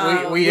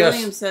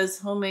 William says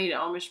homemade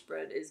Amish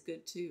bread is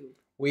good too.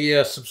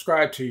 We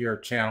subscribe to your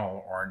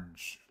channel,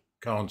 Orange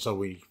Cone, so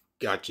we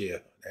got you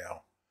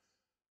now.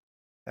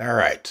 All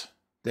right.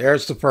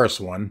 There's the first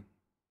one.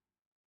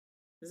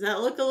 Does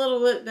that look a little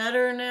bit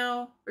better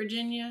now,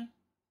 Virginia?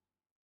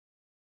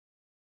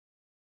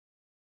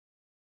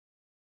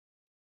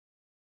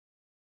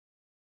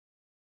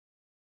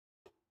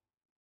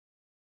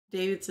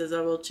 David says,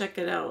 I will check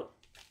it out.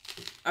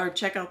 Or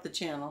check out the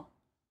channel.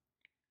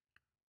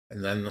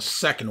 And then the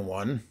second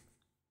one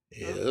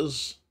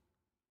is...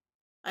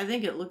 I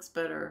think it looks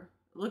better.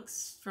 It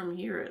looks from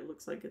here, it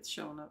looks like it's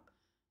showing up.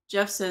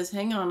 Jeff says,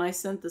 hang on, I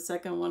sent the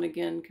second one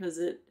again because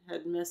it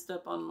had messed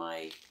up on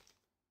my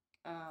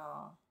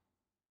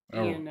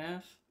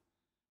ENF.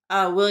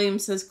 William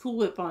says, Cool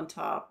Whip on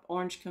top.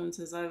 Orange Cone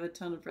says, I have a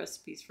ton of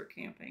recipes for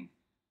camping.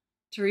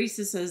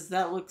 Teresa says,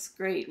 that looks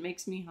great.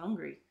 Makes me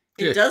hungry.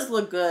 It does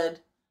look good.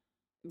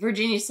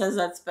 Virginia says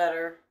that's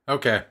better.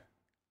 Okay.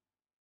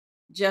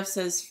 Jeff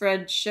says,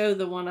 Fred, show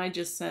the one I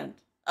just sent.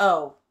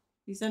 Oh,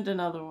 he sent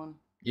another one.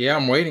 Yeah,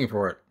 I'm waiting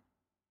for it.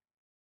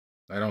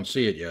 I don't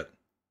see it yet.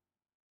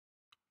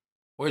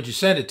 Where'd you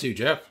send it to,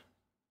 Jeff?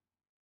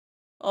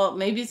 Oh,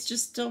 maybe it's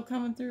just still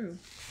coming through.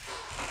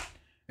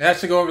 It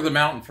has to go over the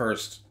mountain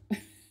first.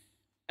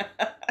 I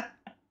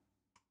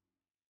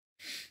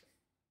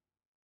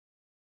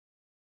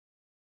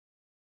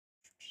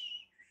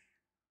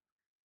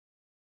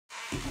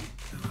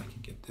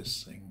can get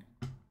this thing.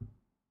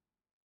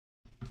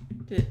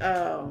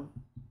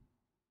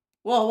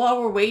 Well,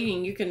 while we're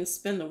waiting, you can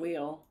spin the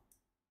wheel.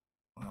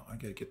 Well, I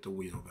gotta get the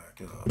wheel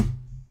back up.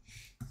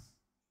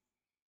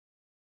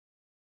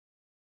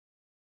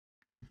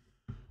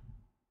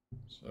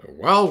 So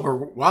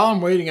while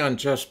I'm waiting on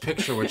Jeff's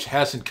picture, which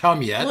hasn't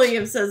come yet.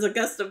 William says a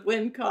gust of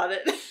wind caught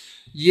it.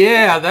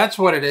 Yeah, that's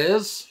what it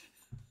is.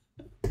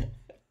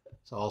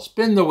 So I'll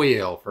spin the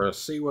wheel for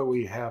see what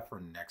we have for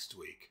next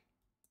week.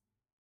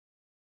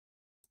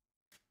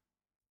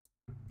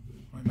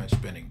 Why am I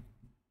spinning?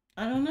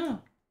 I don't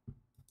know.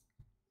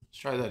 Let's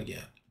try that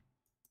again.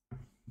 I'm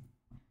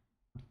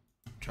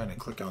trying to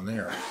click on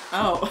there.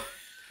 Oh.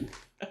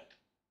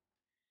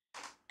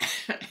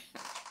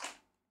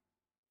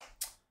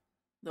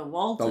 The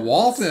Waltons. The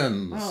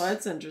Waltons. Oh,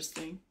 that's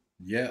interesting.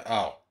 Yeah.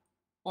 Oh.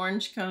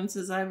 Orange Cone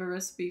says, I have a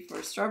recipe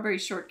for strawberry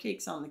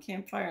shortcakes on the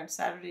campfire and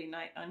Saturday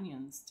night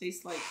onions.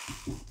 Tastes like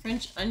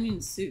French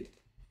onion soup.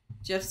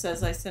 Jeff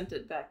says, I sent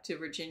it back to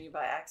Virginia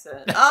by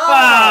accident.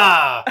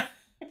 Oh!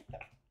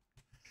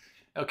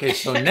 Okay,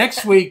 so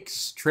next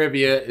week's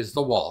trivia is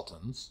the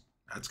Waltons.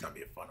 That's going to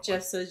be a fun one.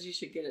 Jeff says you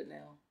should get it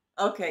now.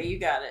 Okay, you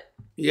got it.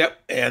 Yep,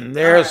 and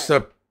there's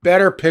a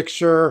better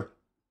picture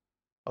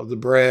of the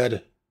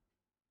bread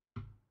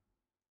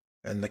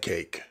and the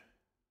cake.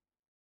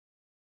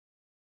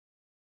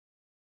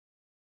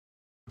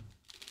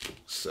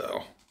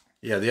 So,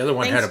 yeah, the other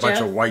one had a bunch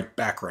of white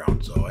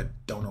background, so I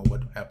don't know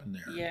what happened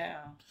there. Yeah.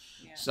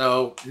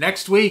 So,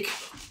 next week,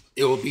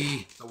 it will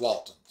be the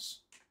Waltons.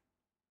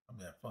 I'm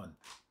going to have fun.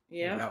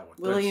 Yeah.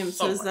 William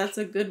says that's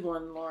a good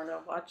one,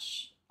 Lorna.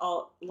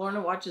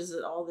 Lorna watches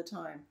it all the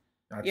time.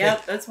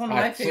 Yep, that's one of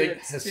my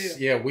favorites too.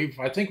 Yeah,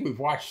 I think we've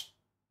watched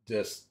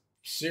this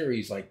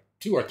series like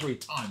 2 or 3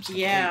 times.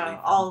 Yeah,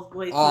 all the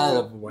way through. All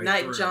of the way through.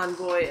 Night John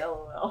Boy,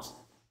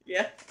 LOL.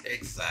 Yeah.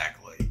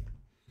 Exactly.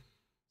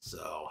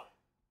 So.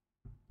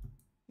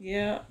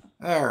 Yeah.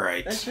 All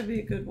right. That should be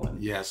a good one.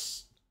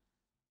 Yes.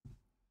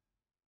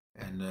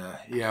 And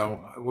yeah,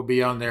 we'll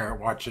be on there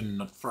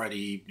watching Friday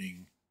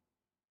evening,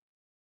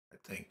 I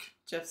think.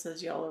 Jeff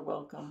says y'all are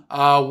welcome.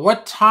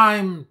 What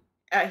time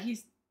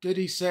did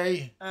he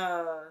say?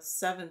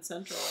 7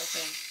 Central, I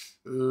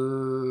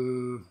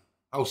think.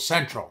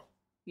 Central.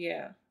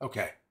 Yeah.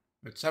 Okay.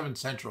 At 7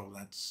 Central,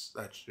 that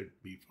should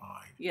be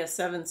fine. Yeah,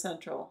 7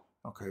 Central.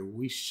 Okay,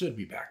 we should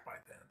be back by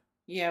then.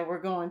 Yeah, we're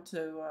going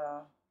to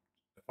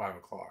 5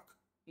 o'clock.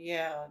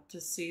 Yeah, to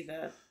see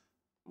that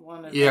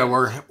one of we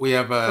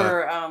have a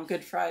for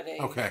Good Friday.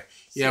 Okay.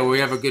 Yeah, service. We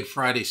have a Good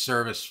Friday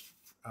service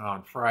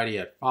on Friday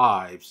at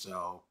 5,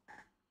 so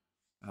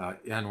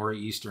and we're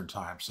Eastern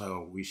time,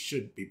 so we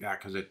should be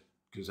back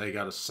because they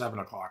got a 7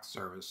 o'clock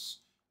service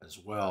as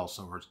well,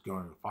 so we're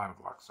going to the 5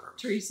 o'clock service.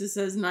 Teresa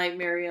says, night,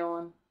 Mary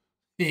Ellen.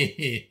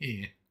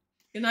 Good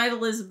night,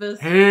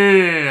 Elizabeth.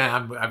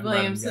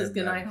 William says,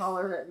 good night,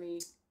 holler at me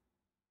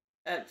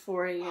at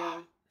 4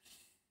 a.m.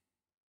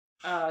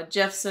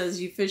 Jeff says,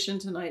 you fishing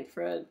tonight,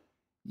 Fred?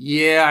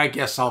 Yeah, I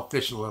guess I'll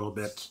fish a little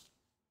bit.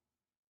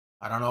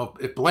 I don't know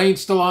if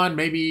Blaine's still on.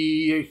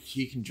 Maybe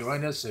he can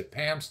join us. If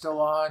Pam's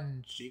still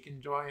on, she can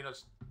join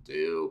us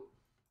too.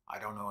 I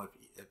don't know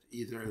if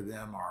either of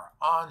them are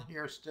on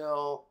here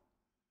still.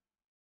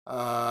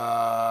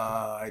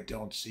 I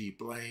don't see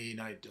Blaine.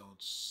 I don't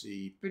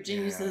see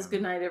Virginia says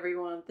good night,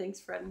 everyone. Thanks,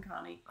 Fred and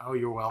Connie. Oh,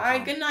 you're welcome. All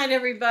right, good night,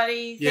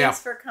 everybody. Yeah.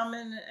 Thanks for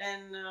coming,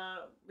 and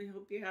we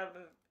hope you have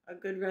a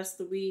good rest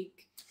of the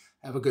week.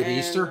 Have a good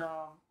Easter.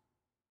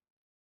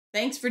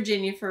 Thanks,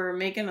 Virginia, for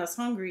making us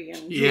hungry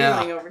and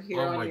drooling over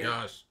here. Oh my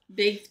gosh.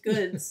 Baked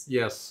goods.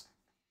 Yes.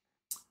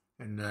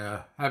 And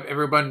have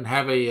everyone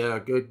have a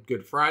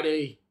good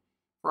Friday,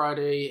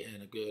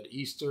 and a good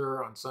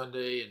Easter on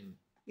Sunday. And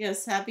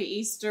yes, happy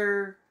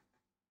Easter,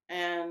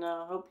 and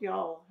hope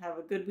y'all have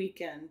a good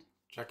weekend.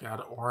 Check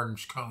out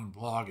Orange Cone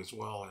blog as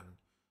well,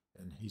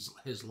 and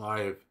his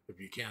live if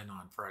you can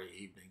on Friday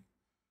evening.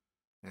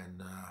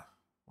 And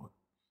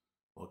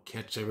we'll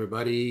catch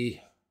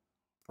everybody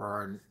for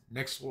our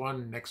next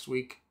one next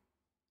week,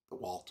 the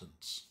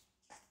Waltons.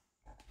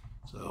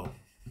 So,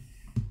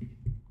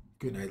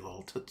 good night,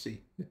 little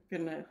Tootsie.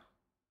 Good night.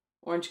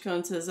 Orange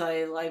Cone says,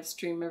 I live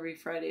stream every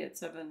Friday at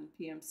 7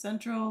 p.m.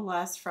 Central.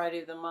 Last Friday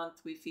of the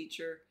month, we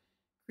feature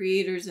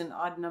creators in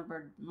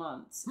odd-numbered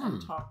months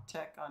and talk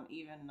tech on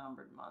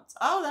even-numbered months.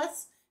 Oh,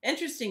 that's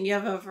interesting. You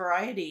have a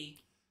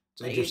variety.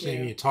 It's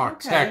interesting you talk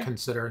tech,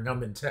 considering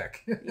I'm in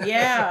tech.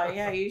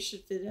 Yeah, you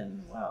should fit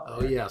in well.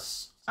 Oh,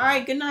 yes. All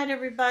right, good night,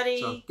 everybody.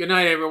 So, good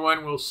night,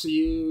 everyone. We'll see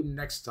you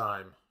next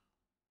time.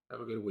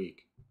 Have a good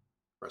week.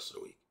 Rest of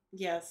the week.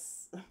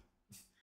 Yes.